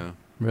my mom. Yeah.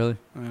 Really?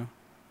 Yeah.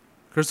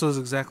 Crystal is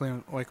exactly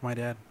like my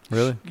dad.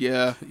 Really?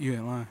 Yeah. You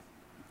ain't lying.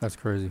 That's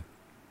crazy.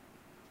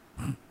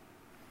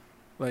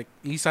 Like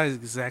Esai is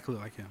exactly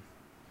like him.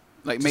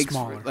 Like Just makes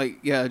smaller.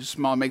 just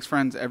small, makes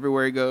friends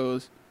everywhere he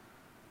goes.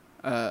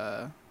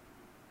 Center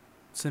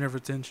of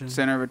attention.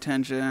 Center of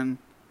attention,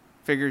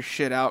 figures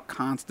shit out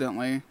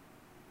constantly.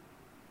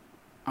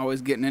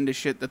 Always getting into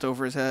shit that's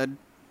over his head.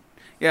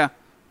 Yeah.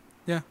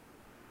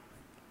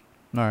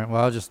 All right.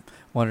 Well, I was just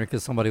wondering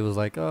because somebody was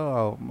like,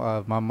 "Oh,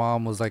 my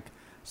mom was like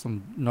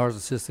some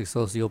narcissistic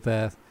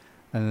sociopath,"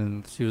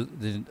 and she was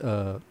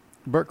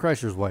Bert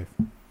Kreischer's wife.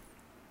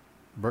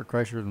 Bert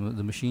Kreischer,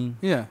 the machine.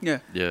 Yeah. Yeah.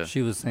 Yeah.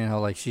 She was saying how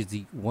like she's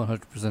the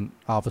 100%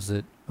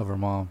 opposite of her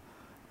mom,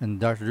 and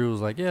Dr. Drew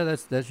was like, "Yeah,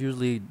 that's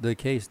usually the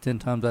case 10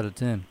 times out of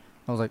 10."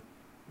 I was like,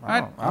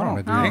 I don't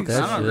agree with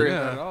that I don't shit. agree with Yeah.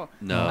 that at all.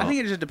 No. I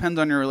think it just depends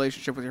on your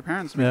relationship with your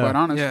parents, to be Yeah. quite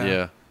honest. Yeah.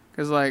 Yeah.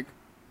 Because, like,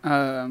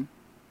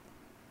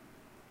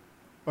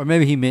 Or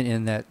maybe he meant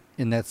in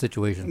that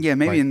situation. yeah,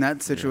 maybe Like, in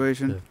that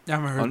situation. I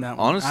haven't heard that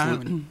one. Honestly, I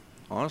haven't-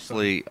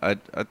 honestly, I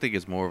think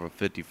it's more of a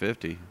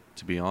 50-50,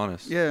 to be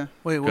honest. Yeah.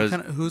 Wait, what 'Cause-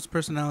 kind of whose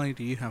personality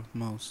do you have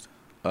most?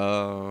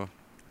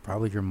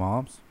 Probably your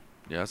mom's.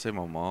 Yeah, I say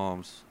my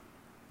mom's.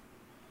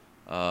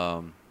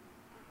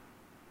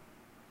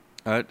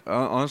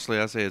 Honestly,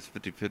 I say it's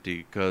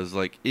 50-50 because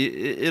like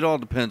it all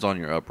depends on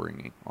your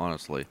upbringing.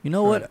 Honestly, You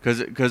know what?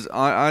 because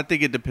I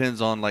think it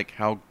depends on like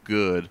how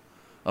good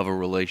of a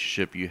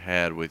relationship you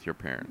had with your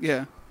parents.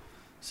 Yeah.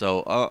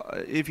 So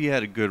if you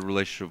had a good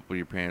relationship with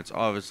your parents,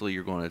 obviously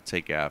you're going to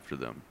take after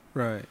them.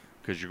 Right.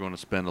 because you're going to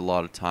spend a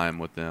lot of time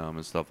with them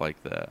and stuff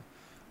like that.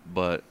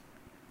 But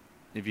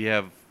if you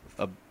have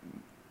a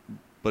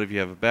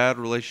bad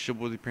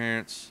relationship with your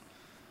parents,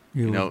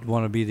 You, you know,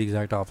 want to be the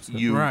exact opposite.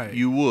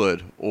 you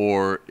would,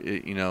 or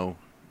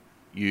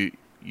you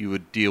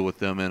would deal with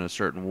them in a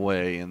certain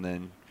way, and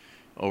then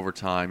over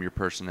time your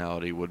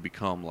personality would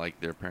become like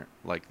their parent,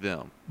 like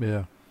them.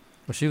 Yeah.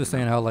 But she was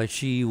saying how like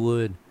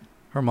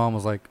her mom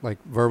was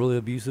like verbally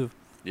abusive.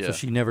 Yeah. So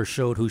she never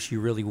showed who she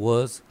really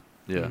was.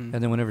 Yeah. Mhm.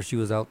 And then whenever she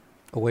was out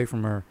away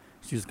from her,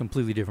 she was a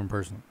completely different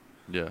person.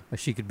 Yeah. Like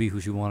she could be who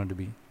she wanted to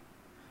be.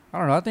 I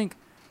don't know. I think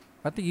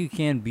you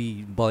can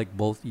be like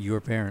both your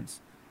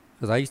parents.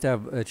 Because I used to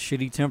have a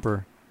shitty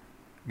temper,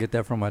 get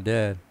that from my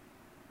dad,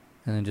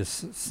 and then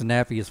just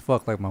snappy as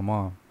fuck like my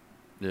mom.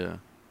 Yeah.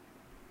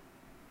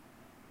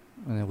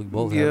 And then we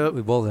both Yep.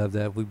 have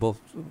that.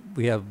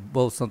 We have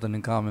both something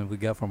in common we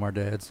got from our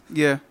dads.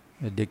 Yeah.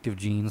 Addictive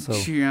genes, so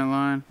She ain't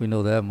lying. we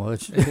know that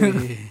much.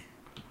 Hey.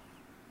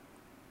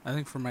 I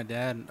think for my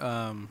dad,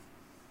 I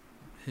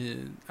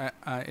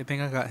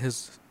think I got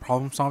his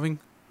problem solving,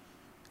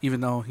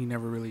 even though he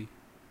never really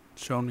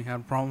showed me how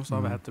to problem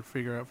solve. I Mhm. had to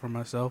figure it out for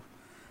myself.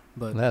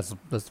 But That's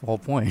the whole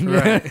point.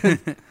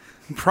 right,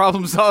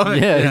 Problem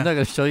solving. Yeah, Yeah. he's not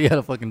gonna show you how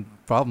to fucking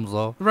problem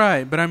solve.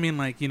 right. But I mean,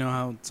 like, you know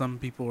how some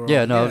people are.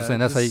 Yeah, like, no, I'm saying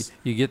that's how this-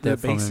 you get the that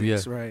from him. Yeah,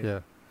 basics, right. yeah.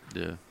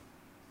 Yeah.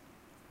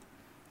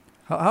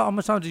 How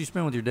much time did you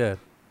spend with your dad?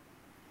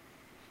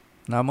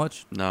 Not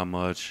much. Not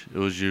much. It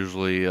was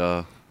usually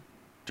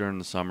during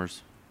the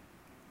summers.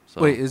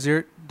 So, Wait, is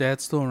your dad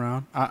still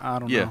around? I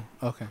don't Yeah. know.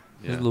 Okay,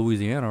 yeah. It's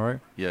Louisiana, right?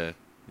 Yeah.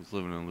 He's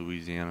living in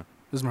Louisiana.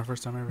 this is my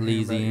first time ever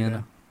hearing about you,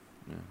 Louisiana.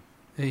 Yeah. Dad.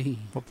 Hey,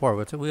 What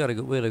part? We gotta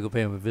go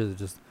pay him a visit.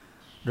 Just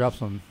drop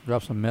some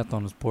meth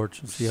on his porch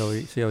and see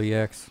how he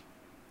acts.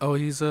 oh,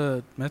 he's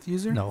a meth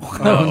user. No,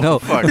 Oh, no.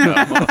 Fuck no.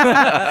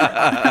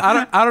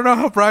 I don't know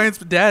how Brian's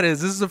dad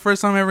is. This is the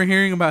first time ever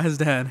hearing about his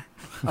dad.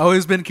 I've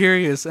always been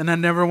curious, and I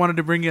never wanted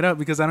to bring it up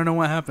because I don't know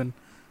what happened.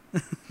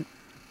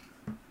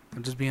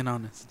 I'm just being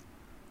honest.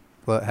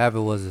 What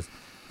happened was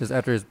is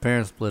after his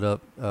parents split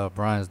up,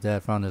 Brian's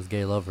dad found his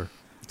gay lover,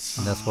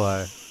 and that's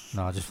why.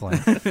 No, just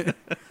playing.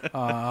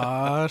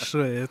 Ah,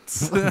 shit.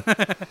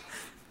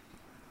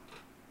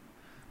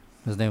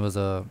 His name was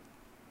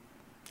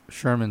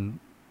Sherman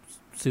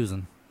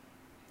Susan,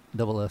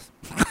 double S.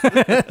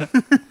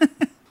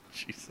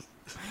 Jesus.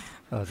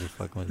 I was just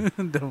fucking with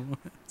you. Don't-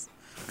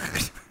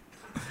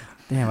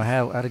 Damn, I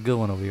had a good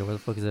one over here. Where the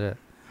fuck is it at?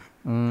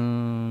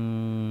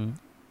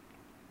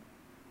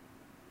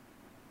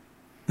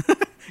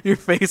 Your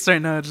face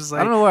right now is just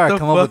like. I don't know where I the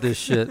come up with fuck? this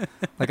shit.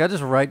 Like I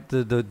just write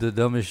the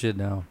dumbest shit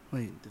down.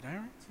 Wait, did I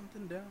write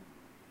something down?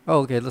 Oh,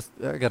 okay.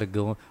 I got a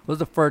good one. What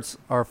was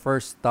our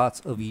first thoughts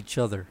of each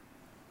other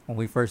when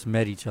we first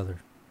met each other?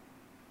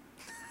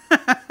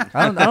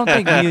 I don't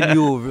think me and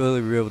you will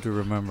really be able to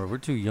remember. We're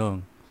too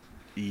young.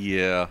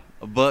 Yeah.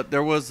 But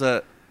there was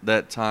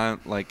that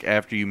time, like,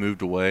 after you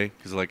moved away.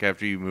 Because, like,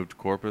 after you moved to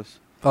Corpus.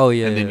 Oh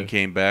yeah. and then yeah. you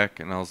came back,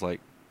 and I was like,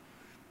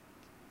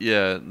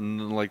 yeah,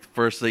 like the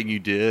first thing you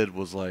did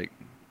was like,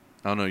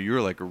 I don't know, you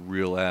were like a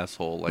real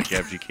asshole. Like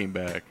after you came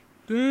back,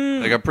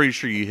 like I'm pretty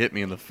sure you hit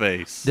me in the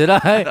face. Did I?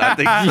 I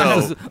think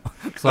so.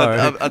 Sorry,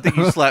 I think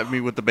you slapped me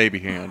with the baby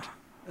hand.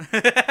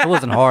 it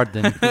wasn't hard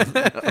then.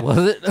 Was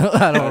it?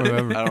 I don't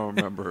remember. I don't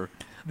remember.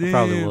 It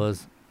probably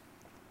was.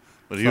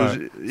 But he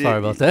Sorry. was Sorry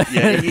about that.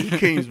 Yeah, he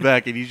came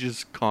back and he's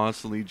just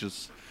constantly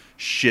just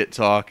shit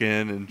talking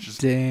and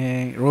just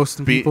Dang,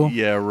 roasting people.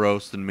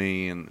 roasting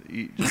me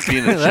and just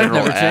being a That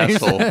general never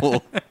changed.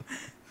 asshole.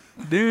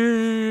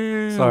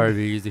 Damn. Sorry,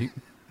 be easy.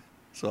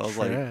 So I was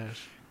like,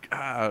 Trash.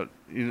 God,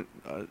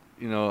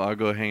 I'll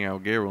go hang out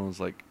with Gabriel, and it's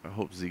like, I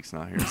hope Zeke's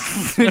not here.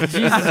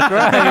 Jesus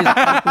Christ!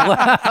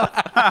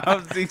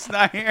 Wow. Zeke's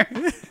not here.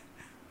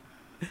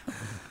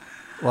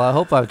 Well, I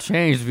hope I've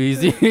changed,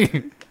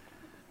 VZ.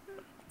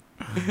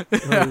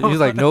 He's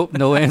like, nope,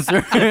 no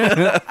answer.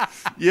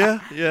 yeah,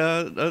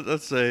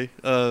 I'd say.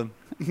 The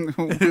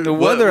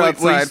weather well,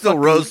 outside. he still fucking-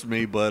 roast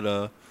me,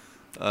 but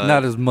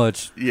Not as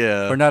much,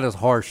 yeah, or not as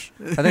harsh.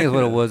 I think is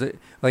what it was.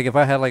 Like if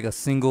I had like a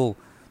single,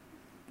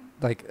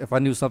 like if I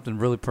knew something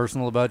really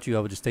personal about you, I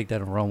would just take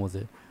that and run with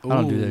it. I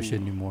don't do that shit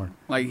Ooh. anymore.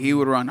 Like he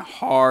would run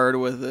hard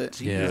with it.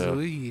 Jeez Yeah.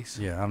 Louise.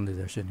 Yeah, I don't do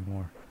that shit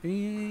anymore.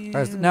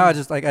 Yeah. Now I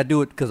just like I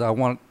do it because I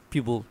want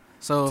people.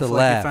 So to if like,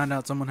 laugh. you found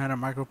out someone had a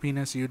micro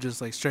penis, you just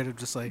like straight up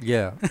just like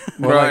Yeah,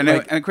 Bro, or and,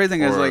 like, and the crazy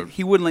thing is, or- like,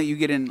 he wouldn't let you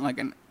get in like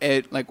an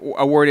ed, like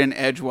a word in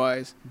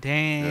edgewise.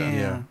 damn.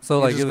 Yeah. So,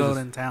 You like, just it was go just-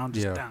 in town,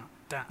 just yeah. down,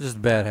 down.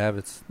 just bad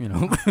habits, you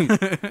know.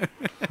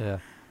 Yeah,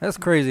 that's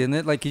crazy. And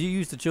then like 'cause you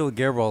used to chill with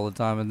Gabriel all the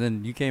time, and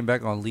then you came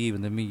back on leave,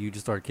 and then you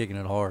just started kicking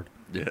it hard.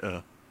 yeah,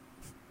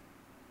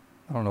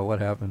 I don't know what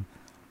happened.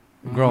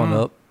 Growing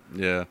Mhm. up,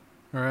 yeah.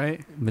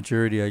 Right?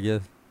 maturity, I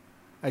guess.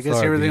 I guess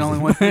Sorry, you were the Beezy.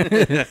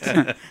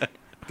 only one.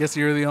 Guess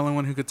you were the only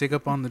one who could take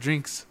up on the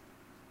drinks.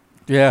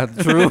 Yeah,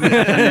 true.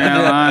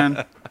 Yeah, lying.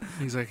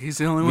 He's like, he's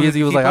the only one. Because who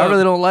he was can like, keep I up.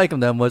 really don't like him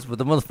that much, but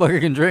the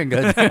motherfucker can drink.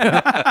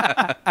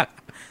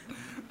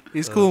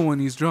 He's cool when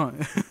he's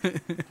drunk.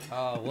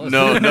 Oh,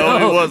 No,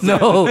 no, it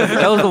wasn't. No,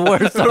 that was the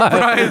worst time.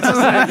 Brian's just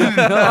like,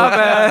 my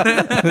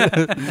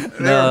bad.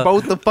 They were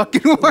both the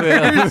fucking worst.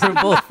 Yeah, we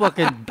were both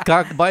fucking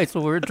cock bites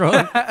when we were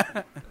drunk.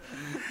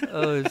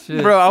 Oh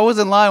shit, Bro, I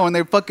wasn't lying when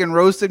they fucking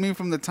roasted me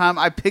from the time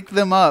I picked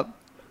them up.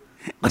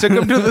 Took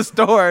them to the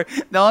store.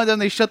 The only time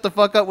they shut the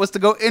fuck up was to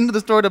go into the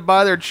store to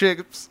buy their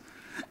chips.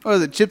 What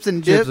was it, chips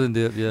and dip? Chips and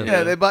dip, yeah.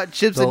 Yeah, they bought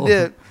chips and So-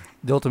 dip.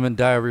 The ultimate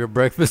diarrhea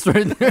breakfast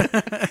right there.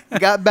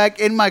 Got back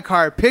in my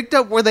car, picked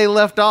up where they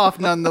left off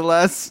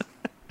nonetheless,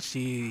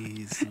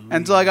 Jeez.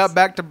 until I got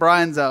back to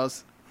Brian's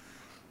house.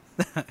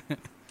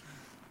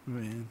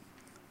 Man.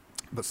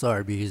 But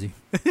sorry, be easy.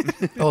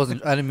 I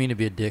didn't mean to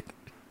be a dick.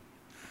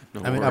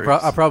 No I mean, I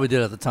worries. probably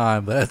did at the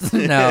time, but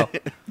now,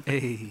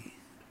 Hey.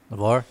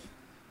 Navar,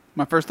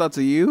 My first thoughts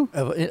of you?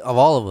 of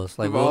all of us,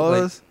 like, Of all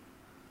of us?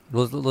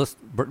 let's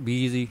be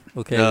easy,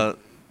 okay? All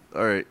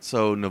right,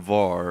 so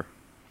Navar,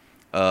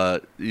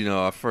 you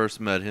know, I first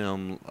met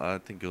him, I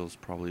think it was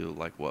probably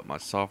like, what, my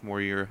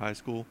sophomore year of high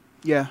school?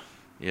 Yeah.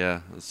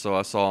 Yeah, so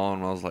I saw him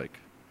and I was like,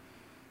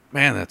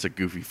 man, that's a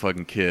goofy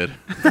fucking kid.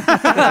 You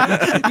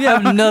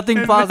have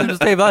nothing positive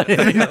to say about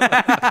him.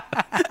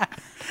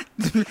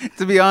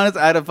 To be honest,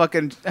 I had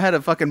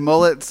a fucking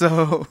mullet,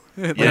 so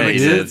Yeah,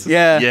 makes he did. sense.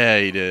 Yeah. Yeah,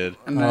 he did.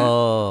 and then-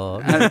 Oh,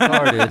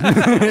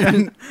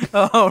 retarded.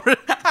 Oh,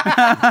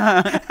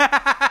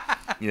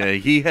 Yeah,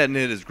 he hadn't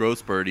hit his growth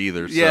spurt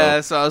either. So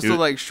yeah, so I was he still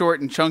like short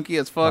and chunky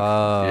as fuck.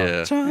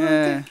 yeah,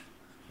 Yeah.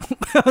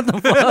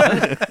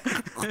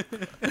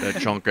 that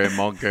chunky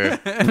monkey.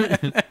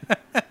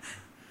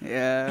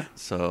 Yeah.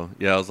 So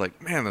yeah, I was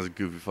like, man, that's a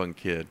goofy fucking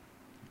kid.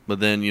 But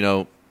then, you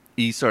know,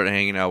 he started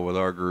hanging out with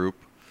our group,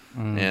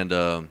 and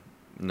you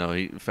know,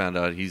 he found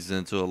out he's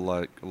into a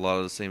lot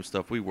of the same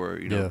stuff we were.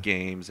 You know, Yeah.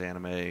 games,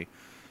 anime,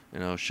 you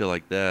know, shit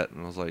like that.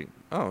 And I was like,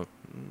 oh,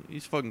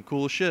 he's fucking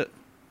cool as shit.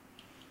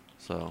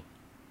 So,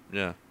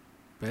 yeah,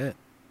 bet.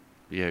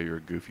 yeah, you're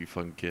a goofy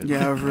fucking kid.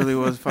 Yeah, I really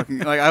was fucking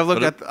like I've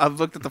looked at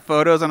the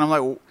photos and I'm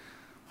like,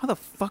 why the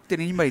fuck did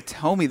anybody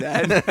tell me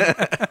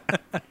that?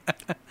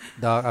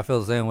 Dog, I feel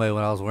the same way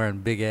when I was wearing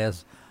big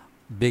ass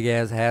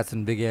hats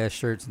and big ass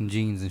shirts and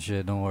jeans and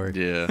shit. Don't worry,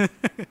 Yeah.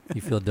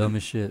 you feel dumb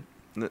as shit.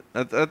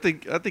 I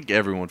think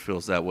everyone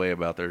feels that way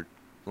about their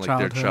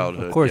Childhood.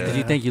 childhood. Of course, yeah. because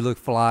you think you look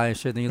fly and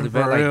shit, then you look For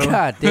back like, real.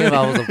 God damn,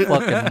 I was a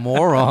fucking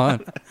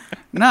moron.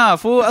 Nah,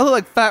 fool, I look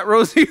like Fat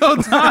Rosie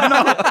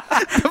O'Donnell.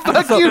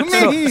 The fuck you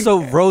mean?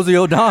 So Rosie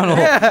O'Donnell.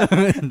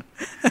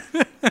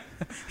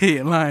 He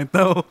ain't lying,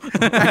 though.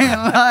 I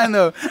ain't lying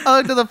though. I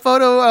looked at the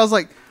photo. I was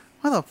like,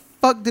 why the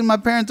fuck did my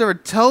parents ever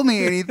tell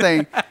me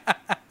anything?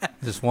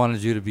 Just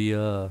wanted you to be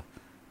oh,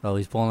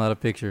 he's pulling out a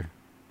picture.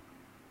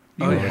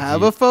 You Oh, yeah.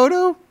 have a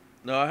photo?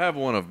 No, I have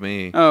one of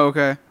me, Oh,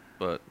 okay.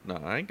 but no,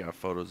 I ain't got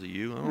photos of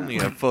you. I only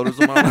have photos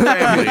of my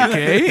family.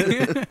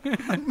 Okay.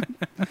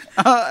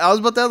 I was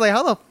about to ask, like,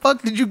 how the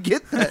fuck did you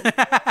get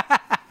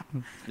that?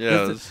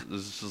 Yeah, this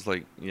is just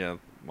like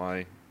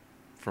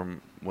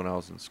from when I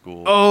was in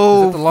school.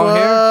 Oh, Is it the long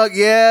hair? fuck,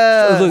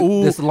 yeah. Oh, look,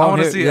 Ooh, this I long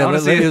wanna hair. see it, Yeah, I wanna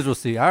let see it. Israel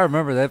see. I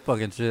remember that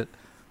fucking shit.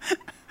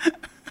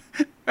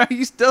 Are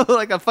you still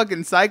like a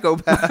fucking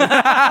psychopath?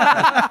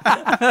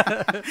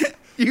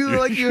 you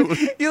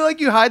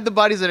you hide the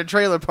bodies at a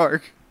trailer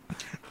park.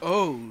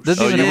 Oh,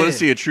 Doesn't Oh, even you want hit. to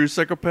see a true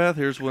psychopath?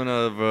 Here's when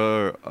I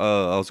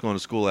was going to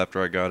school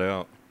after I got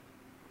out.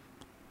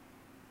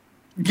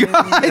 God,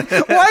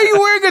 why are you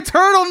wearing a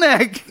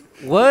turtleneck?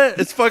 What?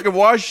 It's fucking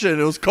Washington.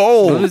 It was Let me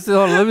cold. see,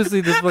 hold on, let me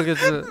see this fucking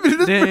shit.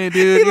 dang, dude.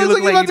 He You looks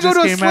look like like he's you about to go just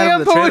to a came out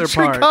slam of the trailer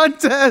poetry park.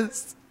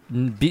 contest.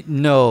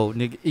 No,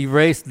 nigga,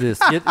 erase this.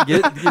 Get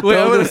Wait, I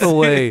throw wanna this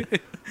away.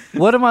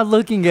 What am I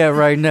looking at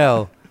right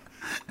now?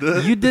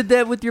 You did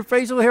that with your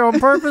facial hair on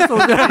purpose? Or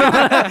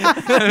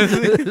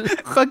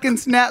Fucking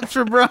snaps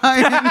for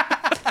Brian.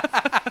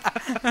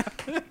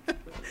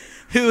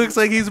 He looks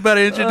like he's about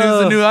to introduce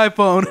a new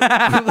iPhone.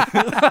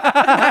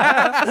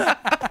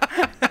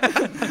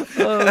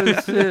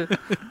 oh shit!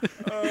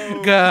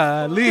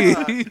 Golly.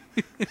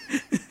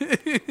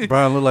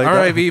 Brian look like All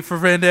right, V for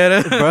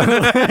Vendetta.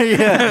 Brian,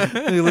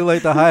 yeah, he look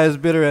like the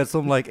highest bidder at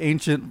some like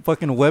ancient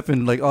fucking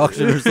weapon like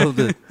auction or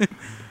something.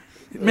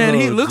 Man,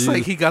 he Oh, looks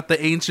like jeez. he got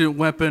the ancient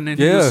weapon and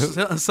Yeah.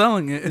 he was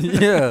selling it.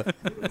 Yeah.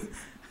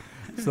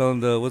 Some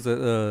what's it?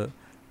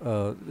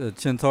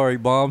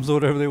 Chintari bombs or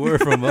whatever they were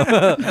from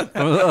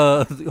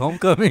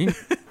Homecoming.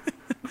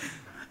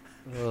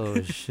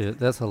 Oh shit,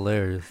 that's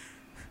hilarious.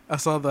 I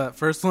saw that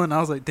first one. I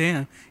was like,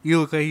 damn, you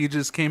look like you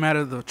just came out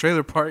of the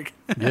trailer park.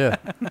 Yeah.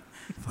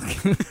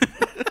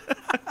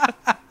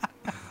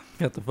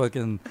 Got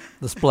the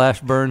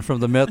splash burn from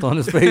the meth on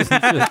his face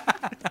and shit.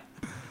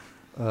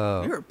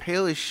 You were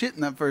pale as shit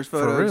in that first For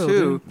photo real,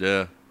 too.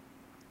 Yeah.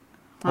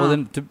 Well,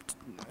 then,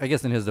 I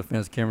guess in his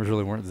defense, cameras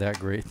really weren't that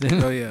great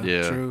then. Oh, yeah,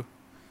 Yeah. true.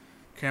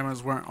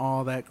 Cameras weren't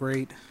all that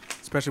great,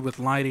 especially with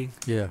lighting.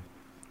 Yeah.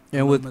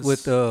 And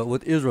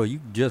with Israel, you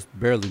just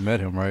barely met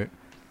him, right?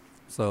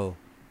 So,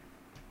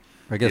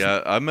 I guess.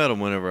 Yeah, I met him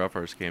whenever I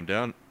first came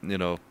down, you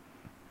know,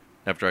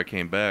 after I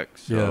came back.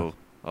 So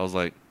I was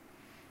like,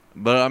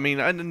 But I mean,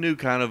 I knew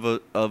kind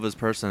of his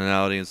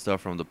personality and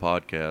stuff from the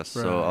podcast,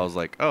 so Right. I was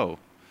like, oh,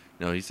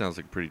 he sounds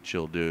like a pretty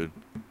chill dude.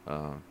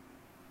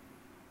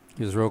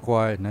 He was real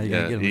quiet. Now you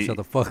Yeah, gotta get him he- to shut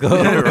the fuck up.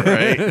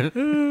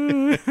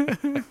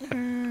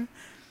 Right?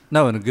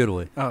 No, in a good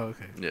way. Oh,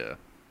 okay. Yeah.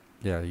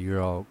 Yeah, you're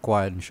all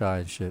quiet and shy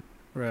and shit.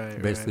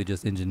 Right. Basically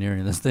just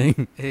engineering this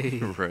thing. Right. Hey.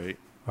 Right.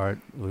 All right,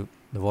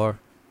 Navar.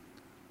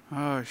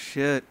 Oh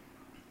shit,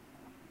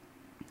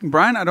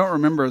 Brian, I don't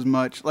remember as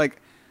much.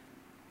 Like,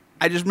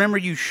 I just remember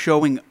you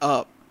showing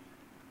up,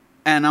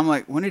 and I'm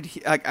like, when did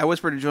he? Like, I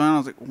whispered to Julian, I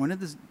was like, when did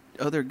this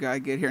other guy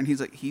get here? And he's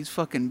like, he's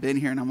fucking been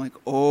here, and I'm like,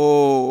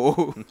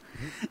 oh,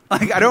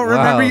 like I don't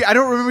remember. Wow. I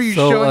don't remember you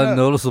So showing up.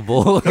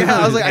 unnoticeable. Yeah,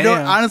 I was like,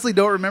 Damn. honestly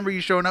don't remember you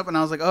showing up, and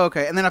I was like, oh,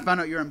 okay. And then I found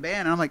out you're in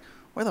band, and I'm like,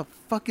 where the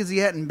fuck is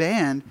he at in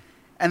band?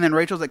 And then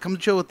Rachel's like, come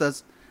chill with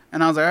us,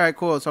 and I was like, all right,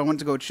 cool. So I went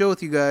to go chill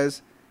with you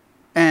guys,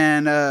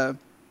 and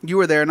you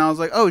were there, and I was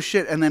like, oh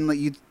shit. And then like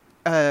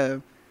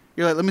you're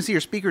like, let me see your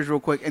speakers real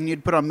quick, and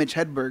you'd put on Mitch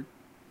Hedberg,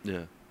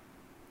 Yeah.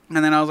 and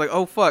then I was like,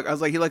 oh fuck. I was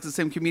like, he likes the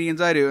same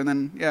comedians I do, and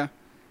then yeah,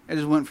 it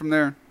just went from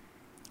there.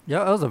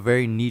 Yeah, that was a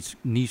very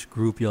niche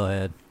group y'all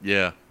had.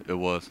 Yeah, it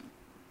was.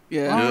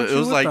 Yeah, Oh, it you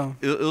was with like them?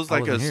 it was I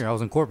like wasn't here. I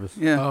was in Corpus.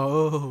 yeah.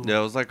 Oh. yeah,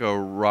 it was like a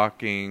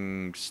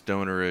rocking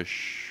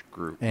stonerish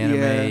group, Anime,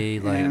 Yeah,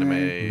 like anime.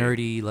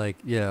 nerdy, like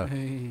yeah,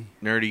 Hey.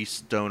 nerdy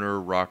stoner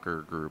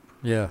rocker group.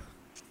 yeah.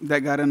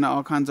 That got into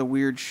all kinds of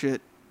weird shit.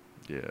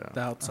 Yeah.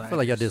 The outside. I feel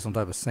like y'all did some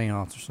type of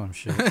seance or some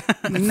shit.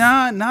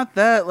 Nah, not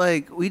that.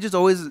 Like we just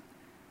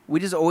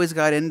always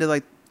got into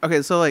like,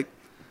 okay, so like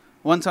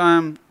one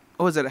time,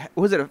 was it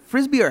a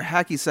frisbee or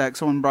hacky sack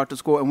someone brought to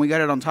school, and we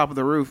got it on top of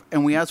the roof,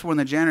 and we asked one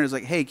of the janitors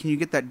like, hey, can you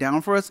get that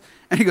down for us?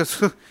 And he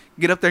goes,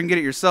 get up there and get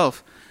it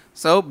yourself.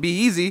 So be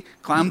easy,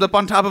 climbs up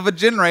on top of a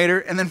generator,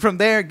 and then from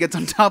there gets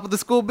on top of the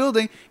school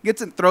building,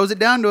 gets it, throws it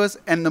down to us,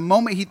 and the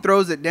moment he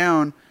throws it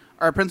down,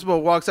 our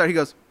principal walks out. He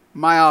goes,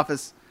 my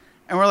office,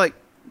 and we're like,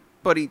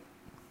 but he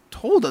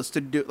told us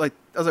to do, like,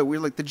 I was like, we're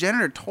like, the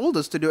janitor told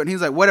us to do it, and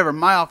he's like, whatever,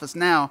 my office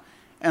now.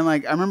 And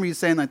like, I remember you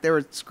saying like they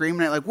were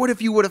screaming at like, what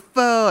if you would have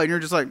fell? And you're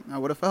just like, I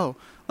would have fell.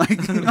 Like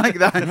like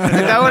that would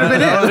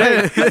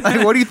have been it.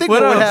 Like, what do you think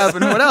What would else?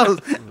 happen? What else?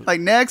 Like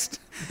next.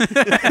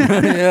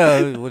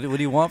 yeah, what do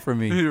you want from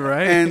me?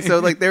 Right. And so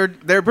like they're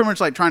pretty much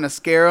like trying to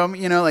scare him,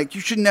 you know, like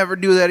you should never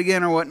do that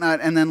again or whatnot.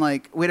 And then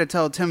like we had to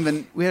tell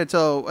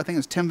I think it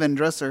was Tim Van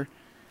Dresser,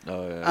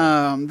 Oh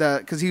yeah.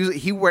 that because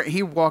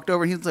he walked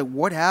over and he was like,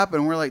 what happened?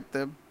 And we're like,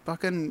 the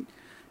fucking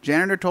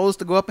janitor told us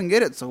to go up and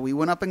get it, so we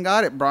went up and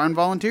got it. Brian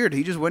volunteered.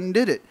 He just went and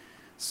did it.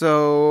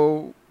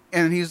 So,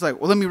 and he's like,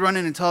 well, let me run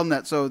in and tell him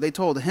that. So they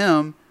told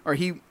him, or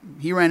he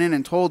ran in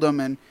and told him,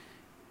 and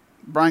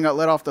Brian got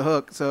let off the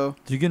hook. So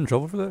Did you get in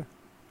trouble for that?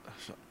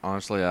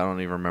 Honestly, I don't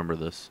even remember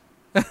this.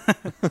 I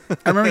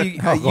remember you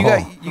got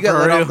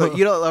let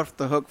off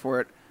the hook for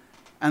it.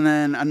 And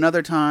then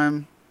another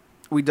time,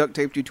 we duct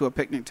taped you to a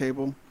picnic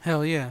table.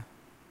 Hell yeah.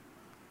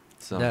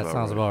 That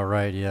sounds about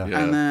right. Yeah. Yeah.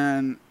 And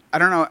then I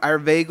don't know. I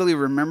vaguely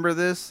remember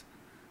this,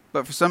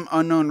 but for some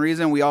unknown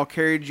reason, we all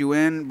carried you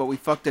in, but we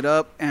fucked it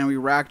up and we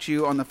racked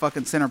you on the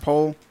fucking center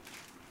pole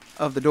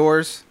of the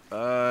doors.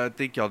 I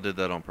think y'all did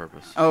that on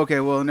purpose. Oh, okay,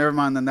 well, never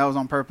mind then. That was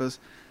on purpose.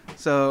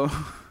 So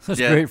Such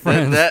great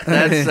friends.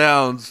 That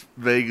sounds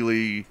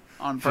vaguely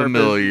on purpose.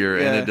 familiar,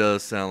 yeah. and it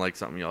does sound like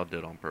something y'all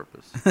did on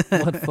purpose.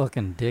 What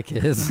fucking dick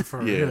is? For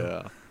real.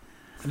 Yeah.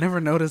 I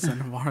never noticed that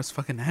Navarro's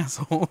fucking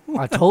asshole.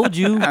 I told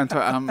you.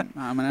 I'm an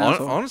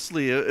asshole.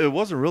 Honestly, it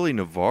wasn't really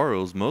Navarro.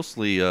 It was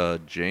mostly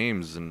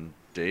James and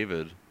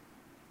David.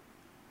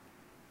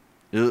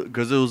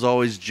 Because it was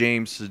always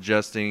James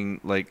suggesting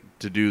like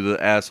to do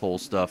the asshole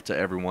stuff to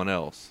everyone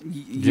else.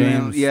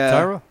 James yeah.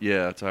 Tyra?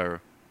 Yeah, Tyra.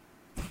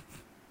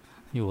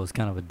 He was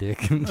kind of a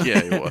dick.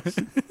 Yeah, he was.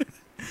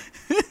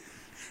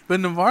 But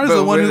Navarro's But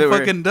the one who wait.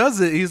 fucking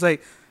does it. He's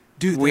like,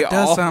 dude, We that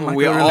does all, sound like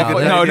we a really all,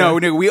 good no, idea. no,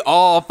 nigga, we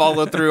all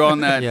followed through on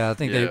that. Yeah, I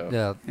think Yeah. they.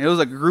 Yeah, It was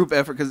a group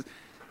effort because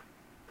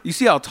you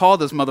see how tall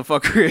this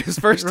motherfucker is,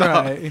 first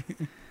off. Right.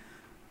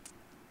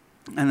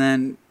 And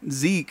then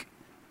Zeke,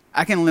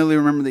 I can literally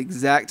remember the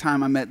exact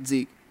time I met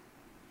Zeke.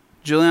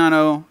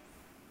 Giuliano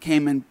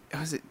came and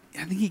I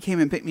think he came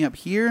and picked me up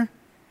here,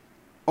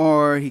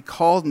 or he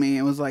called me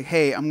and was like,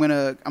 "Hey, I'm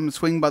gonna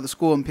swing by the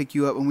school and pick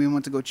you up." And we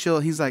went to go chill.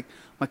 He's like,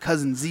 "My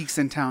cousin Zeke's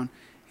in town.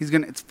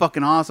 It's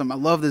fucking awesome. I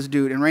love this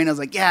dude." And Raina's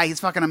like, "Yeah, he's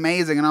fucking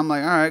amazing." And I'm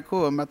like, "All right,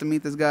 cool. I'm about to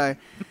meet this guy."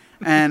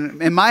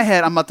 And in my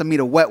head, I'm about to meet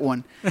a wet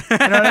one. You know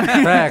what I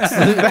mean? facts.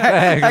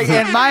 Like, Facts.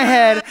 in my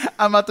head,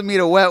 I'm about to meet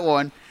a wet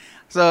one.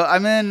 So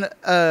I'm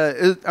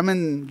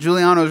in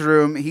Giuliano's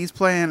room. He's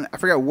playing, I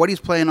forgot what he's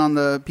playing on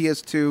the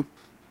PS2,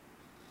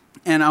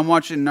 and I'm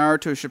watching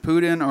Naruto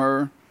Shippuden,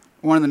 or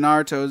one of the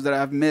Narutos that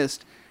I've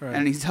missed, Right.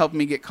 and he's helping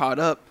me get caught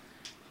up.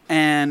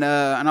 And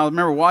I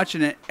remember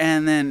watching it,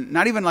 and then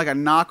not even like a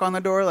knock on the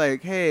door,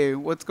 like, "Hey,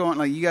 what's going?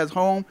 Like, you guys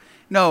home?"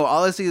 No,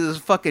 all I see is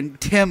fucking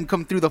Tim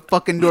come through the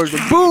fucking doors,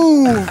 like,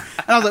 boom! And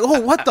I was like,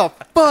 "Oh, what the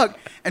fuck?"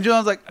 And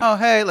Julian's like, "Oh,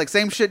 hey," like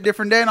same shit,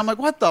 different day. And I'm like,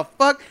 "What the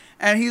fuck?"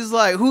 And he's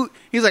like, who?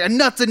 He's like, a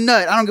nut's a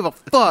nut. I don't give a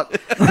fuck.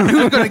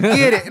 Who's gonna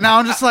get it? And I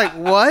was just like,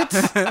 what?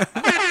 And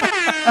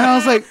I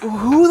was like,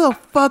 who the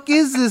fuck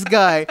is this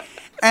guy?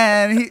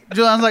 And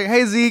Julian was like,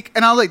 hey Zeke.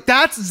 And I was like,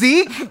 that's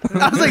Zeke?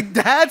 I was like,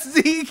 that's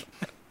Zeke?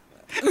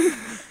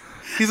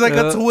 He's like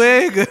a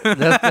twig.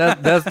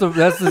 That's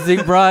the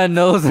Zeke Bryan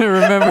knows and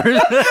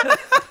remembers.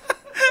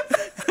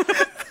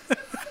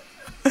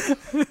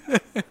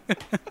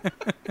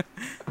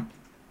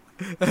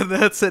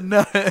 That's a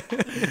nut.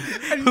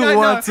 Who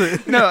wants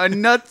it? No, a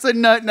nut's a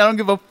nut, and I don't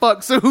give a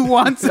fuck. So who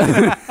wants it?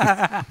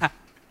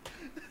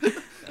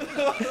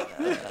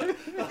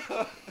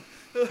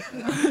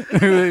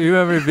 You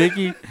remember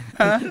Vicky?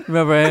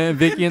 Remember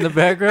Vicky in the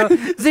background?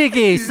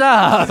 Zeke,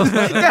 stop!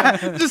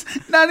 Yeah, just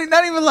not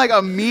even like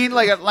a mean,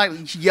 like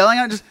yelling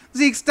out. Just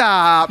Zeke,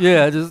 stop.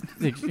 Yeah, just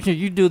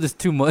you do this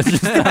too much.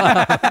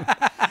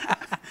 Stop.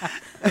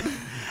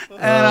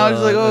 And I was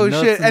just like, oh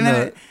shit.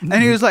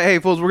 And he was like, hey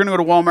fools, we're gonna go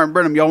to Walmart in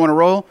Brenham. Y'all want to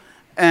roll?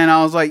 And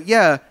I was like,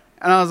 yeah.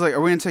 And I was like, are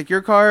we gonna take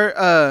your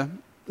car?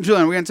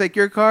 Julian, we're gonna take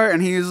your car?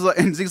 And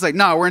and Zeke's like,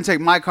 no, we're gonna take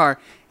my car.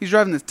 He's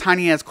driving this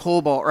tiny ass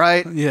Cobalt,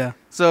 right? Yeah. You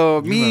So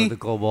remember the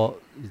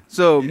Cobalt.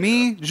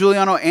 me,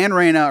 Giuliano, and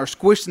Reina are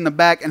squished in the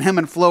back, and him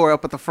and Flo are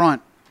up at the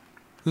front.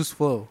 Who's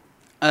Flo?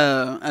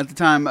 At the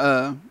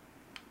time,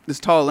 this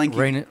tall, lanky.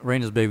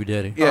 Raina's baby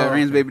daddy. Yeah, Oh,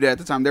 Raina's okay. baby dad at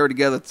the time. They were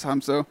together at the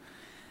time, so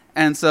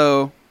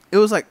it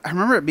was like, I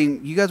remember it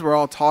being, you guys were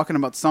all talking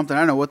about something. I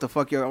don't know what the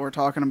fuck y'all were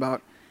talking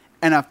about.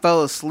 And I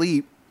fell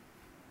asleep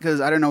because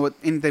I didn't know what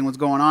anything was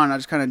going on. It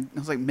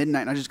was like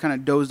midnight, and I just kind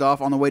of dozed off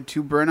on the way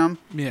to Brenham.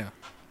 Yeah.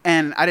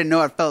 And I didn't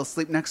know I fell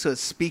asleep next to a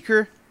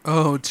speaker.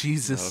 Oh,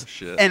 Jesus. Oh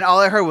shit. And all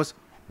I heard was,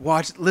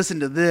 listen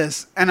to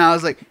this. And I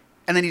was like,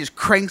 and then he just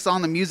cranks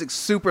on the music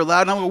super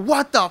loud. And I'm like,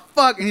 what the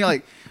fuck? And you're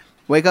like,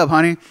 wake up,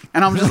 honey.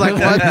 And I'm just like,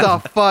 what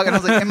the fuck? And I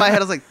was like, in my head, I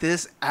was like,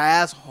 this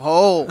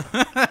asshole.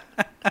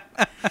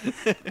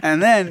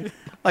 And then,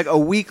 like a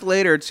week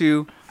later,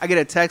 I get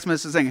a text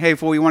message saying, hey,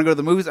 fool, you want to go to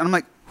the movies? And I'm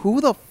like, who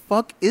the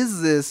fuck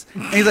is this?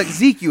 And he's like,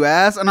 Zeke, you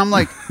ass. And I'm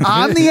like,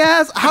 I'm the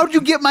ass? How'd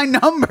you get my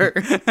number?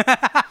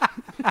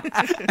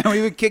 And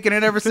we've been kicking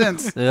it ever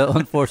since. Yeah,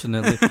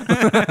 unfortunately.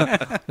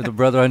 The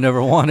brother I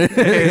never wanted.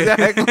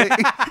 Exactly.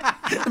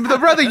 The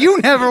brother you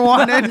never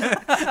wanted.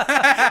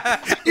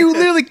 You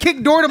literally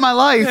kicked door to my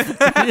life.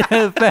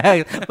 Yeah,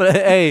 fact. But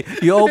hey,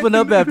 you opened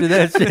up after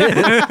that shit.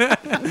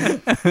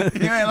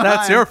 You ain't That's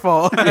lying. your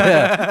fault.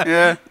 Yeah.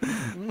 Yeah.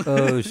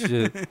 Oh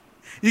shit.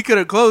 You could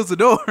have closed the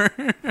door.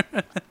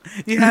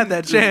 You had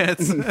that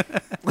chance.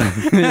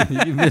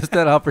 You missed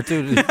that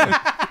opportunity.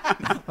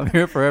 I'm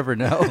here forever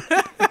now.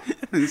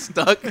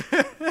 Stuck.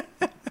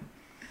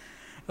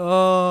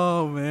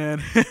 Oh,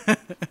 man.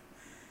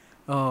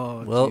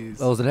 Oh, Well,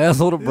 jeez. I was an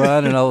asshole to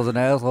Brian and I was an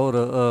asshole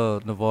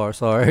to Navarre.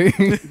 Sorry.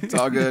 It's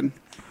all good.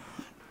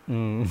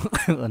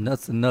 A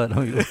nut's a nut.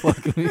 Don't you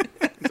fuck me.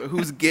 So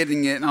who's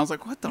getting it? And I was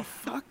like, what the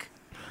fuck?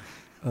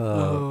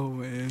 Oh,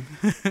 man.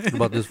 What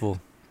about this fool?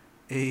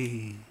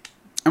 Hey.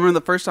 I remember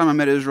the first time I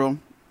met Israel,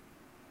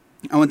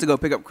 I went to go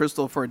pick up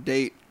Crystal for a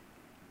date.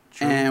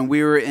 True. And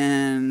we were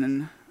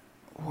in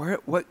where I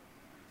was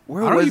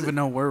don't it? even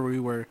know where we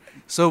were.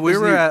 So we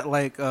Was were it- at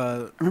like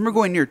I remember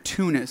going near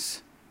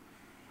Tunis.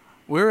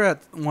 we were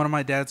at one of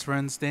my dad's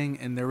friends' thing,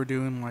 and they were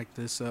doing like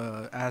this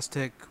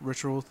Aztec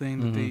ritual thing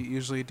that they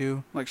usually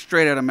do. Like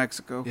straight out of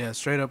Mexico. Yeah,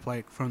 straight up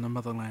like from the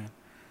motherland.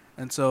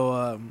 And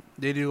so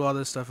they do all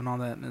this stuff and all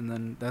that, and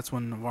then that's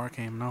when Navarre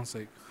came, and I was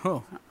like,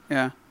 oh,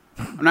 Yeah.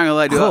 I'm not gonna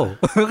lie, dude. Oh,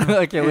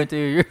 I can't wait to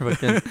hear your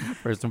fucking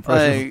first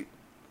impression. Like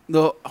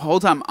the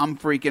whole time I'm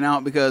freaking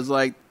out because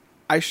like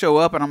I show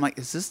up and I'm like,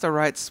 is this the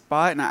right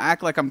spot? And I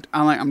act like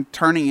I'm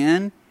turning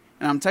in,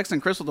 and I'm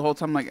texting Crystal the whole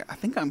time like, I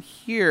think I'm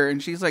here,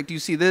 and she's like, do you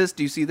see this?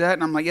 Do you see that?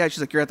 And I'm like, yeah. She's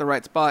like, you're at the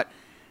right spot.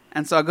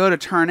 And so I go to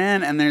turn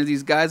in, and there's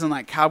these guys in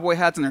like cowboy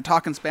hats, and they're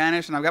talking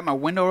Spanish, and I've got my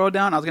window rolled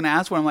down. I was gonna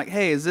ask one. I'm like,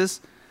 hey, is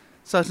this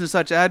such and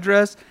such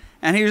address?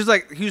 And he was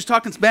like, he was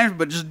talking Spanish,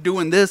 but just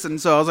doing this. And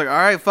so I was like, all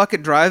right, fuck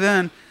it, drive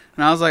in.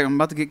 And I was like, I'm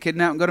about to get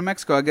kidnapped and go to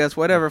Mexico, I guess.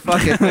 Whatever,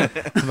 fuck it.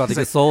 I'm about to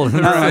get sold in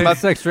Right.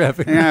 sex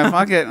trafficking. Yeah,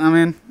 fuck it. I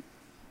mean,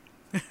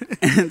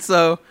 and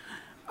so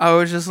I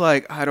was just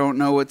like, I don't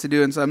know what to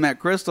do. And so I met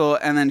Crystal,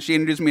 and then she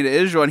introduced me to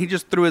Israel, and he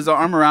just threw his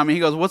arm around me. He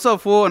goes, what's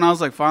up, fool? And I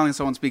was like, finally,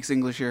 someone speaks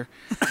English here.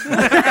 So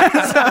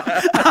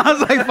I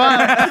was like,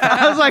 fine.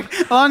 I was like,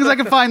 as long as I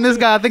can find this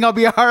guy, I think I'll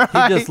be all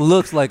right. He just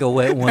looks like a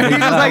wet one.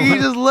 He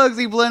just looks,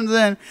 he blends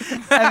in.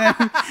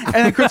 And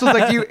then Crystal's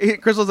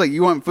like,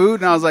 you want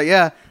food? And I was like,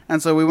 yeah.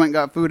 And so we went and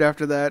got food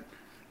after that.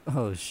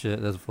 Oh shit,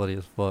 that's funny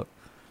as fuck.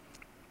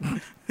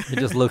 He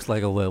just looks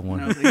like a wet And I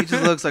one. was like, he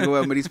just looks like a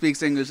woman, but he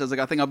speaks English. I was like,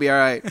 I think I'll be all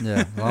right.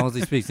 Yeah, as long as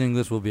he speaks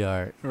English, we'll be all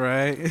right.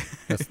 right.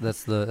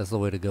 That's the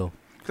way to go.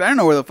 'Cause I don't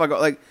know where the fuck,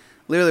 like,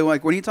 literally,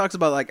 like, when he talks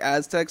about, like,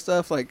 Aztec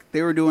stuff, like,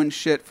 they were doing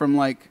shit from,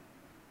 like,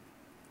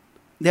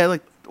 they had,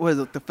 like, what is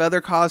it, the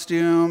feather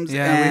costumes?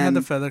 Yeah, we had and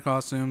the feather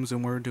costumes,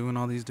 and we were doing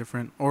all these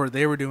different, or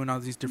they were doing all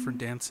these different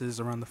dances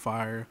around the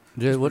fire.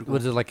 What pretty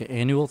was it like an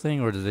annual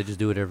thing, or did they just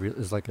do it every?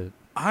 It's like a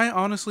I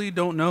honestly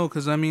don't know,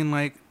 because I mean,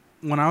 like,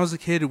 when I was a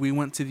kid, we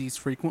went to these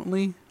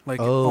frequently, like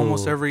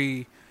almost Oh.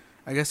 every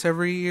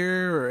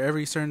year or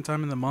every certain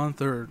time in the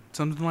month or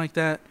something like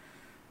that.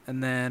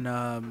 And then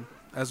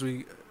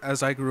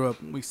as I grew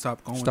up, we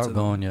stopped going. Stopped to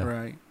going, them. yeah.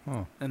 Right.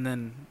 Oh. And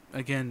then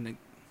again,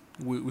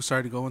 we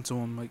started going to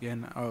them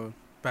again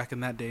back in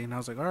that day, and I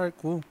was like, all right,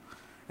 cool.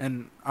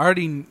 And I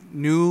already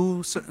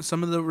knew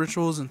some of the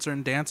rituals and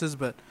certain dances,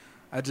 but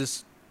I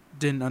just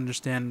didn't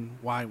understand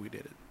why we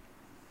did it.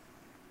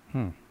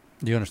 Do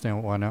you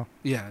understand why now?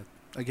 Yeah,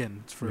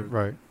 again, it's for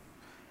Right.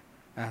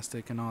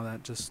 Aztec and all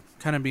that. Just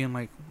kind of being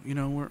like,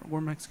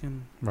 we're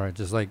Mexican, Right.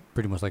 Just like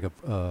pretty much like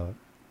a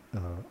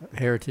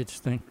heritage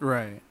thing.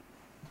 right?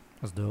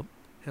 That's dope.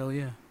 Hell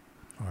yeah.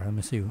 All right, let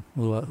me see.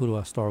 Who do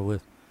I start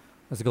with?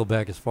 Let's go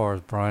back as far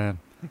as Brian.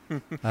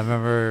 I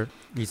remember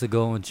used to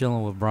go and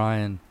chilling with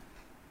Brian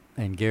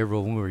and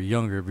Gabriel when we were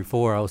younger.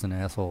 Before I was an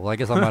asshole. I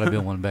guess I might have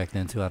been one back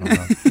then too. I don't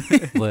know.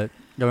 But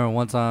I remember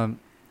one time,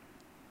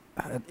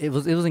 it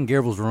was in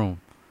Gabriel's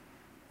room,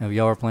 and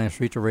y'all were playing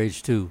Streets of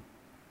Rage 2.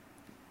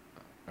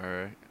 All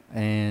right.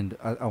 And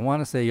I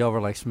want to say y'all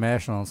were like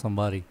smashing on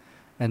somebody,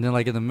 and then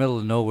like in the middle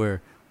of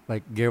nowhere,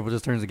 like Gabriel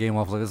just turns the game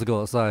off, like let's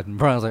go outside, and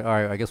Brian's like, all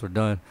right, I guess we're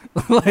done.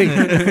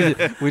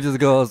 Like we just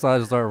go outside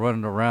and start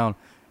running around,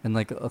 and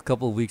like a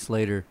couple of weeks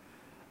later,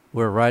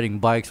 we're riding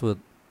bikes with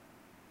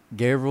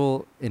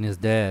Gabriel and his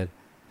dad,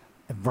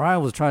 and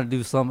Brian was trying to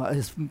do something.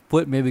 His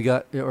foot maybe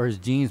got, or his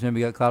jeans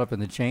maybe got caught up in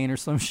the chain or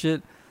some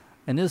shit,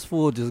 and this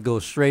fool just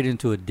goes straight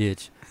into a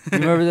ditch. You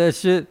remember that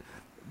shit?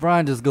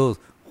 Brian just goes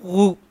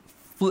whoop.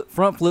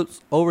 Front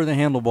flips over the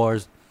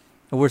handlebars,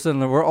 and we're sitting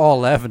there, we're all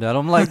laughing at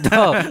him. Like,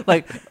 dog,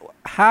 like,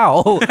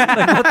 how? Like,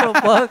 what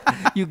the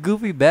fuck? You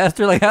goofy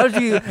bastard. Like, how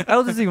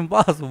is this even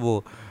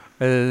possible?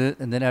 And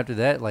then after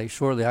that, like,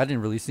 shortly, I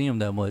didn't really see him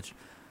that much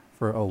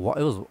for a while.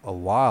 It was a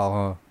while,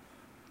 huh?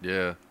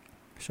 Yeah.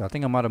 So I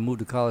think I might have moved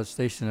to College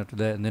Station after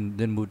that, and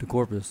then moved to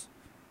Corpus.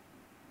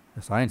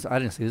 So I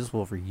didn't see this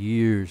fool for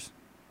years.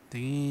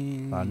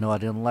 Dang. I know I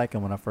didn't like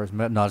him when I first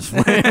met him. No, just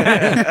playing.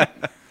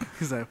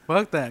 He's like,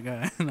 fuck that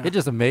guy. It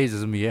just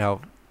amazes me how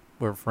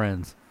we're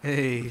friends.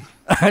 Hey.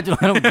 I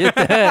don't get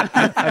that.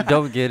 I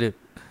don't get it.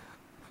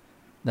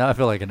 Now I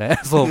feel like an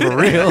asshole for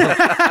real.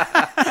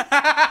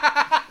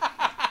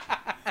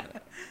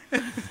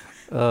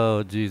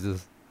 Oh,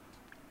 Jesus.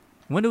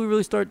 When did we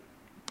really start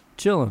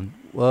chilling?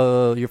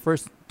 Your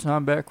first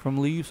time back from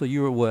leave, so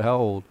you were what, how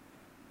old?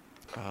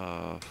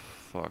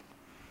 Fuck.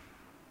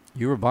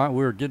 You were buying,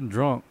 we were getting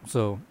drunk,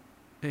 so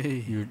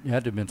Hey. you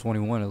had to have been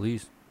 21 at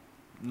least.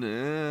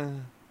 Nah.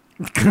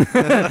 The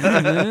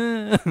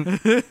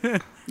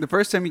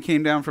first time he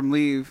came down from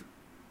leave,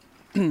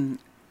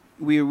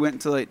 we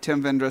went to like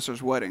Tim Van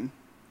Dresser's wedding.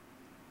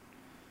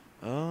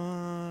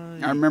 I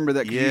remember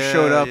that because you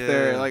showed up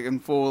there like in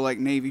full like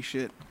Navy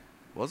shit.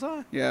 Was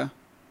I? Yeah.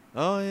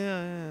 Oh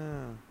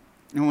yeah.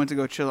 And we went to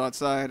go chill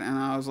outside, and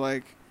I was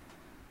like,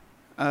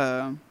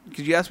 because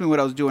you asked me what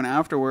I was doing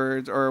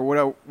afterwards or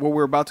what we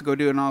were about to go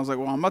do, and I was like,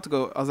 well, I'm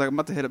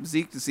about to hit up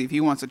Zeke to see if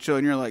he wants to chill,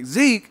 and you're like,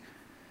 Zeke,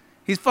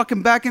 he's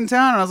fucking back in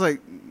town, and I was like,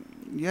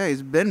 yeah,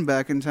 he's been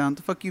back in town. What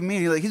the fuck you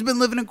mean? He's like, he's been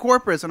living in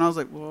Corpus, and I was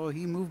like, well,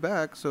 he moved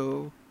back,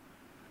 so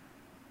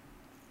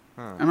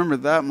Huh. I remember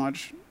that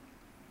much.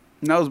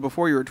 And that was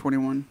before you were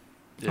 21.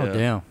 Yeah. Oh,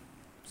 damn.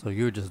 So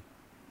you were just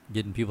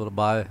getting people to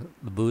buy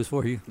the booze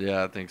for you?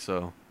 Yeah, I think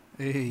so.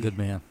 Hey. Good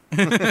man.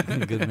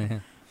 Good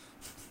man.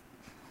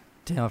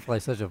 Damn, I feel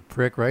like such a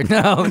prick right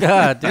now.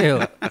 God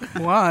damn.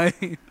 Why?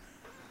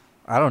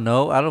 I don't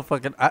know. I don't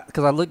fucking...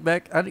 Because I look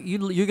back... you're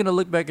going to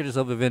look back at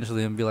yourself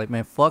eventually and be like,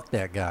 man, fuck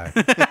that guy.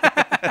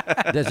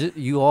 That's just,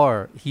 you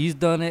are. He's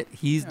done it.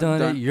 He's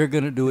done it. You're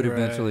going to do it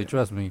eventually. Right.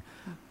 Trust me.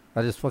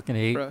 I just fucking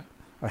hate... Bruh.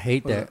 I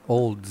hate that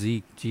old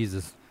Zeke.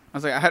 Jesus. I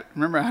was like, I had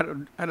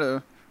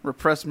a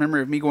repressed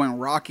memory of me going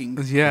rocking.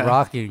 Yeah.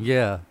 Rocking,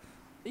 yeah.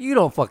 You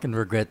don't fucking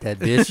regret that,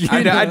 bitch.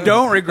 I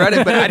don't regret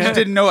it, but I just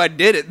didn't know I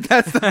did it.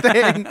 That's the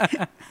thing.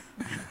 I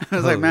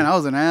was like, man, I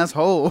was an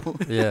asshole.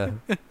 Yeah.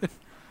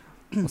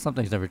 Well, some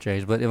things never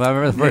change. But if I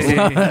remember the first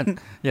time,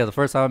 the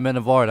first time I met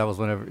Navarre, that was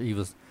whenever he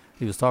was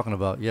talking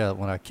about,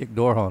 when I kicked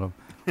door on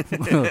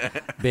him.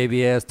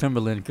 Baby ass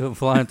Timberland come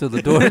flying through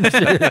the door and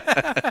shit.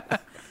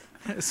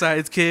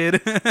 Size kid.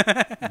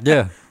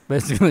 Yeah,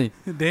 basically.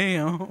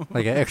 Damn.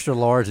 Like an extra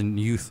large in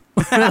youth.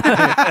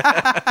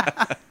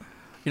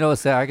 You know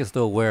what's sad? I can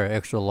still wear an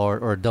extra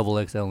large or a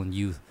double XL in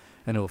youth,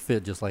 and it will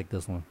fit just like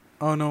this one.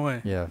 Oh, no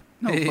way. Yeah.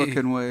 No Hey.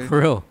 fucking way. For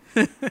real.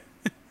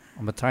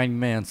 I'm a tiny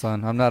man,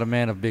 son. I'm not a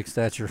man of big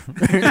stature.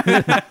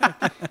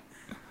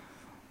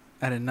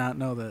 I did not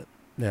know that.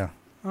 Yeah.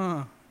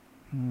 Huh.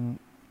 I'm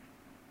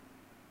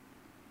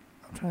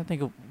trying to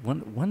think of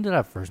when did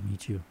I first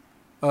meet you?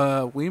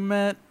 We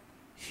met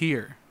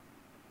here.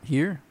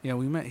 Here? Yeah,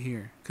 we met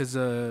here because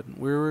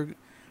we were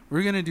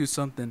gonna do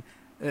something,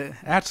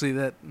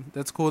 Actually,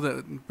 that's cool that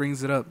it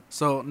brings it up.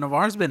 So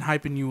Navarre's been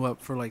hyping you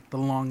up for like the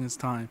longest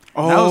time.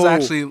 Oh. And I was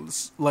actually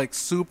like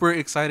super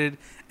excited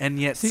and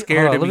yet See, scared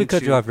hold on, to let me meet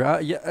cut you off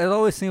here. It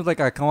always seems like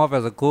I come off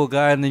as a cool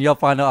guy, and then y'all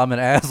find out I'm an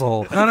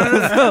asshole. No.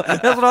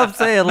 That's what I'm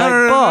saying. Like,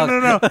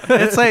 No. fuck.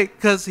 It's like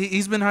because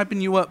he's been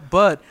hyping you up,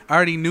 but I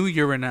already knew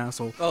you were an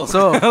asshole. Oh.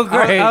 So Oh,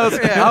 great. I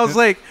was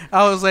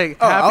like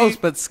Oh, happy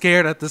but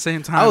scared at the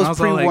same time. I was all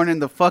like, pre-warning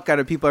the fuck out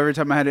of people every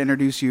time I had to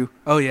introduce you.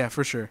 oh yeah,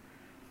 for sure.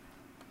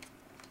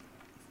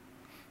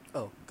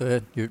 Oh, go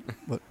ahead.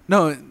 What?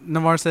 No,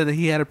 Navarre said that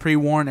he had to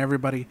pre-warn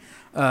everybody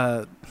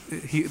that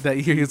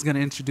he was going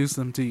to introduce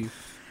them to you.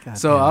 God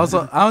So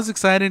damn it. I was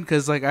excited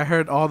because like I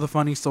heard all the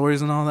funny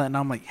stories and all that, and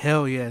I'm like,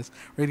 hell yes,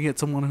 we're gonna get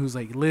someone who's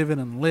like living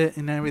and lit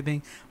and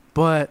everything.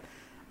 But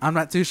I'm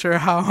not too sure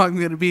how I'm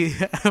gonna be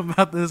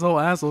about this whole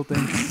asshole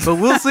thing. But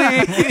we'll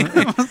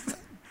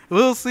see.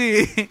 We'll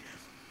see.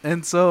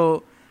 And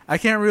so I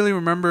can't really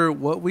remember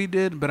what we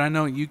did, but I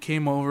know you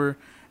came over.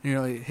 And you're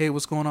like, hey,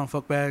 what's going on,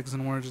 fuck bags?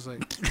 And we're just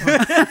like,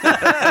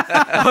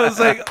 I was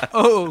like,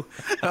 oh,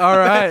 all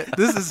right,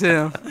 this is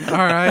him. All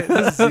right,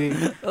 this is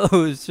he.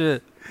 Oh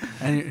shit.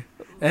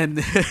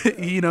 And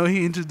you know,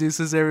 he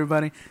introduces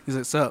everybody. He's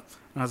like, sup?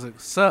 And I was like,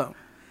 sup?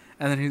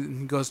 And then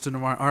he goes to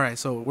Navarre. All right,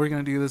 so we're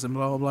gonna do this and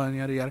blah blah blah and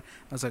yada yada.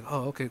 I was like,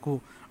 oh, okay,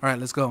 cool. All right,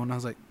 let's go. And I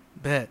was like,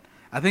 bet.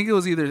 I think it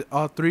was either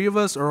all three of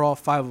us or all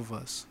five of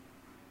us.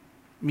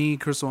 Me,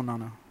 Crystal, and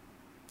Nana.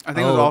 I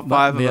think it was all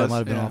five of yeah, us. it might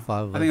have been Yeah. all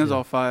five of us. I think it was yeah.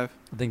 all five.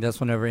 I think that's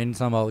whenever,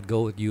 anytime I would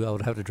go with you, I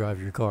would have to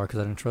drive your car because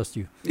I didn't trust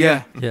you.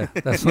 Yeah. Yeah,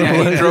 that's what Yeah,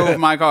 it he was. drove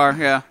my car.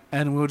 Yeah.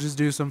 And we'll just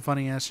do some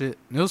funny ass shit.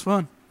 It was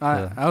fun.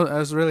 Yeah. I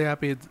was really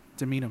happy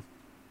to meet him.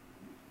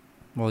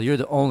 Well, you're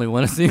the only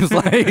one, it seems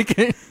like.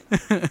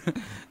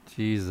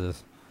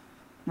 Jesus.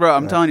 Bro,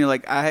 I'm Right. telling you,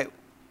 like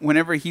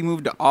whenever he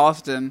moved to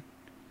Austin,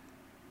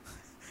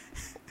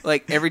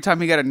 like every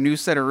time he got a new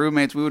set of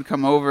roommates, we would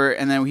come over,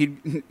 and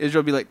then Israel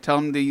would be like, tell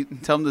him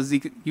the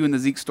Zeke, you and the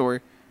Zeke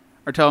story,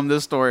 or tell him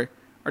this story,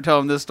 or tell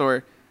him this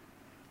story.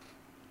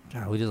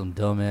 God, we did some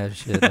dumbass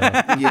shit. Though.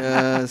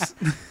 Yes.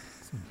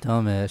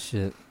 Dumbass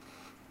shit.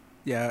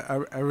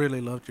 Yeah, I really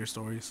loved your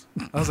stories.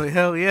 I was like,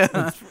 hell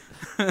yeah.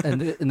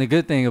 And the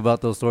good thing about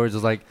those stories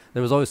is like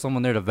there was always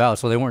someone there to vouch,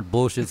 so they weren't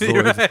bullshit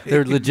stories. Right. They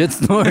were legit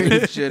stories.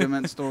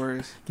 Legitimate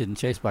stories. Getting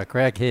chased by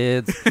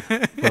crackheads,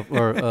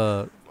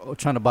 or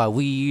trying to buy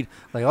weed,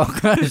 like all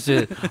kind of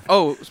shit.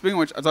 Oh, speaking of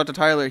which, I talked to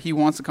Tyler. He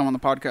wants to come on the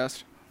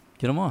podcast.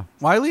 Get them on.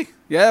 Wiley?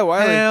 Yeah,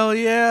 Wiley. Hell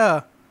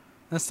yeah.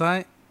 That's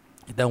tight.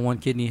 Get that one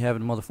kidney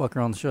having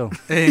motherfucker on the show.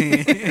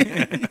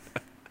 Hey.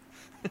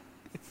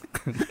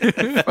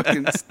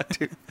 Fucking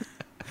stupid.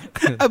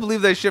 I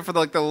believe that shit for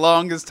like the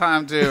longest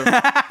time too.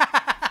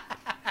 I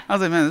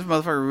was like, man, this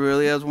motherfucker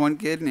really has one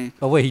kidney.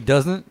 Oh wait, he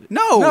doesn't.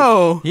 No,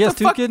 No. He has The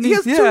two fuck-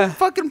 kidneys. He has Yeah. two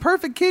fucking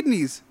perfect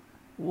kidneys.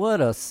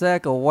 What a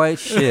sack of white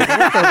shit. What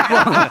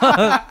the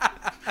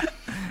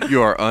fuck?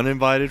 You are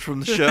uninvited from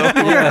the show.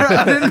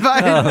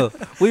 Uninvited. No,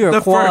 we are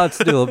The quad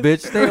still,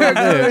 bitch. Stay right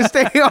there.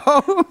 Stay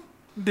home.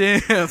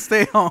 Damn,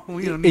 stay home.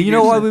 We don't And need you know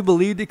your why shit. we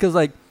believed it? Because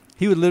like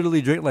he would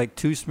literally drink like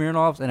 2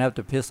 Smirnoffs and have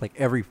to piss like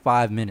every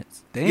 5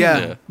 minutes. Damn.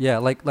 Yeah. Yeah,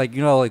 like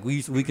you know, like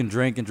we can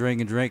drink and drink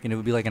and drink, and it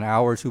would be like an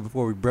hour or two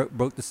before we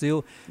broke the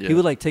seal. Yeah. He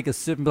would like take a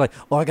sip and be like,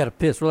 "Oh, I gotta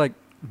piss." We're like,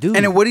 "Dude,"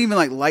 And it wasn't even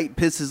like light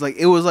pisses. Like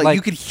it was like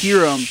you could hear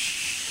them.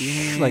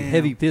 like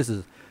heavy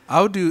pisses.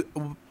 I would do,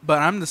 but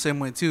I'm the same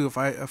way too.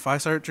 If I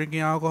start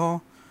drinking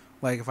alcohol,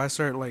 like if I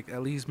start like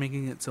at least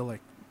making it to like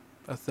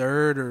a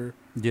third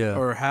Yeah,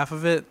 or half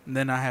of it,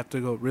 then I have to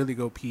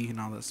go pee and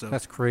all that stuff.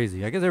 that's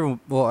crazy. I guess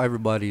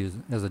everybody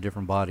has a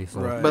different body. So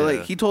Right. But Yeah.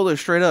 like he told us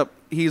straight up,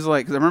 he's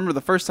like, because I remember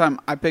the first time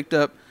I picked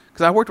up,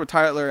 because I worked with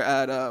Tyler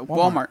at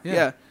Walmart. yeah.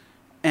 Yeah.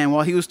 And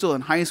while he was still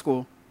in high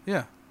school,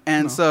 Yeah.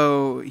 and No.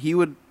 so he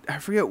would, I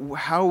forget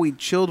how we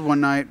chilled one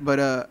night,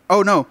 but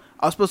oh no,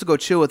 I was supposed to go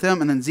chill with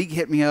him, and then Zeke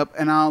hit me up,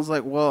 and I was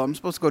like, well, I'm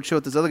supposed to go chill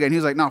with this other guy, and he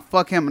was like, no,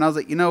 fuck him, and I was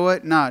like, you know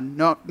what, no,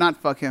 not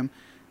fuck him,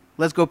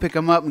 let's go pick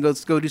him up and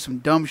let's go do some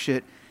dumb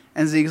shit,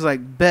 and Zeke's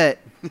like, bet,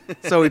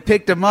 so we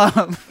picked him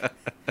up.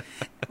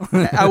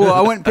 I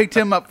went and picked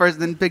him up first,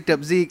 then picked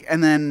up Zeke,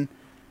 and then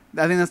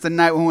I think that's the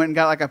night when we went and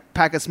got like a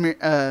pack of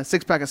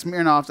 6-pack of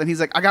Smirnoffs, and he's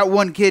like, I got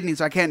one kidney,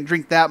 so I can't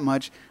drink that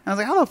much. And I was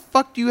like, how the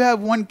fuck do you have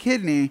one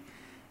kidney?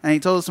 And he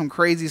told us some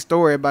crazy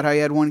story about how he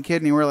had one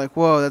kidney. We're like,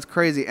 whoa, that's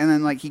crazy. And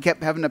then like he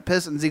kept having to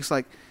piss, and Zeke's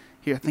like,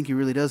 here, I think he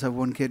really does have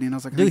one kidney. And I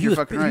was like, I dude, think he you're was,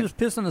 fucking he right. was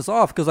pissing us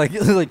off because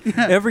like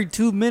every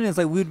 2 minutes,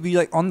 like we'd be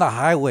like on the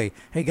highway.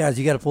 Hey guys,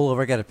 you gotta pull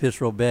over. I gotta piss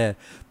real bad.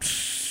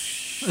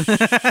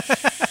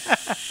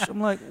 I'm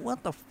like,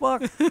 what the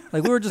fuck?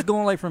 Like we were just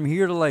going like from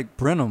here to like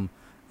Brenham,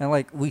 and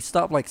like we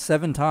stopped like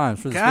 7 times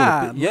for this.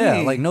 God, yeah,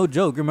 man. like no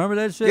joke. Remember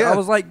that shit? Yeah. I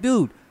was like,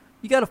 dude,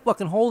 you gotta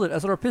fucking hold it. I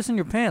started pissing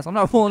your pants. I'm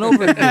not pulling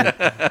over again.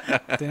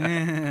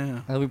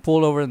 Damn. And we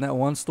pulled over in that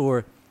one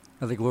store,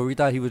 I think where we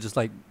thought he was just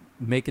like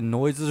making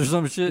noises or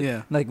some shit.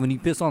 Yeah. Like when he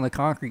pissed on the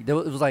concrete, it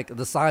was like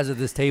the size of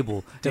this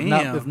table,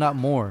 Damn. if not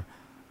more.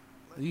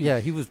 Yeah,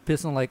 he was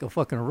pissing like a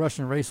fucking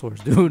Russian racehorse,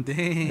 dude. Like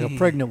Damn. a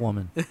pregnant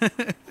woman.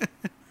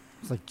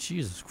 It's like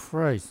Jesus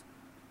Christ.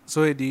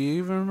 So wait, do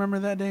you even remember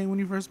that day when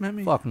you first met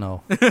me? Fuck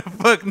no.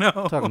 Fuck no.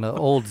 Talking to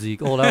old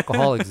Zeke, old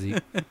alcoholic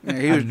Zeke. Yeah,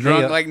 he was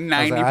drunk like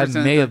 90%.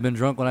 I may have been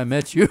drunk when I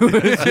met you.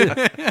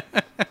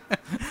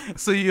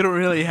 So you don't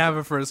really have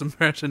a first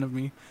impression of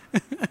me.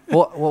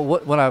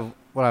 when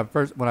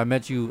I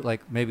met you,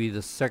 like maybe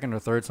the second or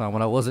third time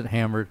when I wasn't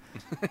hammered,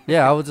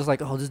 yeah, I was just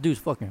like, oh, this dude's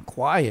fucking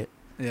quiet.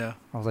 Yeah.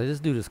 I was like, this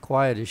dude is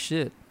quiet as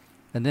shit.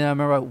 And then I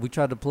remember we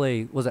tried to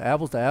play, was it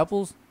Apples to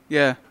Apples?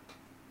 Yeah.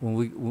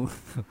 Well,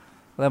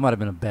 that might have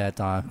been a bad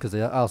time because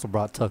I also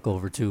brought Tuck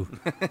over too.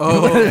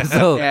 Oh.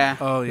 So, Yeah.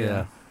 Oh yeah.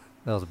 yeah.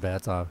 That was a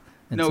bad time.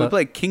 And No, we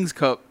played King's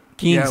Cup.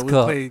 King's Yeah, we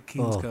Cup. played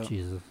King's oh, Cup.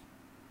 Jesus.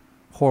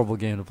 Horrible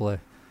game to play.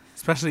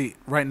 Especially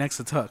right next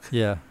to Tuck.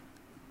 Yeah.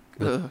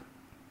 Ugh.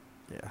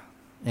 Yeah.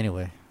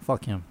 Anyway,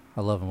 fuck him.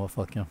 I love him. Well,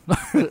 fuck him.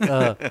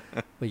 But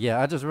yeah,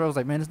 I just was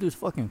like, man, this dude's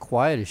fucking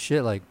quiet as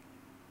shit. Like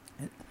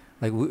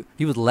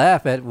he would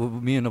laugh at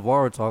what me and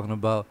Navarro were talking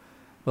about,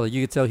 but like,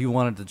 you could tell he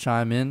wanted to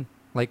chime in,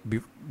 like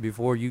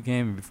before you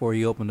came and before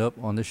he opened up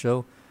on this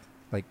show,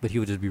 like, but he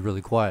would just be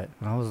really quiet.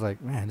 And I was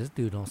like, man, this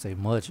dude don't say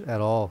much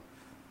at all.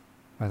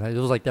 And it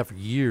was like that for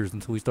years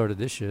until we started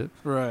this shit.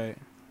 Right.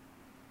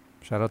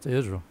 Shout out to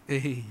Israel.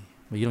 Hey.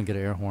 But you don't get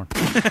an air horn.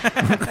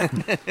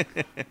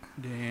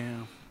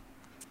 Damn.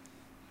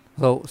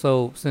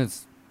 So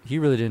since he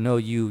really didn't know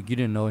you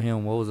didn't know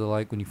him, what was it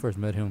like when you first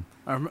met him?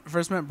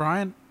 First met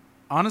Brian.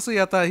 Honestly,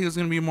 I thought he was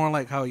gonna be more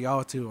like how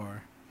y'all two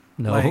are.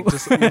 No. Like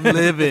just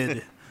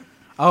livid.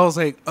 I was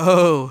like,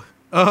 oh,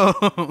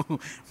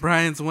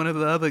 Brian's one of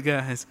the other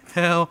guys.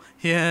 Hell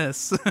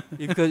yes.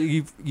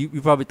 you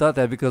probably thought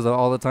that because of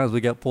all the times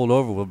we got pulled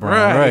over with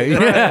Brian, right?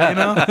 Right. You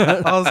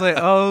know, I was like,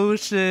 oh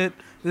shit,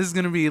 this is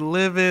gonna be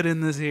livid in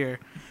this here.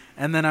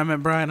 And then I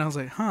met Brian. I was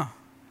like, huh,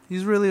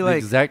 he's really The like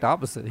exact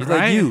opposite. He's right?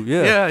 like you,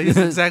 yeah. Yeah, he's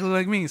exactly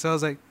like me. So I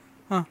was like,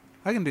 huh,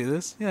 I can do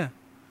this. Yeah.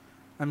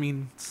 I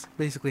mean, it's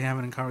basically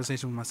having a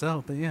conversation with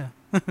myself, but yeah.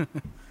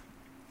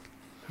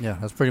 Yeah,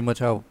 that's pretty much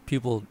how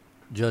people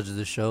judge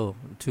this show.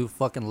 Two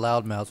fucking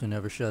loudmouths who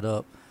never shut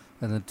up,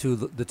 and then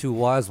the two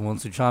wise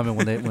ones who chime in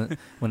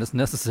when it's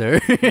necessary.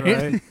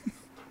 Right.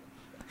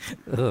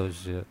 Oh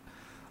shit,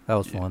 that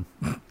was fun.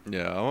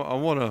 Yeah, I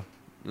want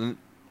to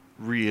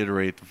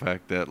reiterate the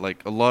fact that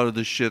like a lot of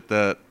the shit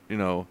that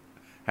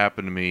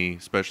happened to me,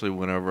 especially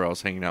whenever I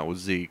was hanging out with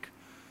Zeke,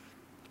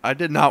 I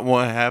did not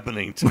want it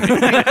happening to me.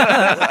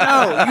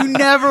 No, you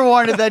never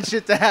wanted that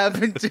shit to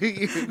happen to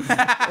you.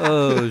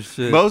 Oh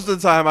shit. Most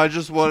of the time, I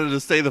just wanted to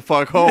stay the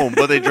fuck home,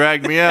 but they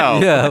dragged me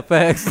out. Yeah,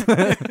 facts.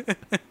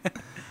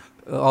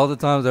 All the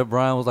times that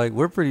Brian was like,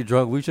 "We're pretty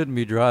drunk. We shouldn't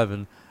be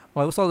driving." I'm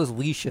like, what's all this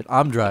weed shit?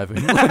 I'm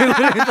driving.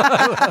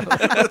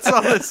 What's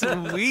all this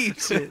weed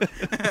shit?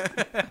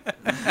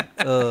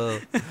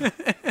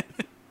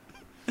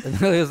 And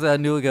like I said, I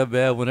knew it got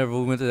bad whenever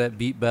we went to that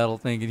beat battle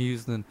thing in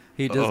Houston.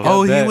 He just got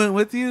Oh, back. he went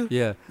with you?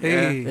 Yeah.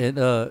 Hey. And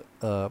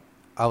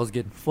I was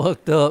getting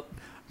fucked up,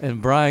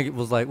 and Brian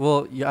was like,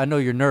 "Well, yeah, I know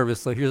you're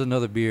nervous, so here's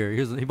another beer."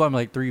 He bought me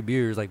like 3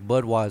 beers, like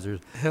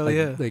Budweisers. Hell like,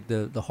 yeah. Like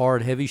the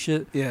hard, heavy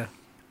shit. Yeah.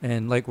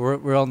 And like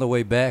we're on the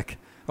way back,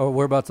 or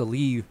we're about to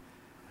leave,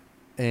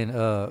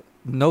 and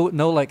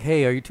no, like,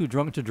 hey, are you too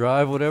drunk to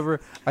drive? Whatever.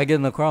 I get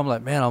in the car, I'm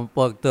like, man, I'm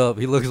fucked up.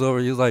 He looks over,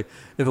 he's like,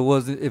 if it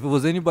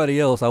was anybody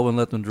else, I wouldn't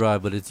let them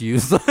drive, but it's you.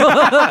 So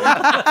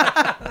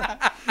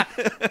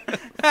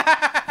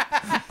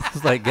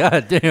it's like,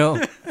 god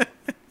damn.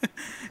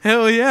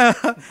 Hell yeah.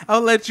 I'll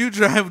let you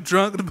drive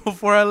drunk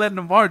before I let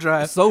Navar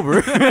drive.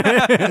 Sober.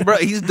 Bro,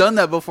 he's done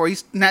that before. He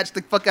snatched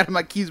the fuck out of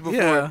my keys before.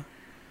 Yeah.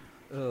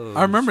 Oh,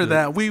 I remember shit.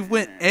 that. We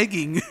went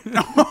egging.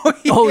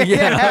 Oh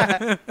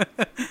yeah.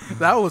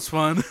 That was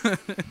fun.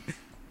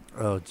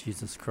 Oh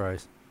Jesus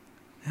Christ.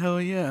 Hell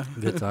yeah.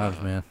 Good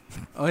times, man.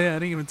 Oh yeah, I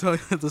didn't even tell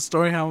you the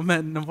story how I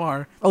met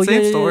Navar. Oh,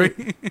 Same yeah, yeah,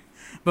 story.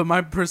 But my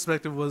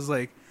perspective was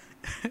like,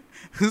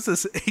 who's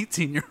this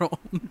 18-year-old?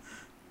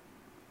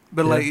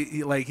 But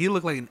Yeah. like he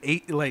looked like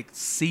an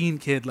scene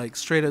kid, like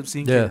straight up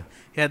scene Yeah. kid.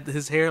 He had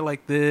his hair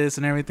like this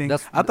and everything.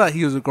 That's- I thought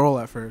he was a girl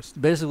at first.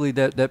 Basically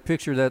that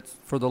picture that's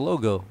for the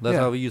logo. That's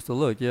Yeah. how he used to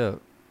look, yeah.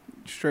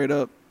 Straight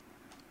up.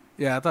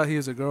 Yeah, I thought he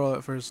was a girl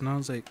at first, and I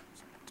was like,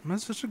 am I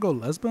supposed to go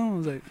lesbian? I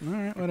was like, all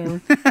right,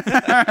 whatever.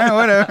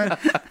 Whatever.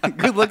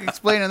 Good luck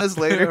explaining this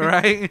later.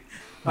 Right?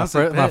 I My, was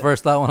like, my bet.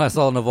 first thought when I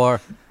saw Navar,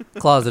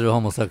 closeted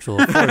homosexual,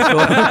 for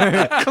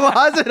sure.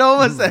 Closet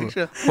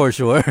homosexual. For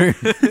sure.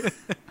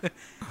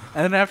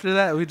 And after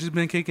that, we just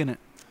been kicking it.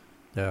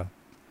 Yeah.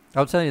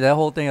 I'm telling you, that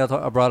whole thing I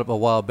brought up a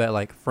while back,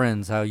 like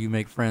friends, how you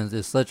make friends,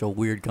 is such a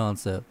weird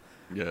concept.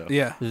 Yeah.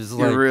 Yeah. It's just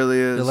It like, really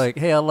is. they're like,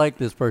 hey, I like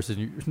this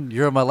person.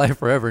 You're in my life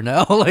forever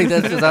now. Like,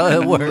 that's just how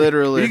it works.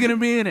 Literally. You're gonna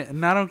be in it,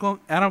 and I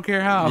don't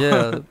care how.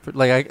 Yeah.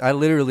 Like, I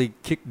literally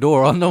kicked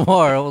door on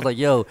Navar. I was like,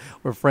 yo,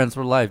 we're friends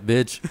for life,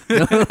 bitch.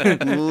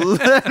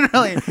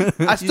 Literally.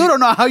 I still don't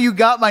know how you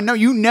got my number.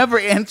 You never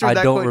answered I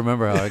that don't question.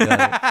 remember how I got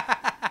it.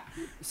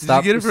 Did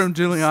you get it from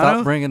Giuliano?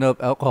 Stop bringing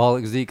up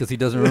Alcoholic Z because he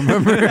doesn't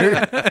remember.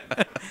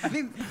 I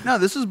think no,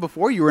 this was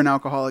before you were an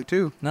alcoholic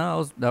too. No, I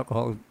was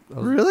alcoholic.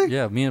 Really?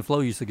 Yeah, me and Flo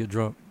used to get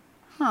drunk.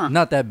 Huh.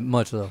 Not that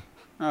much, though.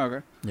 Oh,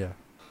 okay. Yeah.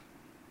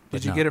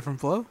 Did you get it from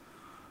Flo?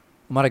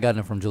 I might have gotten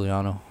it from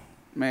Giuliano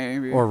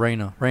Maybe. or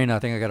Reyna. Reyna, I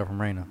think I got it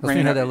from Reyna. That's when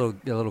you Reyna.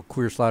 had that little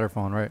queer slider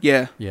phone, right?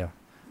 Yeah, Yeah.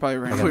 probably I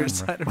right. got it Weird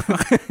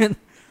from side of-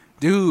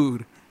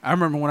 Dude, I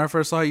remember when I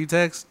first saw you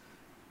text.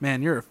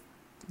 Man, you're a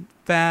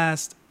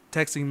fast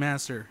texting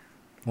master.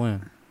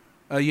 When?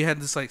 You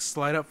had this like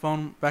slide up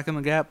phone back in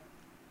the Gap,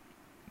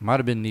 Might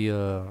have been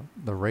the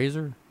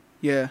Razor.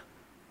 Yeah.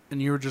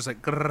 and you were just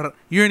like, grrr.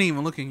 You weren't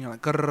even looking. You're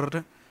like,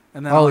 grrr.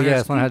 And then Oh all I yeah, heard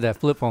that's when I had that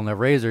flip phone, that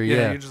Razor. yeah,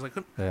 Yeah. you're just like,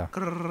 Yeah.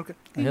 grrr.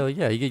 Hell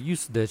yeah, you get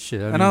used to that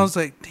shit. And I was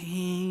like,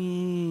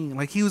 dang,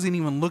 like he wasn't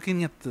even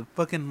looking at the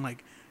fucking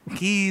like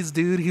keys,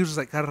 dude. He was just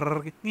like,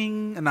 grrr,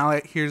 ging. And now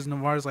like here's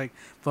Navarre's like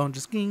phone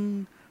just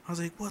ging. I was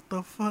like, what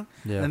the fuck?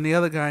 yeah. And the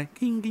other guy,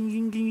 ging, ging,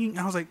 ging, ging, ging.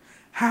 I was like,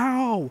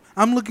 how?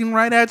 I'm looking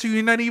right at you.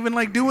 You're not even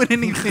like doing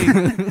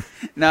anything.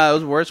 No, it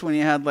was worse when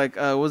you had like,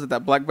 what was it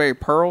that BlackBerry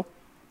Pearl?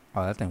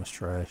 Oh, that thing was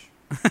trash.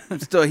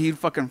 Still, he'd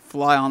fucking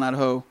fly on that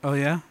hoe. Oh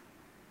yeah.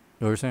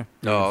 You know what you're saying?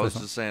 No, You I were was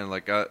saying just saying,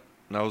 like, I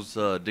was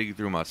digging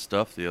through my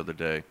stuff the other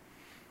day,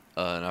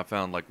 and I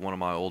found, like, one of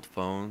my old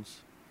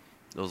phones.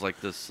 It was,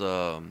 like, this,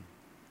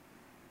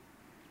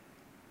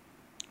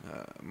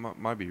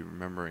 might be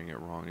remembering it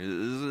wrong. It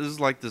is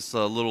like this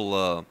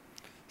little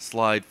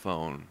slide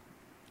phone.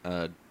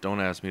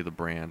 Don't ask me the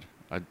brand.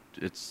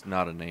 It's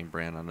not a name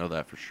brand. I know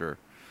that for sure.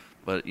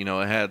 But, you know,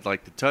 it had,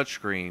 like, the touch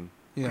screen,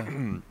 Yeah.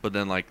 but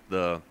then, like,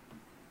 the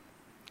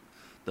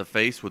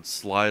face would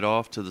slide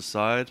off to the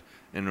side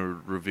and it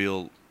would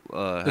reveal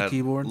had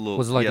keyboard? a little,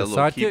 Was it like yeah, a little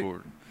Sidekick?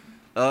 keyboard.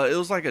 It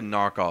was like a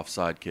knockoff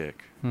Sidekick.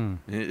 Hmm.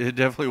 It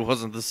definitely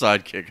wasn't the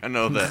Sidekick. I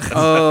know that.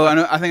 Oh, I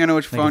know. I think I know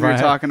which phone you're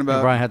talking Think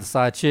about. Brian had the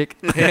side chick.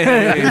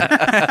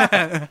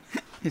 Hey.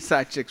 His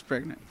side chick's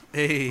pregnant.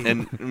 Hey.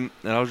 and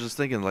I was just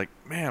thinking, like,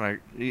 man,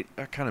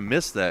 I kind of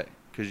miss that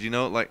because, you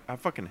know, like, I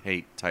fucking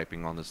hate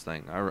typing on this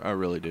thing. I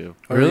really do.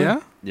 Oh, Really? Yeah.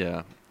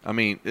 Yeah. I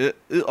mean, it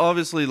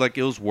obviously, like,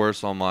 it was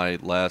worse on my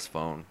last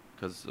phone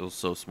because it was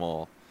so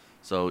small.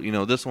 So, you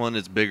know, this one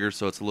is bigger,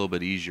 so it's a little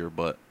bit easier.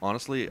 But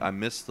honestly, I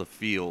miss the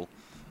feel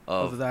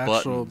of the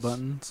actual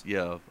buttons.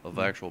 Yeah, of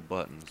actual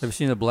buttons. Have you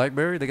seen the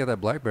BlackBerry? They got that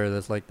BlackBerry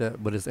that's like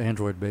that, but it's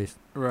Android based.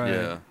 Right.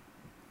 Yeah.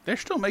 They're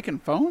still making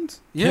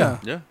phones? Yeah.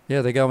 Yeah.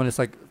 Yeah, they got one. It's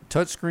like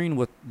touchscreen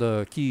with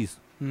the keys,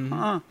 Mhm.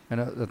 Huh.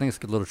 and I think it's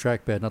a little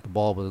trackpad, not the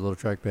ball, but a little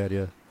trackpad.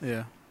 Yeah.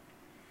 Yeah.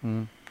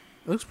 Mm.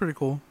 It looks pretty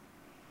cool.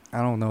 I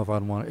don't know if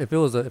I'd want it. If it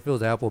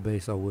was Apple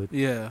based, I would.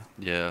 Yeah.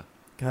 Yeah.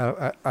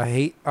 God,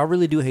 I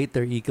really do hate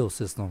their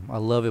ecosystem. I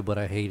love it, but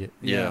I hate it.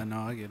 Yeah. Yeah. No,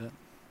 I get it.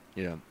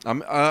 Yeah.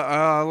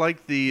 I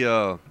like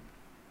the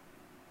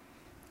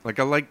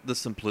I like the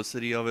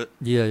simplicity of it.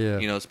 Yeah, yeah.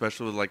 You know,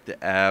 especially with like the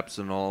apps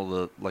and all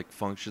the like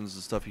functions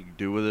and stuff you can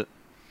do with it.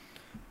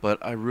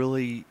 But I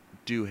really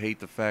do hate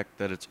the fact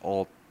that it's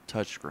all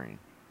touchscreen.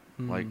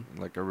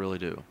 Like I really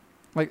do.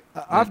 Like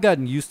I've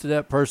gotten used to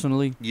that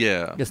personally.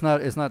 Yeah. It's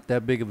not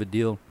that big of a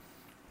deal,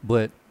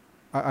 but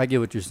I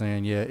get what you're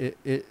saying. Yeah,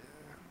 it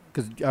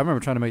because I remember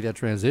trying to make that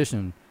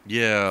transition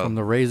Yeah. from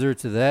the Razor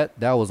to that.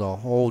 That was a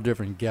whole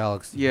different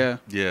galaxy. Yeah.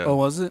 Yeah. Oh,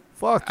 was it?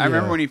 Fuck. I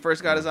remember yeah. when he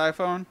first got his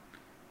iPhone.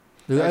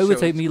 Dude, that it would shit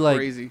take was me like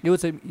crazy. it would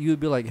take you would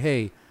be like,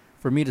 hey,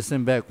 for me to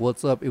send back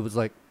what's up, it was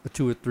like a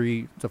 2 or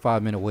 3 to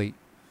 5 minute wait.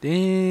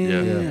 Damn.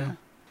 Yeah.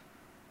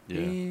 Yeah.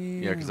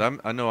 Yeah, because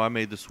I know I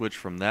made the switch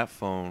from that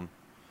phone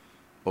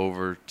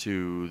over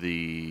to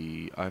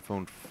the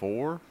iPhone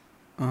 4,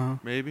 Uh-huh.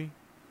 maybe.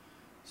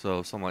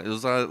 So something like it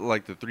was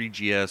like the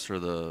 3GS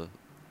or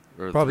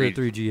Probably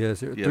 3, a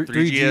 3GS. yeah, 3G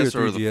 3GS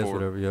or or the 3GS, 4.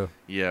 whatever. Yeah.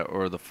 Yeah,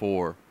 or the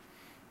 4,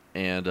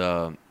 and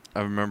I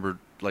remember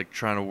like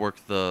trying to work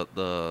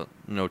the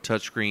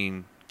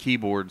touchscreen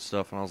keyboard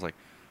stuff, and I was like,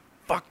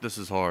 "Fuck, this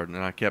is hard," and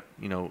I kept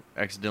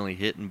accidentally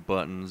hitting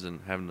buttons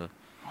and having to.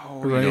 Oh,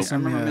 Right, yes. I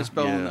remember yeah.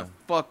 misspelling Yeah. the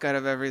fuck out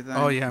of everything.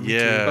 Oh yeah. Me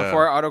Yeah. Too.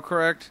 Before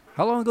autocorrect.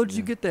 How long ago did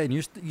you Yeah. get that? And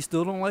you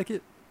still don't like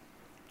it?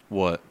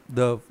 What?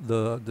 Your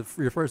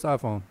first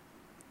iPhone.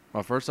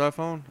 My first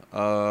iPhone?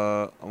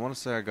 I want to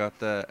say I got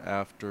that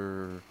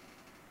after.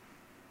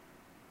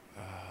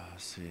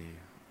 Let's see.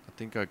 I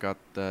think I got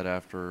that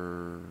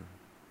after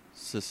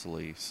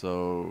Sicily,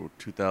 so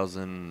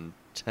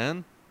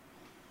 2010.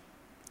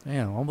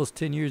 Damn, almost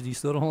 10 years. You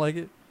still don't like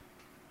it?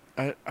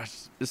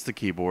 It's the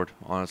keyboard,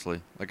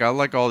 honestly. Like I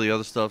like all the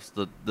other stuff.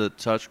 The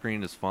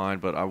touchscreen is fine,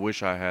 but I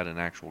wish I had an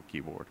actual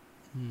keyboard.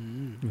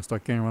 Mm. You gonna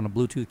start carrying around a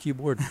Bluetooth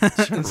keyboard?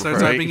 And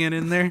start Right. typing it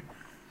in there.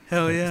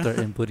 Hell yeah. Start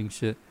inputting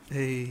shit.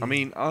 Hey. I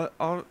mean,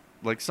 I'll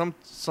like some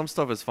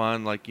stuff is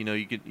fine. Like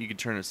you could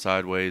turn it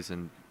sideways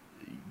and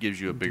it gives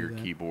you a You can do bigger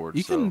that. keyboard.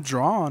 You so. can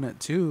draw on it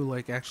too,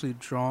 like actually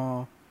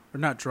draw, or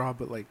not draw,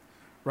 but like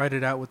write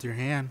it out with your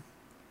hand.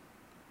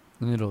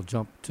 And it'll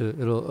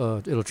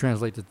it'll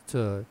translate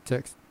to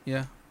text.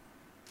 Yeah.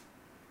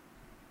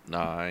 Nah,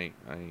 I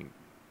ain't.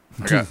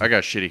 I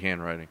got shitty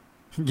handwriting.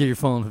 Get your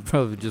phone and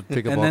probably just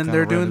pick up And all then kind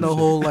they're of doing the random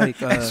whole like.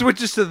 It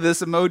switches to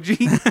this emoji.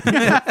 shit.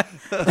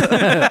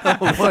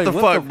 What the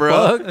fuck,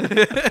 bro?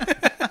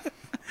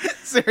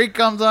 Siri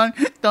comes on.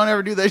 Don't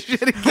ever do that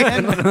shit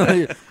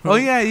again. Oh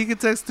yeah, you can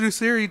text through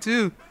Siri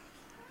too.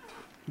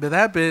 But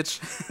that bitch.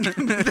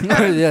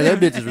 Yeah, that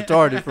bitch is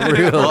retarded for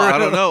real. Well, I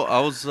don't know. I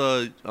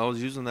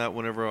was using that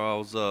whenever I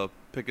was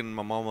picking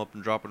my mom up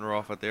and dropping her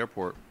off at the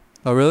airport.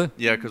 Oh, really?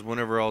 Yeah, because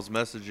whenever I was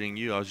messaging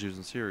you, I was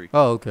using Siri.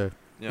 Oh, okay.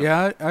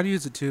 Yeah, I'd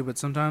use it too, but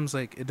sometimes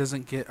like it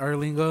doesn't get our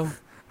lingo.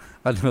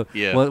 I know.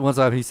 Yeah. One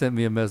time he sent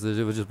me a message.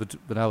 It was just,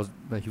 but I was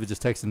like, he was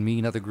just texting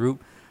me, not the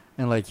group,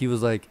 and like he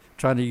was like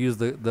trying to use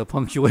the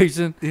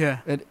punctuation, Yeah.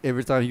 and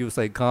every time he would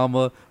say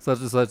comma, such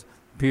and such,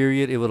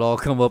 period, it would all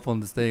come up on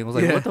this thing. I was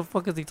like, Yeah. what the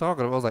fuck is he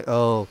talking about? I was like,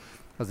 oh,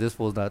 because this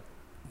fool's not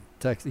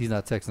text. He's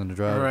not texting the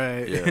driver.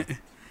 Right. Yeah.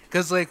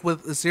 Because like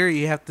with Siri,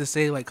 you have to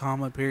say like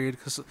comma period,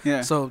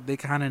 Yeah. so they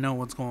kind of know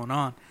what's going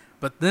on.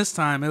 But this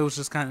time it was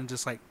just kind of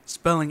just like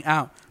spelling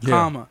out Yeah.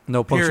 comma.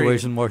 No period.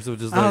 punctuation marks. It was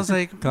just I was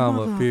like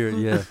comma, period.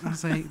 Yeah. I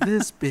was like,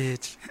 this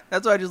bitch.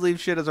 That's why I just leave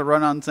shit as a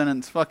run-on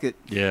sentence. Fuck it.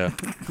 Yeah.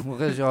 Well,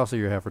 because also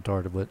you're half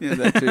retarded, but Yeah,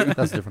 that too.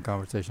 that's a different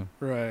conversation.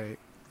 Right.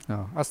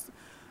 No, I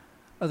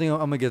think I'm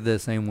gonna get that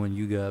same one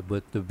you got,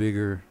 but the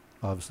bigger,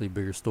 obviously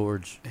bigger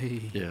storage.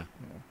 Hey. Yeah.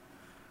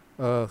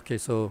 Okay,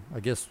 so I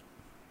guess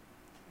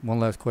one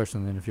last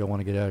question, then if y'all want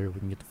to get out of here, we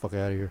can get the fuck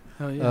out of here.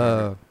 Hell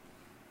yeah.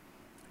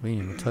 We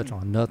didn't even touch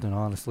on nothing,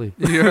 honestly.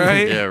 You're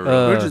right. Yeah. Right.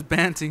 Uh, We're just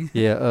banting.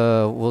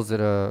 Yeah. What was it?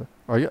 Do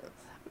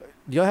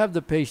y'all have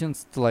the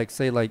patience to like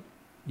say like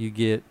you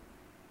get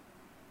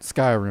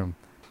Skyrim?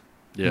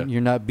 yeah. And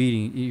you're not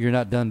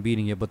done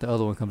beating it, but the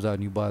other one comes out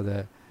and you buy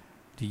that.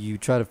 Do you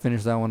try to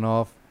finish that one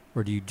off,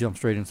 or do you jump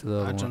straight into the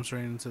other I one? jump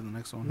straight into the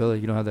next one. Really,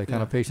 you don't have that kind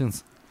Yeah. of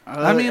patience.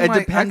 I mean, it like, I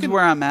depends can-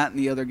 where I'm at in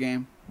the other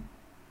game.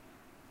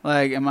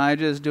 Like, am I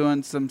just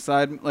doing some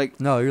side like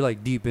No, you're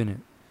like deep in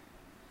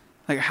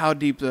it. how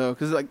deep though?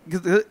 Because like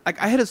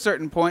I hit a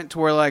certain point to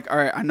where like, all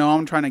right, I know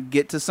I'm trying to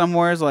get to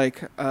somewheres. Like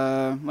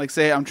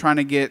say I'm trying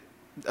to get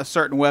a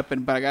certain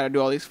weapon, but I got to do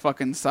all these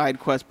fucking side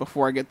quests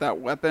before I get that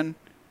weapon.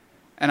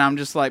 And I'm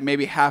just like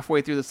maybe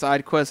halfway through the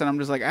side quest, and I'm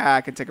just like,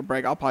 I can take a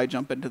break. I'll probably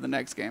jump into the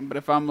next game. But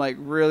if I'm like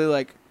really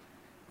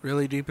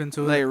deep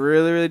into like it.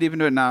 really deep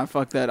into it, nah,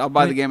 fuck that. I'll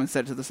buy I the mean, game and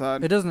set it to the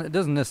side. It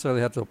doesn't necessarily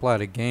have to apply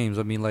to games.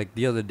 I mean, like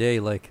the other day,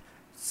 like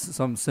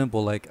something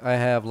simple. Like I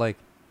have like,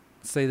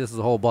 say this is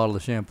a whole bottle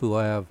of shampoo.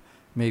 I have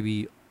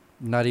maybe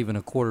not even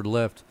a quarter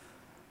left.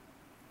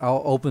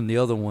 I'll open the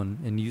other one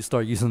and you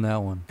start using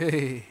that one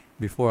Hey.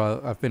 before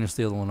I finish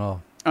the other one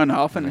off. Oh no,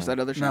 I'll finish No. that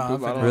other No, shampoo I'll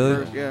bottle finish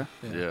first. that Yeah.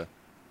 one. Yeah.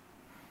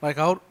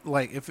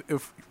 Like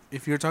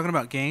if you're talking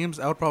about games,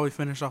 I would probably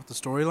finish off the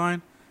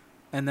storyline,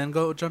 and then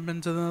go jump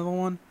into the other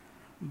one.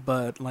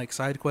 But like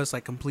side quests,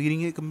 like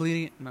completing it,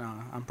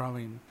 nah, I'm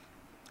probably.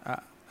 I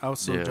would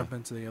still Yeah. jump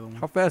into the other one,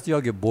 How fast do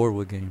y'all get bored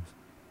with games?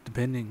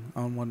 depending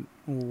on what.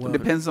 It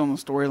depends on the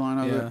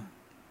storyline of Yeah. it.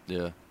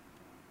 Yeah.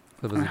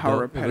 If And how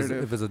if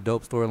repetitive. it's a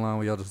dope storyline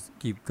where y'all just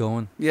keep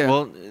going. Yeah.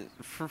 Well,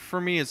 for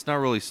me, it's not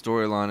really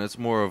storyline. It's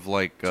more of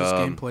like Just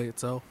gameplay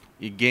itself.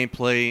 your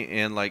gameplay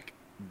and like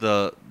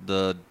the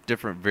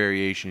different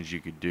variations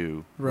you could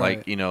do.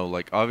 Right. Like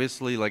like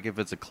obviously like if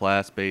it's a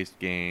class based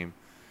game,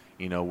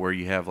 where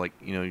you have like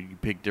you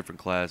pick different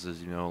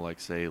classes. Like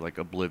say like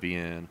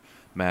Oblivion,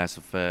 Mass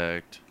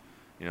Effect,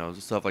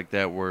 stuff like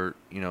that. Where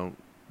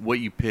what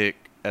you pick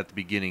at the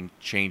beginning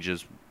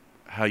changes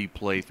how you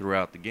play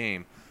throughout the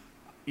game.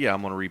 Yeah,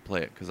 I'm gonna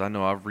replay it because I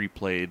know I've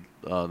replayed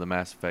the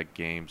Mass Effect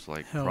games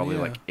like Hell probably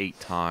yeah. like 8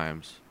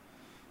 times.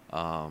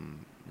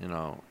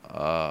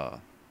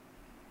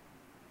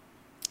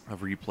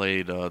 I've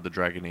replayed the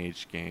Dragon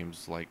Age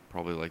games like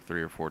probably like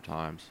 3 or 4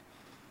 times.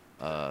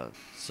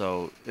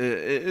 So it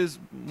is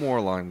more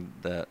along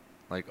that.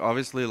 Like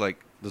obviously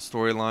like the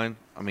storyline.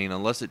 I mean,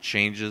 unless it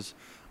changes,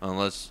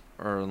 unless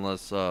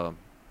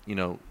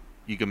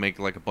you can make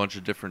like a bunch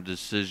of different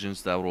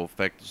decisions that will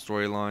affect the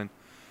storyline.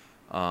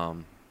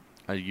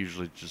 I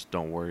usually just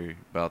don't worry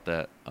about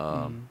that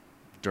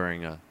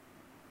during a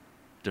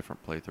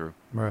different playthrough.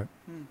 Right.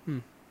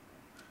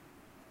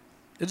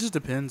 It just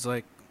depends.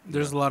 Like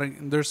there's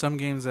there's some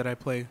games that I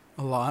play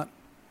a lot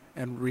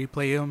and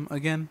replay them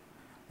again.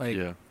 Like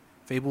Yeah.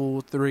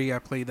 Fable 3, I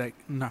played that.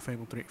 Not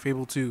Fable 3,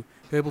 Fable 2.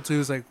 Fable 2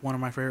 is like one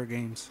of my favorite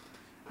games,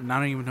 and I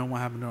don't even know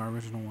what happened to our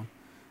original one.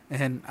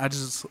 And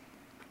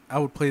I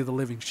would play the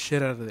living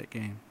shit out of that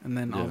game. And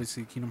then Yeah.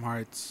 obviously Kingdom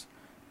Hearts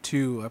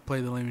 2, I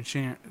played the living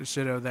shit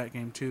out of that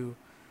game too.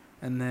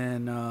 And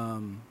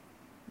then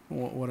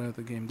what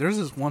other game? There's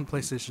this one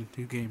PlayStation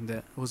 2 game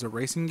that was a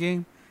racing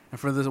game, and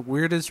for the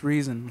weirdest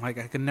reason, like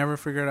I could never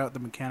figure out the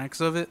mechanics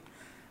of it,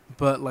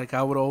 but like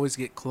I would always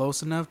get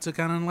close enough to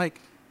kind of like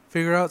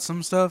figure out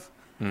some stuff,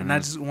 and I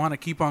just want to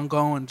keep on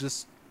going,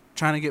 just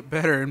trying to get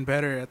better and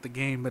better at the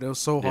game. But it was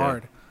so Yeah.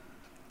 hard.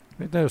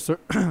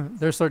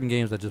 There's certain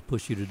games that just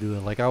push you to do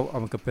it. Like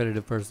I'm a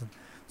competitive person,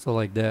 so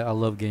like that I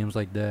love games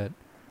like that.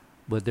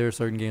 But there are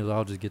certain games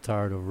I'll just get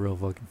tired of real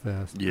fucking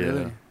fast. Yeah.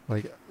 Really?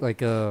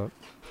 Like I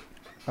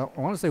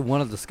want to say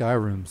one of the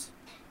Skyrims.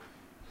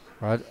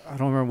 Right? I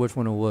don't remember which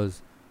one it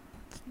was.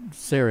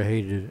 Sarah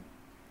hated it.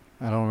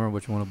 I don't remember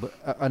which one, but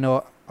I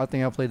know I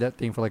think I played that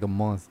thing for like a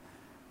month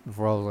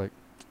before I was like,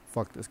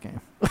 "Fuck this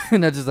game,"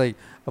 and I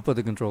put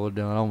the controller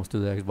down. I almost threw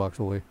the Xbox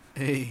away.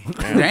 Hey,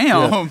 Damn.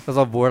 Yeah, that's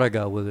how bored I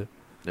got with it.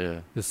 Yeah.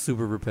 It's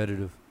super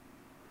repetitive.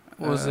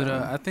 Was it?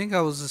 I think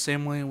I was the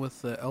same way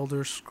with the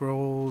Elder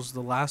Scrolls,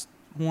 the last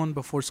one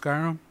before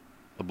Skyrim,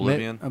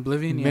 Oblivion.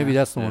 Oblivion. Yeah. Maybe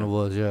that's the one Yeah. it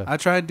was. Yeah. I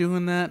tried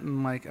doing that,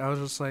 and like I was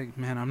just like,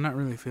 man, I'm not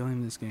really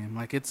feeling this game.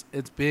 Like it's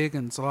big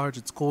and it's large,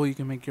 it's cool. You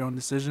can make your own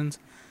decisions,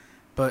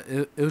 but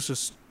it was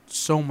just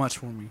so much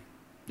for me.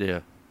 Yeah.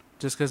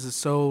 Just because it's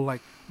so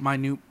like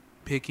minute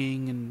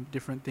picking and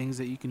different things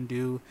that you can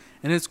do,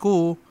 and it's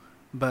cool.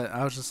 But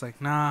I was just like,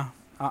 nah.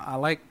 I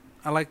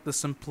like the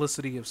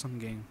simplicity of some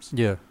games.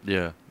 Yeah.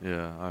 Yeah.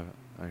 Yeah.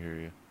 I hear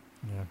you.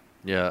 Yeah.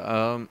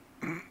 Yeah.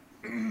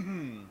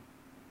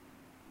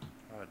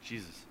 Oh,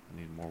 Jesus, I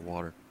need more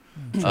water.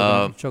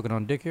 Choking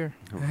on dick here.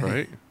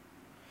 Right.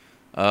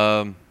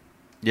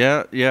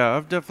 Yeah.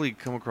 I've definitely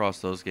come across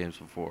those games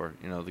before.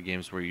 You know, the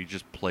games where you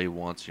just play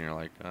once and you're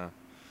like,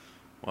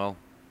 well,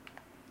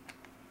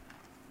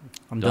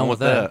 I'm Done done with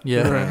with that. that.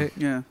 Yeah. Right.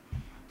 Yeah.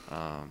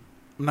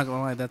 I'm not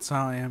gonna lie, that's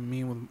how I am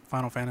with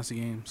Final Fantasy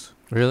games.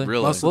 Really?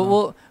 Really? Most of them.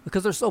 Well,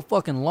 because they're so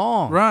fucking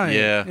long. Right.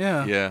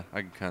 Yeah. Yeah.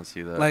 I can kind of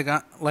see that.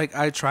 Like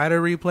I try to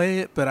replay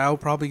it, but I'll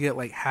probably get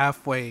like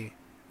halfway,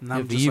 and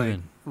I'm If just like,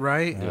 even.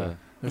 right, Yeah. Yeah.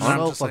 They're And I'm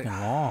so just like, fucking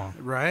long.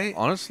 right.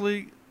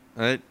 Honestly,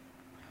 I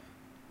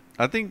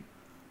think,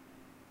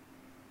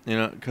 you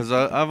know, because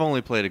I've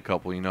only played a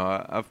couple. You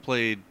know, I've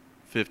played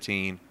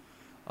 15,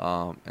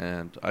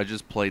 and I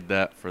just played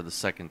that for the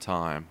second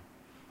time,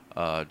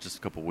 just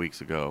a couple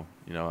weeks ago.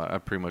 You know, I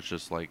pretty much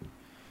just like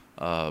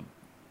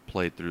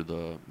played through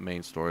the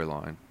main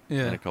storyline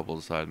Yeah. and a couple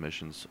of side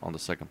missions on the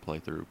second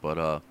playthrough.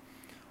 But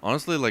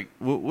honestly, like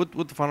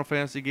with the Final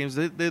Fantasy games,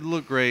 they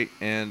look great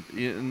and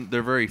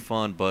they're very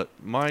fun. But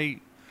my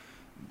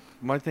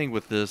thing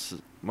with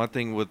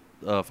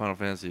Final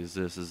Fantasy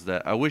is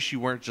that I wish you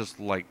weren't just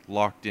like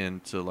locked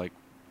into like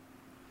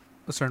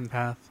A certain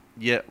path.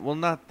 well,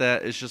 not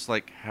that, it's just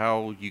like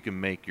how you can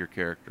make your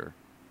character,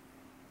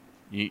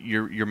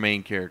 your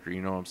main character.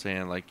 You know what I'm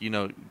saying? Like, you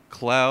know,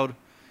 Cloud,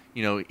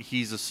 you know,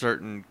 he's a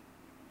certain,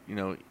 you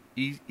know,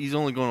 he's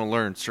only going to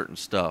learn certain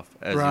stuff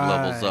as he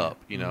levels Right. up.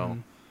 You know,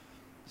 Mhm.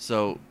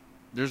 so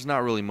there's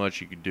not really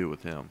much you could do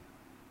with him.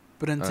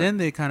 But in 10,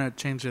 they kind of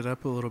changed it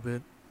up a little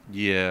bit.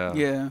 Yeah.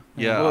 Yeah.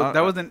 Yeah, Well, I-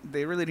 that wasn't.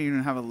 They really didn't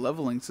even have a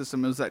leveling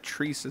system. It was that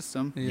tree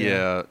system.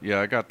 Yeah,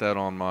 I got that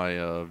on my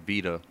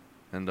Vita,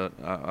 and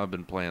I've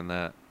been playing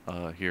that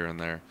here and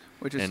there.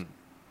 Which is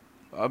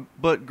And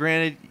but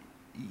granted,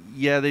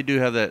 yeah, they do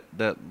have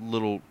that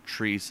little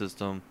tree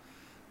system,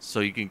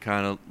 so you can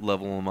kind of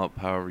level them up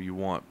however you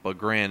want. But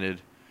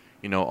granted,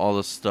 you know, all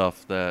the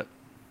stuff that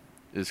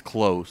is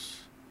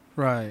close,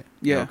 Right.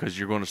 yeah. because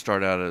you're going to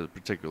start out at a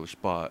particular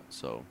spot,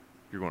 so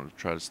you're going to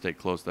try to stay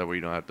close. That way,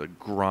 you don't have to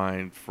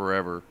grind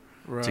forever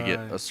Right. to get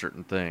a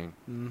certain thing.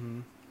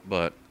 Mm-hmm.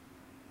 But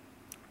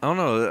I don't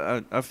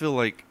know. I feel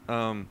like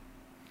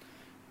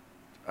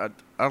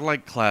I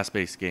like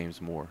class-based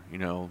games more. You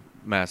know,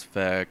 Mass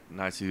Effect,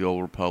 Knights of the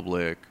Old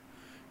Republic.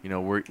 You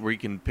know, where you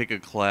can pick a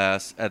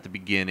class at the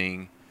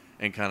beginning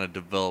and kind of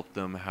develop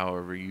them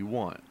however you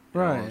want. You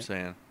know what I'm Right.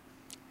 saying?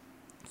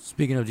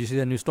 Speaking of, did you see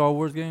that new Star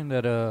Wars game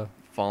that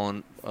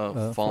Fallen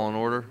fa-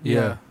 Order.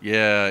 Yeah.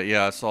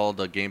 Yeah. I saw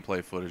the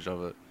gameplay footage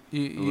of it.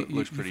 You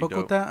looks pretty fuck dope.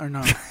 with that or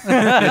no?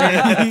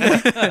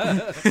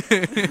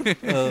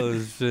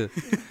 Oh shit.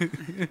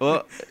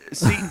 Well,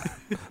 see,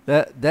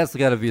 That's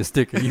got to be a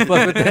sticker. You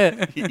fuck with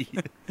that?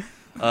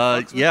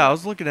 yeah, I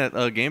was looking at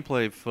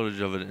gameplay footage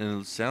of it,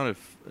 and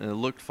it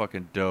looked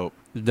fucking dope.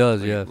 It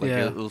does, Like, yeah. like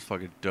Yeah. it was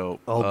fucking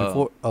dope. Go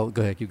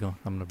ahead, keep going.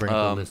 I'm gonna bring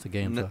up a list of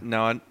games.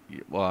 Now,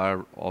 I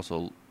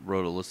also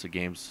wrote a list of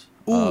games.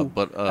 Ooh,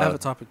 but I have a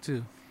topic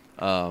too.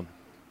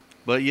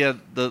 but yeah,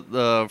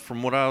 the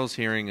from what I was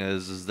hearing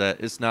is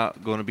that it's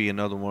not going to be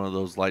another one of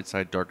those light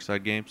side dark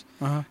side games,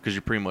 Uh-huh. because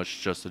you're pretty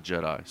much just a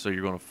Jedi. So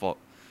you're going to fall.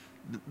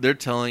 They're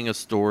telling a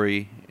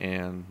story,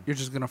 and You're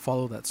just gonna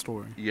follow that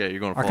story. yeah, you're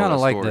going to I follow kind of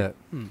that like story. that.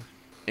 Hmm.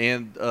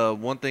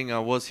 And one thing I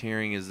was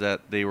hearing is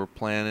that they were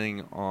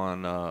planning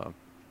on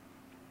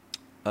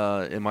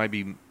it might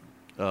be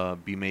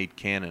made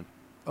canon.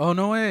 Oh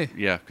no way!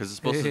 Yeah, because it's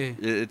supposed Hey.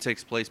 to. It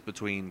takes place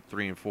between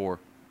 3 and 4,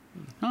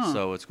 Huh.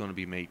 so it's going to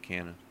be made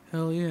canon.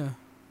 Hell yeah!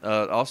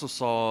 I also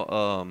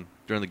saw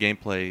during the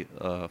gameplay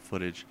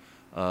footage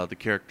the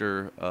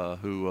character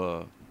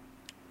who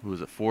was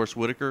it? Forrest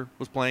Whitaker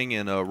was playing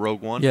in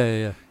Rogue One.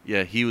 Yeah.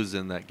 Yeah, he was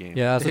in that game.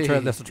 Yeah,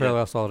 that's the trailer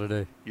Yeah. I saw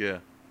today. Yeah.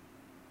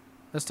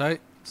 That's tight.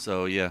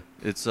 So yeah,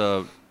 it's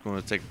going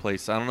to take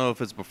place. I don't know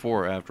if it's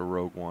before or after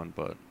Rogue One,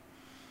 but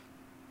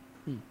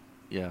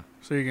yeah,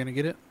 So you're gonna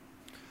get it?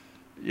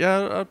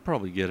 yeah, I'd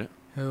probably get it.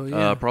 Hell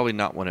yeah! Probably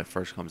not when it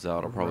first comes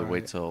out. I'll probably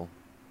wait Right. till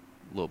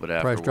a little bit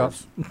Price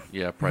afterwards. drops.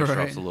 Yeah, price drops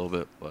Right. a little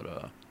bit,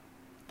 but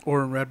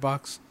Or in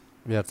Redbox.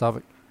 Yeah,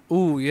 topic.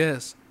 Ooh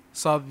yes,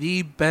 saw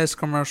the best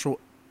commercial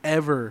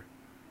ever.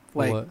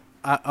 Like What?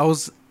 I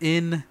was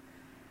in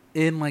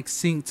like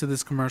sync to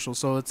this commercial.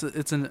 So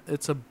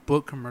it's a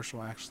book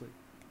commercial actually.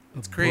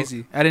 It's book?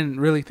 crazy. I didn't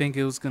really think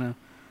it was gonna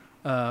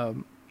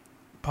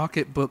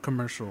pocket book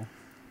commercial.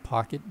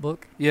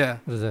 Pocketbook? Yeah.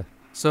 What is that?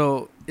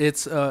 So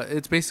it's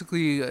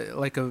basically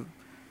like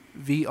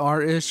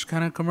VR-ish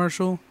kind of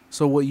commercial.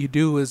 So what you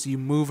do is you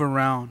move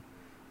around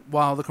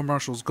while the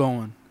commercial's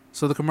going.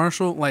 So the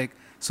commercial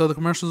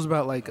is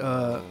about like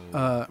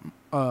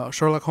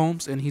Sherlock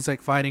Holmes, and he's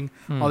like fighting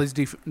all these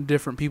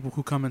different people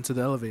who come into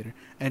the elevator,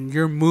 and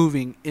you're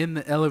moving in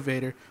the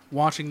elevator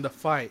watching the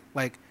fight.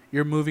 Like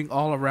you're moving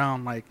all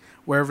around, like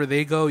wherever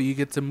they go, you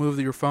get to move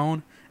your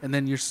phone, and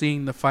then you're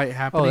seeing the fight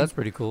happening. Oh, that's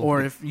pretty cool.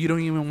 Or if you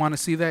don't even want to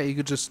see that, you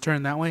could just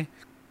turn that way.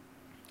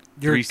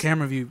 Your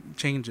camera view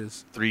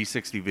changes.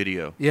 360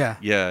 video. Yeah.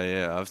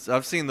 Yeah.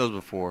 I've seen those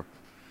before.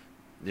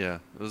 Yeah,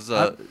 it was.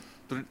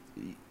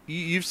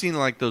 You've seen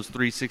like those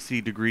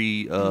 360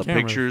 degree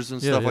pictures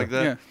and stuff like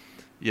that. Yeah.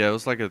 Yeah, it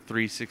was like a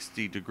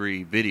 360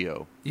 degree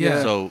video.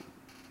 Yeah. So,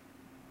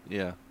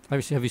 yeah.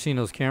 Have you seen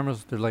those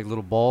cameras? They're like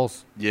little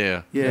balls.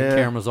 Yeah. They have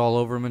cameras all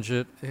over them and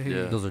shit.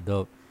 Yeah. Those are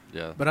dope.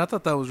 Yeah. But I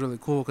thought that was really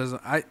cool because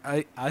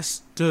I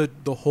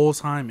stood the whole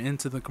time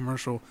into the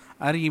commercial.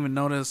 I didn't even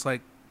notice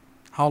like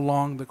how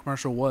long the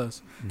commercial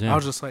was. Damn. I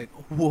was just like,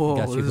 whoa,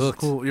 Got this you is hooked.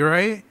 cool. You're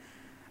right.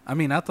 I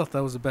mean, I thought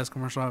that was the best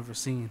commercial I've ever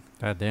seen.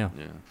 God damn.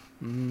 Yeah.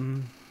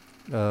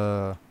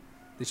 Mm-hmm.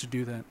 They should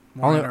do that.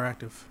 More Only-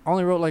 interactive. I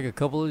only wrote like a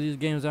couple of these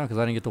games down because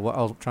I didn't get to.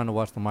 I was trying to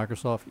watch the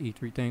Microsoft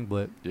E3 thing,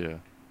 but Yeah.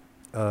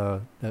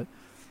 that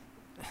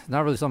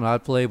not really something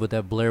I'd play. But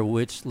that Blair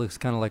Witch looks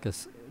kind of like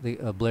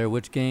a Blair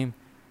Witch game.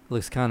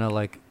 Looks kind of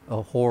like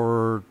a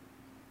horror.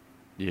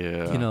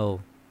 Yeah. You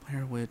know.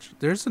 Blair Witch.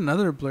 There's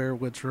another Blair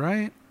Witch,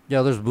 right?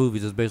 Yeah, there's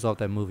movies that's based off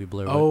that movie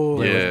Blair Witch. Oh.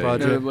 Blair Witch Yeah.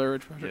 Project. Blair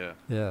Witch Project.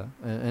 Yeah.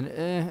 Yeah,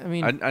 and I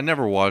mean, I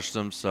never watched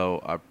them,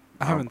 so I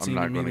haven't I'm seen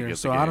not them gonna either, get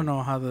so the I don't game.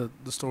 know how the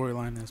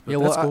storyline is. But yeah,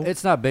 that's well, cool.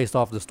 it's not based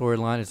off the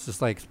storyline. It's just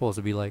like supposed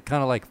to be like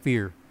kind of like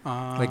Fear,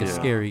 like a Yeah.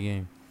 scary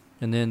game.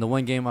 And then the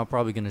one game I'm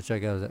probably gonna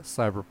check out is that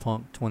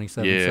Cyberpunk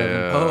 2077.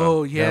 Yeah.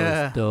 Oh That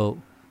yeah. looks dope.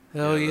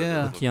 Hell Yeah,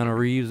 yeah. that- Keanu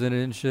Reeves in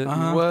it and shit.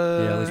 Uh-huh. What?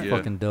 Yeah, it looks Yeah.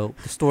 fucking dope.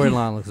 The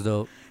storyline looks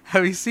dope.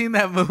 Have you seen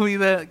that movie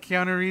that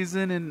Keanu Reeves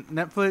in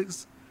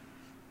Netflix?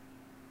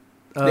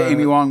 The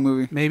Amy Wong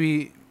movie.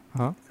 Maybe.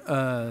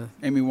 Huh?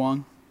 Amy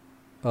Wong.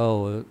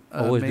 Oh,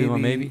 Always Be My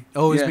Maybe?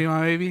 Always Yeah. Be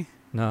My Maybe.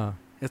 Nah.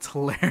 It's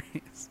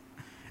hilarious.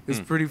 It's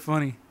Hmm. pretty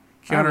funny.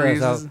 I Keanu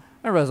realized, Reeves is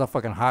I realized how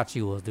fucking hot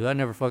she was, dude. I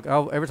never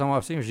every time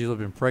I've seen her, she's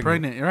been pregnant.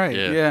 pregnant, right?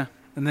 Yeah. Yeah.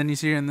 And then you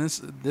see her in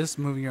this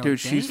movie. You're Dude, like,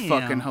 she's "Damn."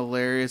 fucking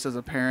hilarious as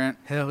a parent.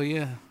 Hell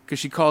yeah. Because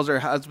she calls her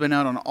husband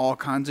out on all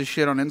kinds of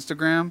shit on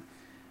Instagram.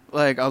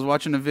 Like, I was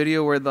watching a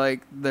video where,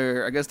 like,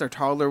 I guess their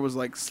toddler was,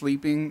 like,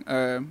 sleeping.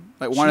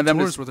 Like, one of them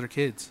tours with her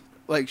kids.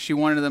 like, she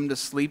wanted them to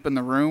sleep in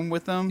the room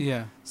with them.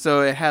 Yeah.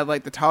 So it had,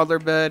 like, the toddler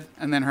bed,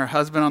 and then her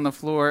husband on the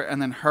floor,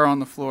 and then her on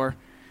the floor.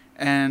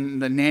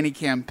 And the nanny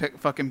cam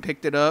fucking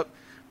picked it up.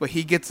 But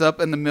he gets up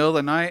in the middle of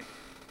the night.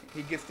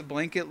 He gets the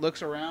blanket,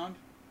 looks around,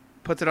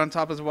 puts it on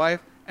top of his wife,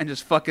 and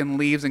just fucking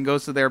leaves and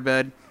goes to their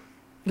bed.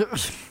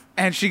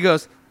 And she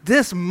goes,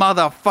 "This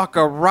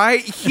motherfucker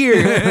right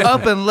here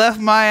up and left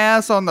my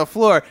ass on the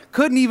floor.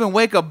 Couldn't even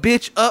wake a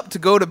bitch up to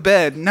go to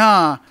bed.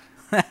 Nah."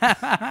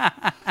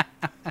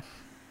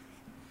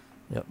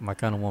 Yep, my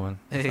kind of woman.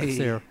 Just like Hey.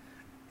 Sarah.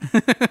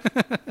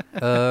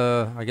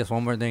 I guess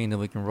one more thing that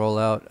we can roll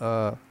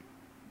out.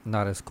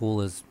 Not as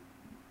cool as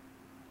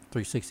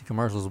 360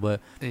 commercials,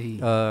 but Hey.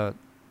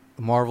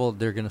 Marvel,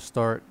 they're gonna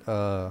start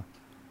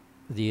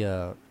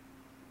doing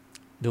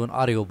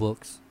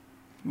audiobooks.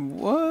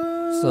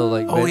 What? So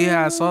like, Oh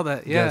yeah, I saw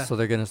that. Yeah. so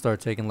they're gonna start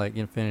taking like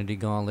Infinity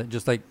Gauntlet,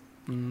 just like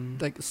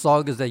Mm. like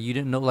sagas that you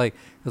didn't know, like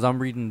because I'm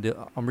reading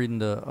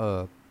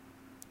the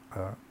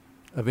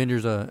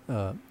Avengers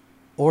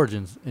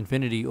Origins,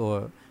 Infinity,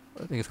 or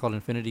I think it's called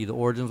Infinity, the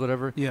Origins,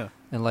 whatever. Yeah.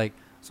 And like,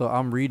 so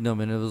I'm reading them,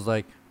 and it was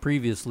like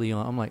previously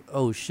on. I'm like,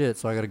 oh shit!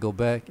 So I got to go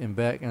back, and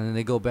then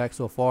they go back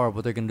so far.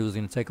 What they're gonna do is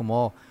gonna take them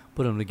all,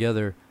 put them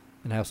together,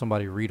 and have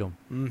somebody read them.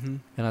 Mm-hmm.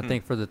 And I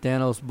think for the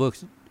Thanos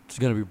books, it's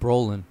gonna be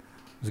Brolin.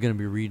 Is gonna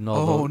be reading all.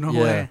 Oh, the,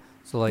 no way.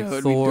 So like That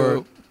would be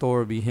dope. Thor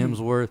would be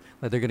Hemsworth.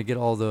 Like they're gonna get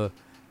all the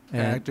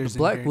Actors the and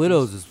Black characters.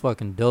 Widows is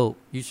fucking dope.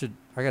 You should.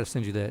 I gotta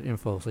send you that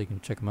info so you can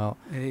check them out.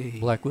 Hey.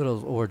 Black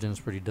Widow's origin is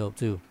pretty dope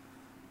too.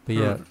 But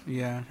yeah,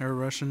 Yeah. Her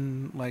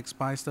Russian like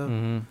spy stuff.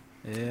 hmm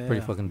Yeah.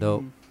 pretty fucking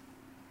dope.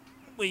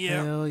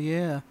 Hell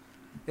yeah.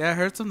 Yeah, I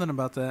heard something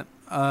about that.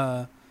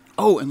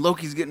 Oh, and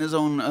Loki's getting his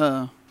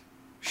own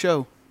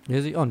show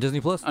Is he on Disney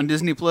Plus? on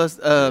Disney Plus.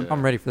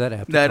 I'm ready for that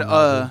app. to That come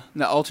out,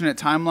 dude. the alternate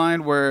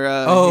timeline where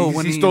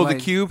when he stole the like,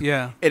 cube.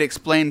 Yeah. It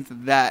explains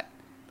that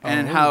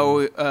and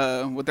Oh.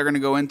 how what they're gonna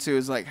go into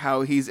is like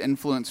how he's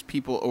influenced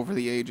people over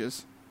the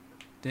ages.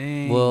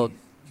 Dang. Well-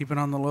 keep it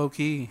on the low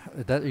key.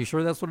 Are you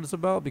sure that's what it's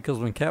about? Because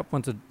when Cap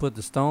went to put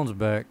the stones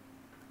back,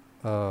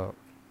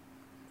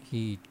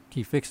 he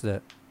fixed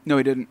that. No,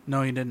 he didn't.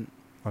 No, he didn't.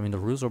 I mean, the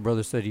Russo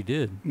brothers said he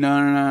did.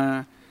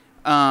 No.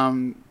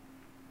 And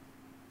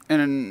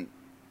then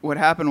what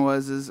happened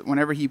was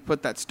whenever he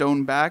put that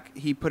stone back,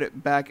 he put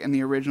it back in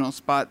the original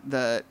spot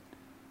that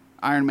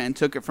Iron Man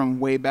took it from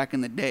way back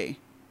in the day.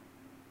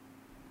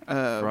 It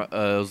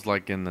was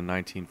like in the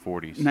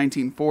 1940s.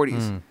 1940s.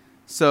 Mm.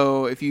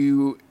 So if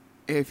you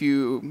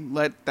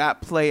let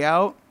that play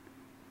out,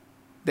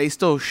 they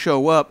still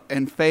show up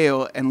and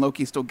fail, and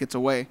Loki still gets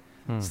away.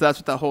 Hmm. So that's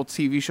what the whole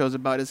TV show is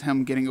about, is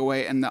him getting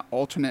away and the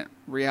alternate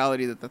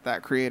reality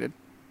that created.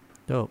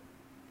 Dope.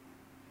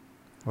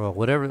 Well,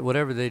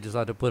 whatever they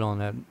decide to put on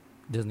that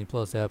Disney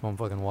Plus app, I'm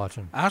fucking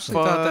watching. I actually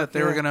Fuck thought that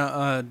they were yeah.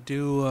 gonna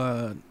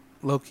do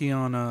Loki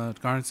on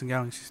Guardians of the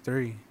Galaxy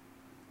 3.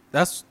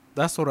 That's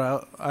what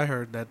I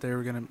heard, that they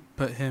were gonna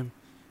put him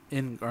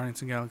in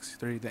Guardians of the Galaxy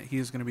 3. That he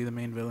is gonna be the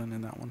main villain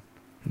in that one.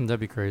 That'd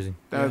be crazy.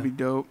 That would be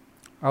dope.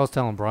 I was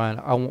telling Brian,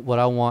 what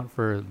I want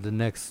for the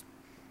next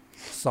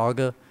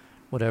saga,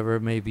 whatever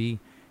it may be.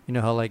 You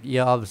know how, like,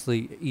 yeah,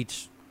 obviously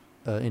each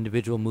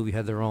individual movie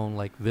had their own,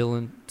 like,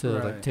 villain to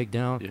like Right. take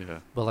down. Yeah.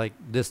 But like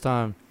this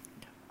time,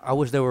 I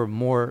wish there were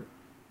more,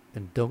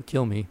 and don't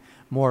kill me,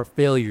 more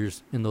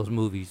failures in those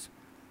movies,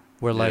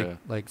 where Yeah.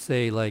 like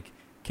say like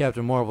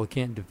Captain Marvel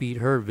can't defeat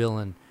her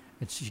villain,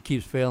 and she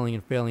keeps failing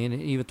and failing,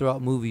 and even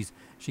throughout movies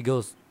she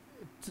goes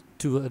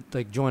to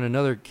like join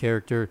another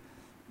character,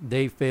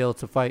 they fail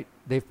to fight,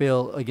 they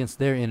fail against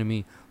their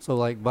enemy. So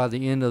like by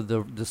the end of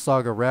the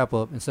saga wrap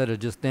up, instead of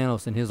just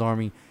Thanos and his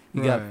army,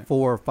 you Right. got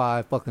 4 or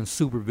 5 fucking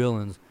super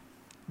villains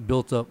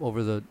built up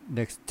over the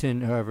next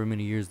 10 however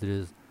many years it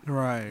is.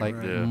 Right. Like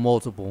right. Yeah.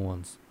 multiple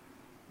ones,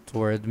 to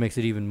where it makes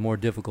it even more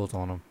difficult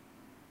on them.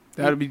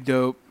 That would be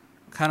dope.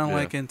 Kind of Yeah.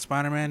 like in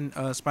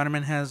Spider-Man.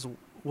 Spider-Man has,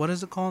 what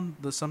is it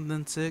called? The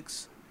something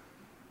 6.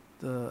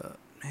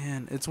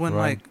 It's when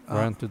like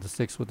Ryan through the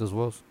 6 with his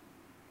woes.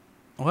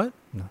 what?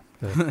 No,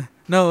 go ahead.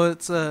 No,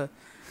 it's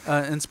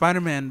in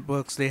Spider-Man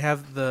books they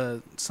have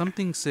the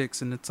something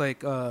 6, and it's like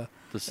The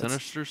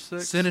Sinister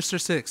Six? Sinister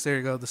 6. There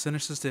you go, the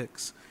Sinister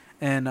 6,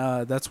 and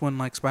that's when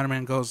like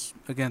Spider-Man goes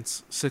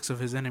against 6 of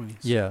his enemies.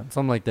 Yeah,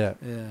 something like that.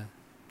 Yeah.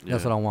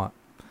 That's what I want.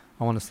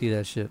 I want to see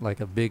that shit, like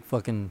a big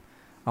fucking.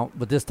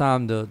 But this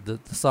time the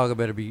saga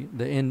better be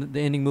the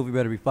ending movie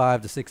better be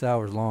 5 to 6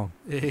 hours long.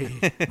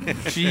 Hey.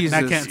 Jesus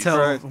I can't tell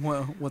Christ.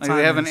 what Like time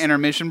they have it an is.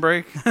 intermission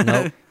break.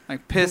 Nope.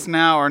 Like piss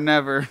now or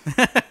never.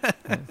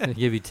 They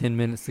give you 10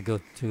 minutes to go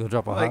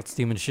drop a Like- hot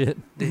steaming shit.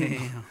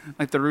 Damn.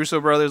 Like the Russo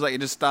brothers, like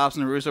it just stops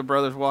and the Russo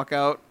brothers walk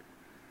out,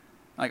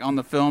 like on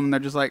the film, and they're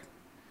just like,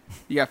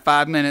 "You got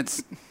 5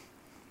 minutes,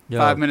 Yo,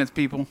 5 minutes,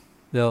 people."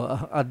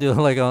 Yo, I do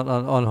like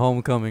on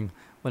Homecoming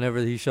whenever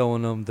he's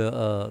showing them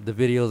the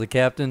videos of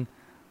Captain,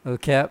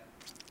 Cap.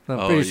 I'm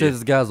Oh, pretty sure yeah.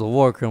 this guy's a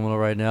war criminal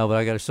right now, but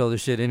I got to show this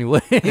shit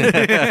anyway.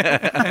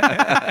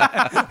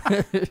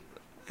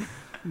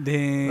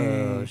 Dang.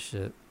 Oh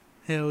shit!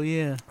 Hell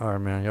yeah. All right,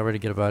 man, y'all ready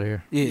to get up out of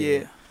here?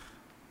 Yeah.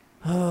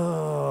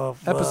 Oh,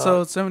 fuck.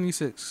 Episode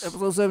 76.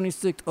 Episode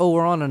 76. Oh,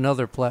 we're on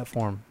another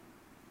platform.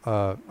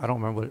 I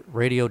don't remember what,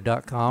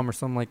 radio.com or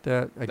something like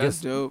that. I That's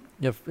guess dope.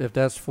 if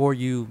that's for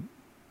you,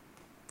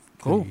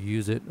 Cool. you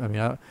use it. I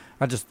mean,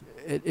 I just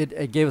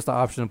it gave us the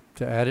option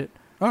to add it.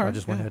 All So right. I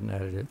just went ahead and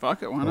added it.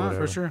 Fuck it, why Or not?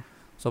 whatever. For sure.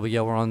 So, but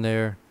yeah, we're on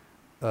there.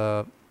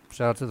 Shout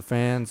out to the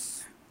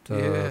fans, to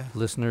Yeah.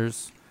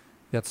 listeners.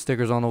 Got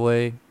stickers on the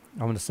way.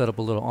 I'm gonna set up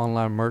a little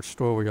online merch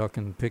store where y'all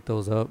can pick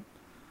those up.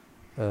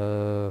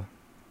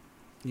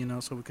 You know,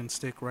 so we can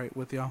stick right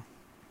with y'all.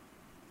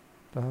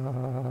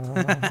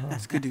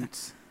 It's good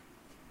dudes.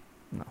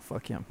 No,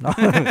 fuck him. No,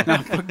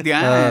 fuck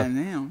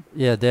damn.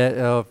 Yeah,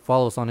 that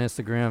follow us on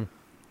Instagram.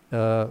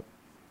 What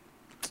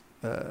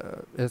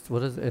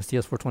is it?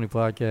 STS420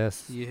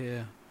 podcast.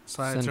 Yeah.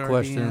 Slide Send to our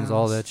questions,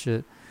 all DMs. that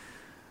shit.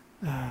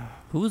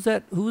 Who was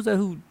that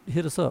who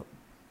hit us up?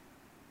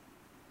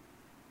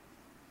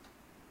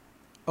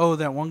 Oh,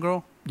 that one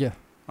girl? Yeah.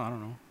 I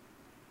don't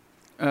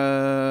know.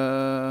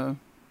 Uh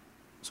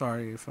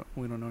Sorry if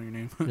we don't know your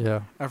name.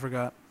 Yeah. I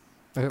forgot.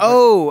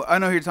 oh, I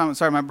know who you're talking about.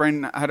 Sorry,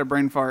 I had a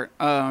brain fart.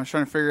 I was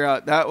trying to figure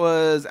out. That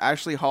was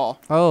Ashley Hall.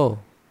 Oh,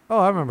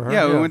 I remember her.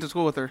 Yeah, we went to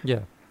school with her. Yeah.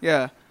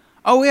 Yeah.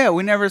 Oh yeah,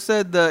 we never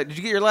said the. Did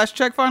you get your last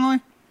check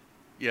finally?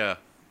 Yeah.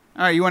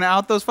 All right, you want to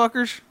out those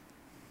fuckers?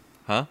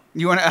 Huh?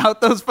 You want to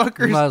out those You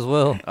fuckers? might as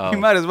well. Oh. You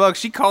might as well.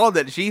 She called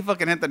it. She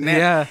fucking hit the net.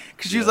 Yeah.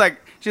 Cause she was like,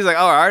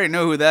 oh, I already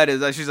know who that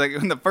is. She's like,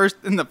 in the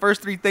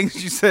first 3 things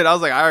she said, I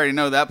was like, I already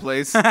know that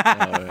place. Oh,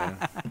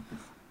 yeah.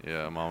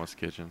 Yeah, Mama's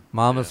Kitchen.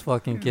 Mama's Yeah.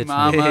 fucking kitchen.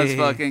 Mama's Hey.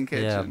 fucking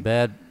kitchen.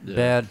 Yeah, Yeah.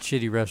 bad,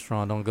 shitty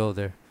restaurant. Don't go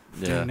there.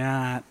 Do Yeah.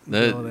 not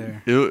That- go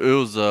there. It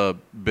was a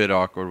bit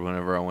awkward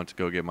whenever I went to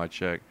go get my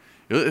check.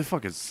 It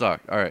fucking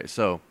sucked. All right,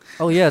 so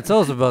Oh yeah, tell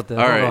us about that.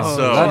 All Hold right, on.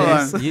 so- I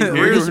Hold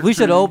didn't- on. we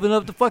should open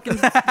up the fucking.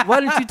 Why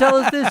didn't you tell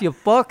us this? You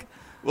fuck.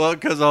 well,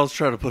 because I was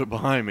trying to put it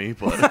behind me,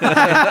 but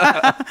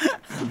Not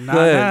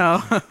Good.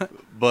 now.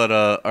 but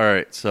all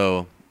right,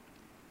 so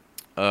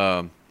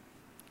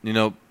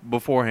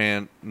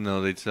beforehand,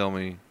 they tell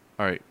me,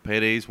 all right,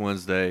 payday's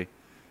Wednesday,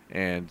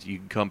 and you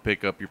can come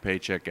pick up your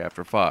paycheck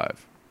after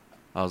 5.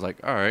 I was like,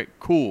 all right,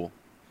 cool.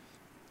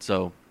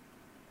 So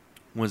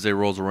Wednesday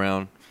rolls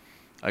around,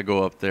 I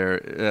go up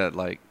there at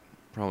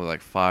probably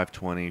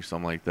 5:20,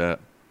 something like that,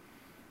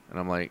 and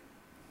I'm like,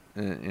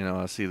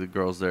 I see the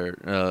girls there.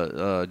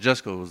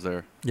 Jessica was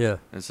there. Yeah.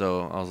 And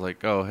so I was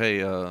like, oh,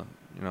 hey,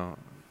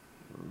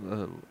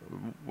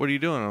 what are you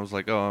doing? I was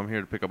like, oh, I'm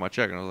here to pick up my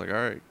check. And I was like,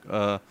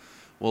 all right,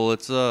 Well,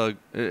 it's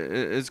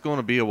going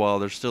to be a while.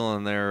 They're still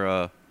in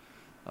there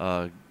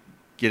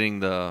getting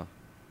the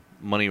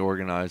money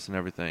organized and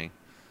everything.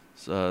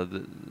 So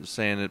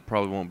saying it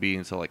probably won't be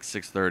until like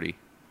 6:30.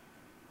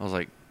 I was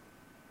like,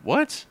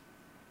 what?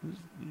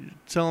 You're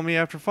telling me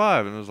after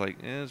 5? And it was like,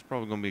 it's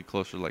probably going to be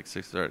closer to like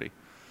 6:30.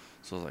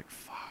 So I was like,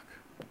 fuck.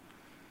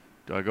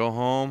 Do I go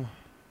home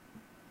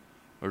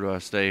or do I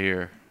stay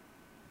here?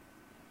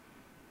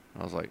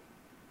 I was like,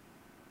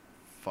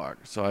 fuck.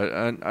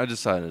 So I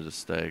decided to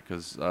stay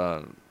because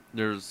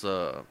there's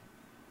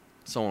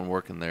someone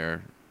working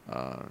there,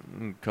 a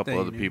couple That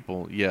you other knew?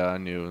 people. Yeah, I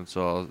knew. And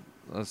so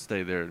I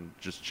stayed there and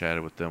just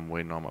chatted with them,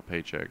 waiting on my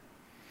paycheck.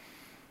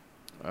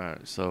 All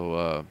right,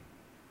 so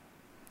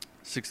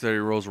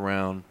 6:30 rolls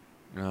around.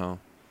 You know,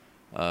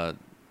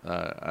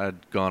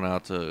 I'd gone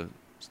out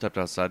stepped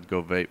outside to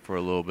go vape for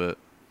a little bit.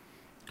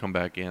 Come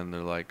back in.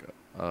 They're like,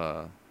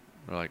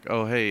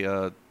 oh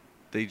hey,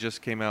 they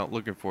just came out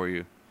looking for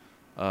you.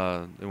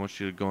 They want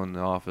you to go in the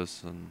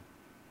office and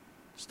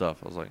stuff.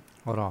 I was like,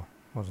 Hold on.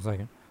 Hold on a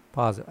second.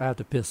 Pause it. I have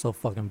to piss so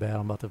fucking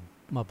bad.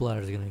 My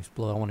bladder's gonna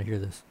explode. I want to hear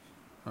this.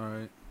 All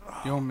right.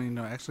 You want me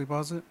to actually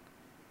pause it?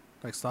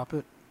 Like stop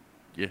it?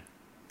 yeah.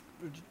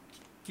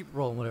 Keep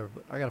rolling, whatever.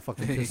 But I gotta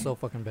fucking piss so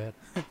fucking bad.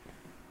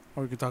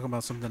 Or we could talk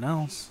about something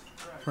else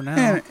for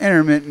now.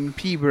 Intermittent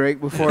pee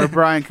break before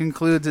Brian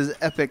concludes his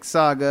epic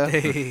saga.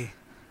 Hey,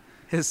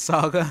 his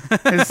saga.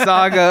 His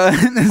saga,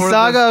 the For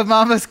saga of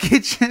Mama's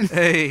Kitchen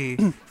Hey,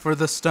 for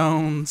the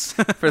stones.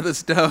 for the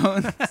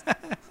stones,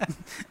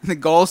 the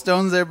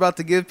gallstones they're about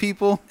to give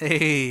people.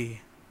 Hey.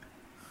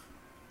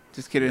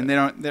 Just kidding.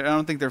 I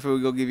don't think their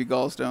food will give you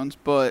gallstones,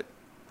 but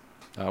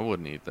I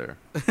wouldn't eat there.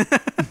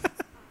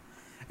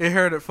 You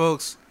heard it,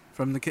 folks,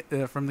 from the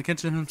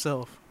kitchen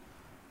himself,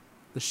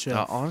 the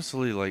chef.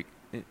 Honestly, like,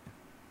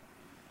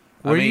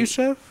 Were you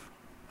chef?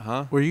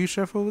 Huh? Were you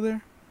chef over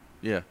there?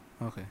 Yeah.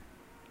 Okay.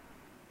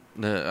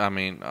 I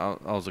mean, I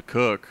was a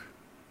cook,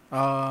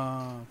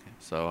 Okay.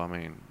 so I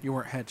mean, You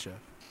weren't head chef.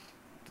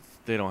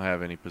 they don't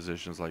have any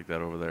positions like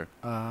that over there.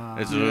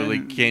 It's Yeah. literally,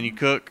 can you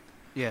cook?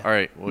 Yeah. All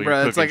right. Well, bruh,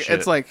 you're it's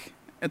cooking like shit.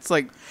 it's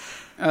like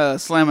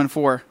slamming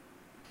 4,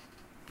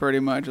 pretty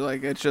much.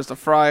 Like it's just a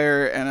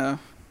fryer and a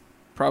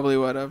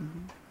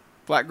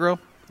flat grill.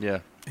 Yeah.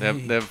 They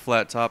have a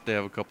flat top. They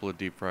have a couple of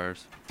deep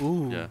fryers.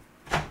 Ooh. Yeah.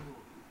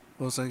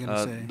 What was I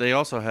gonna say? They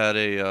also had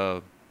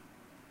a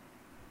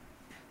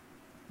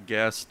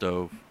gas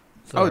stove,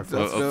 Sorry, that's a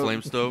dope.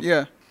 flame stove.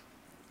 Yeah.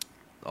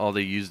 All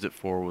they used it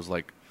for was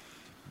like,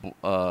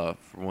 for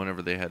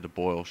whenever they had to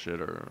boil shit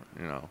or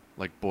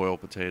like boil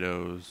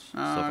potatoes,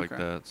 stuff like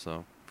okay. that.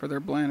 So For their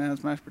bland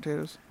ass mashed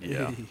potatoes.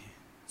 yeah. Hey.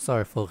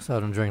 Sorry, folks. I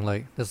don't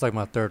drink that's like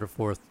my 3rd or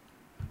 4th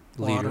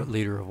Water.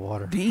 liter of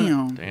water.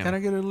 Damn. Damn. Can I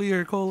get a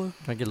liter cola?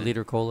 Can I get a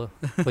liter cola?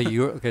 But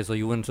so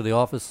you went into the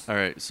office. All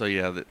right, so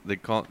yeah, they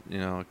call,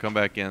 come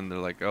back in. They're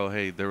like, oh,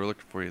 hey, they were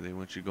looking for you. They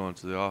want you to go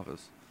into the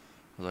office.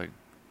 I was like,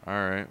 all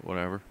right,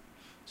 whatever.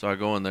 So I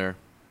go in there,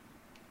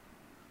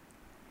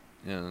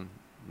 and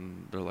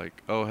they're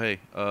like, oh, hey,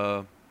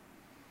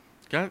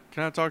 can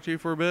I talk to you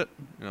for a bit?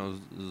 This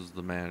is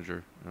the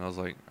manager, and I was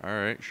like, all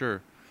right,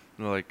 sure.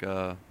 And they're like,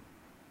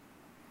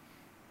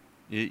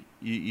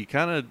 you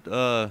kind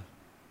of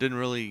didn't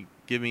really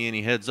give me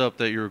any heads up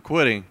that you were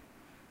quitting,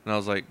 and I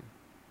was like,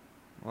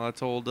 well, I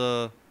told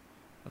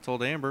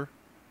Amber,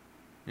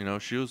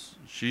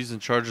 she's in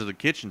charge of the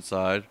kitchen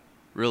side,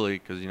 really,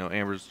 because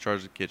Amber's in charge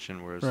of the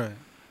kitchen, whereas Right.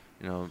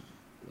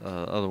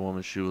 other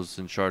woman, she was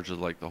in charge of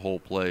like the whole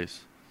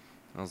place.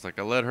 I was like,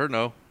 I let her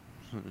know.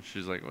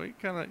 She's like, well, you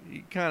kind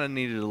of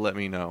needed to let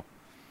me know,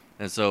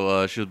 and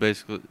so she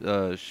basically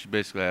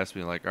asked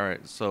me like, all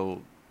right,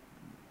 so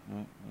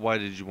why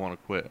did you want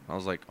to quit? I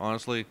was like,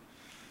 honestly,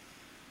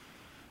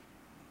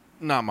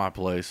 not my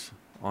place.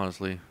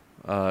 Honestly,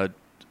 I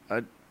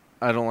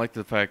don't like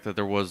the fact that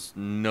there was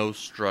no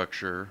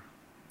structure.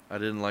 I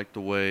didn't like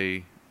the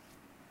way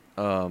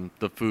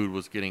the food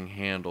was getting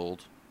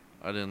handled.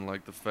 I didn't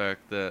like the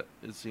fact that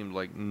it seemed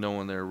like no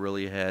one there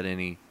really had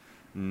any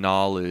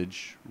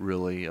knowledge,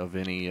 really, of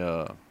any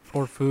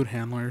Or food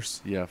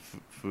handlers.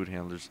 food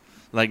handlers.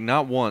 Like,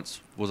 not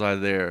once was I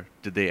there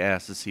did they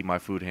ask to see my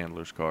food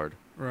handler's card.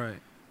 Right.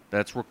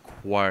 That's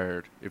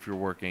required if you're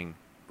working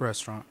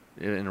Restaurant.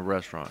 in a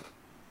restaurant.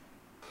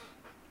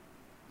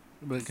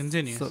 But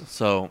continue.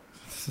 So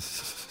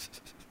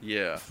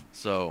yeah.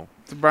 So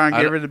Brian I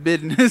gave d- her the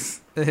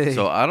business. Hey.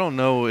 So I don't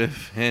know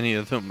if any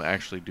of them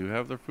actually do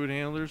have their food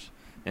handlers,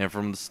 and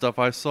from the stuff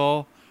I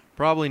saw,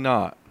 probably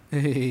not.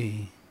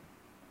 Hey.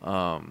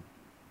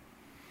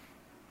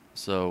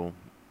 So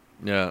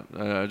yeah,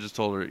 I just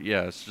told her,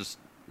 yeah, it's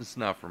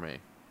not for me.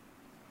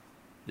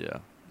 Yeah.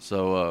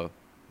 So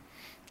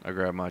I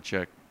grabbed my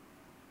check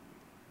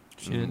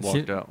and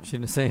walked out. She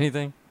didn't say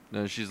anything.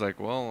 And she's like,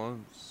 well,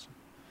 I'm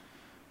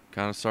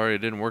kind of sorry it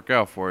didn't work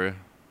out for you.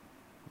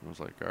 I was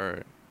like, all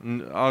right.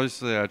 And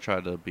obviously, I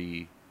tried to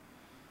be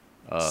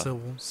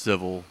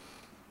civil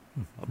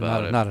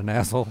about it. Not an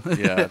asshole.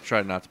 Yeah, I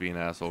tried not to be an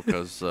asshole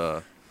because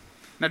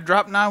Now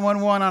drop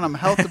 911 on them,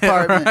 health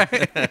department.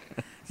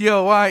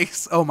 Yo,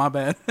 Weiss. Oh, my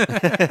bad.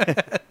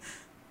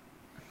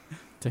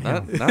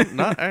 Damn.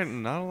 Not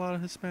a lot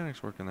of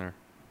Hispanics working there.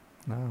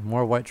 No,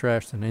 more white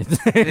trash than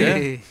anything.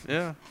 Hey.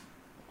 Yeah.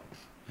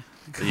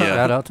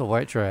 Shout out to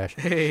white trash.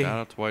 Hey. Shout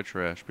out to white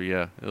trash. But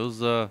yeah, it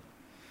was a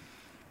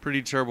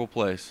pretty terrible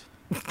place.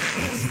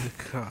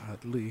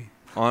 Godly.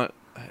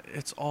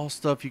 It's all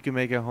stuff you can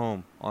make at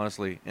home,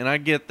 honestly. And I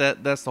get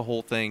that. That's the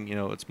whole thing. You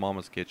know, it's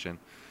mama's kitchen.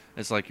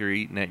 It's like you're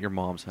eating at your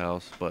mom's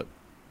house. But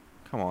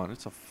come on,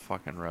 it's a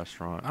fucking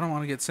restaurant. I don't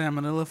want to get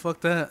salmonella.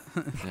 Fuck that.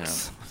 Yeah.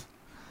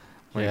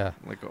 Yeah.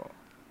 Like,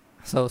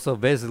 So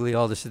basically,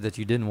 all the shit that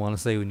you didn't want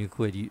to say when you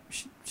quit,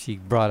 she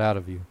brought out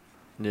of you.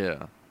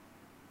 yeah.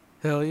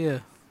 Hell yeah.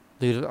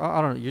 Dude,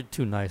 I don't know. You're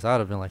too nice. I'd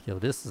have been like, yo,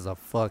 this is a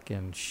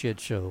fucking shit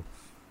show.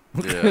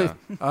 Yeah.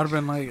 I'd have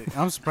been like,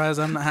 I'm surprised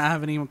I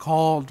haven't even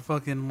called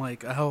fucking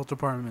like a health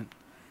department.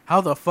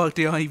 How the fuck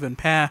do y'all even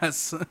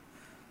pass?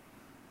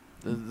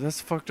 That's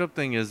the fucked up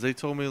thing is they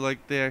told me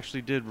like they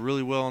actually did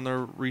really well on their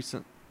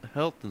recent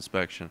health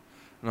inspection,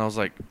 and I was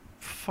like,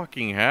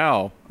 "Fucking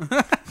how?"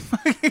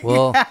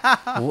 Well,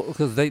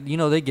 because they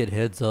get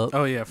heads up.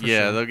 Oh yeah, for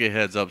Yeah, sure. they'll get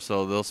heads up,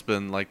 so they'll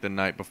spend like the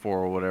night before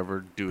or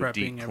whatever, do a Prepping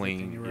deep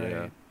clean. everything, Yeah.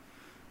 right.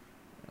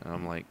 And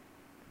I'm like,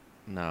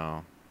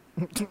 no.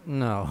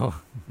 No,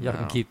 y'all No.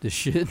 can keep this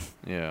shit.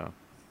 Yeah.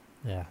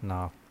 Yeah,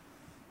 no.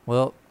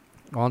 Well,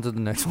 on to the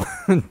next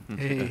one.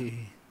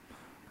 Hey.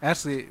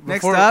 Actually,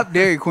 Next up,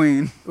 Dairy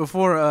Queen.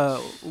 before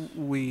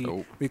we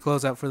Nope. we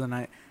close out for the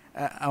night,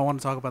 I want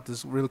to talk about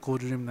this really cool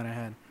dream that I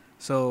had.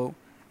 So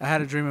I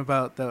had a dream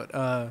about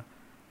that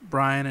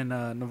Brian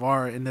and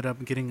Navarre ended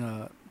up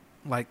getting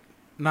like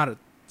not a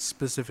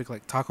specific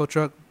like taco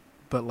truck,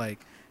 but like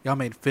y'all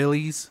made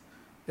Phillies.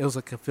 It was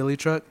like a Philly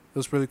truck. It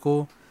was really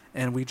cool,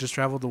 and we just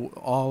traveled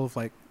all of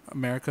like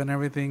America and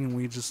everything, and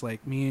we just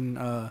like me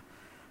and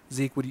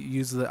Zeke would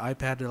use the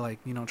iPad to like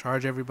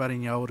charge everybody,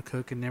 and y'all would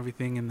cook and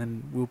everything, and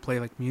then we'll play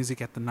like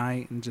music at the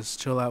night and just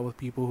chill out with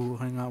people who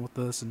hang out with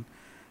us, and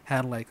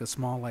had like a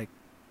small like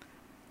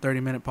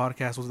 30-minute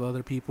podcast with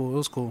other people. It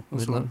was cool. It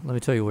was let, fun. let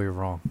me tell you where you're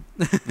wrong.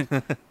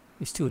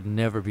 These two would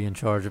never be in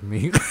charge of me.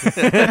 He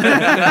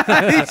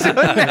should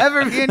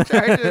never be in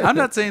charge of I'm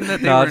not saying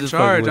that they No, I'm were in just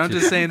fucking charge. with I'm you.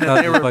 just saying No, that I'm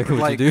they just were fucking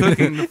with like you, dude.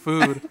 cooking the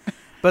food.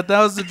 But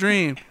that was the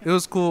dream. It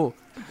was cool.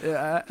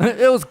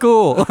 It was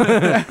cool.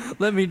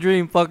 Let me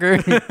dream,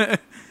 fucker.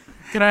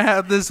 Can I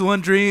have this one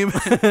dream?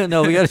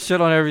 No, we got to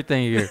shit on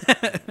everything here.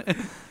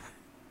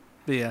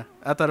 But yeah,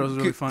 I thought it was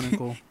really fun and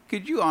cool.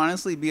 Could you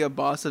honestly be a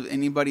boss of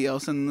anybody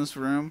else in this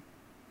room?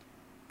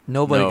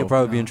 Nobody No. could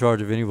probably be No. in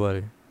charge of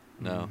anybody.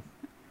 No.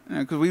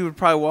 Because we would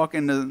probably walk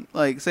into,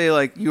 like, say,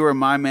 like, you were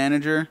my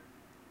manager,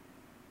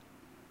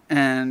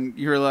 and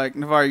you're like,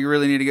 Navarre, you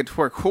really need to get to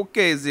work.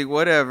 Okay, Zeke,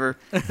 whatever.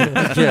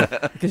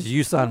 Yeah, because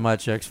you signed my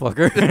checks,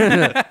 fucker.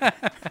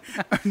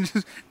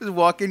 just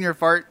walk in your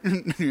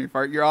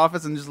your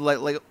office and just let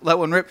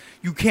one rip.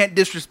 You can't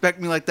disrespect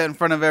me like that in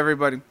front of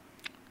everybody.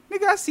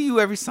 Nigga, I see you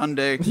every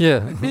Sunday. Yeah.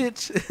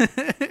 Bitch.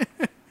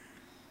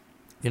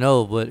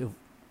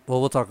 But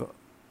we'll talk.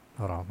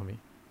 Hold on, let me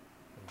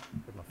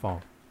get my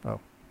phone. Oh,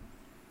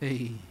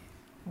 Hey.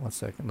 1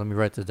 second. Let me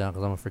write this down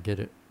because I'm gonna forget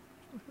it.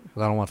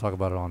 Because I don't want to talk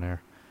about it on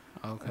air.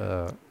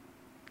 Okay.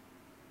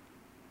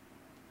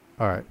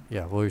 All right.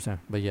 Yeah. What were you saying?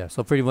 But yeah.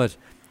 So pretty much,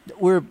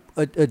 we're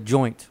a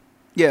joint.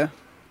 Yeah.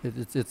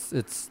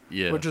 It's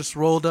Yeah. We're just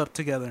rolled up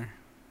together.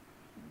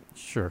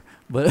 sure,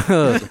 but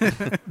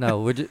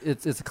no,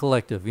 it's a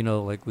collective.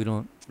 Like we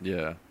don't.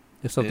 Yeah.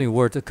 If something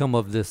were to come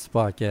of this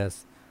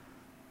podcast,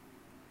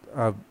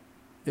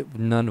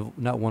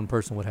 not one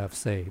person would have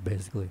say.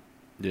 Basically,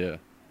 Yeah. it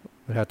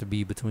would have to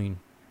be between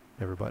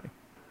everybody.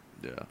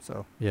 Yeah.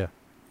 So yeah.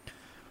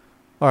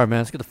 All right, man.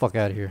 Let's get the fuck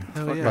out of here.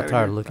 Hell I'm yeah. about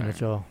tired of looking at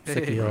y'all. Sick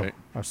of Hey. y'all. Right.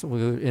 All right, so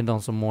we'll end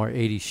on some more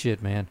 80s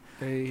shit, man.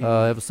 Hey.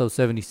 Episode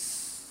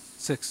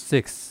 76.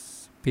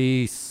 Six.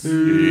 Peace.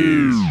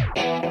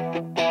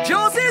 Peace.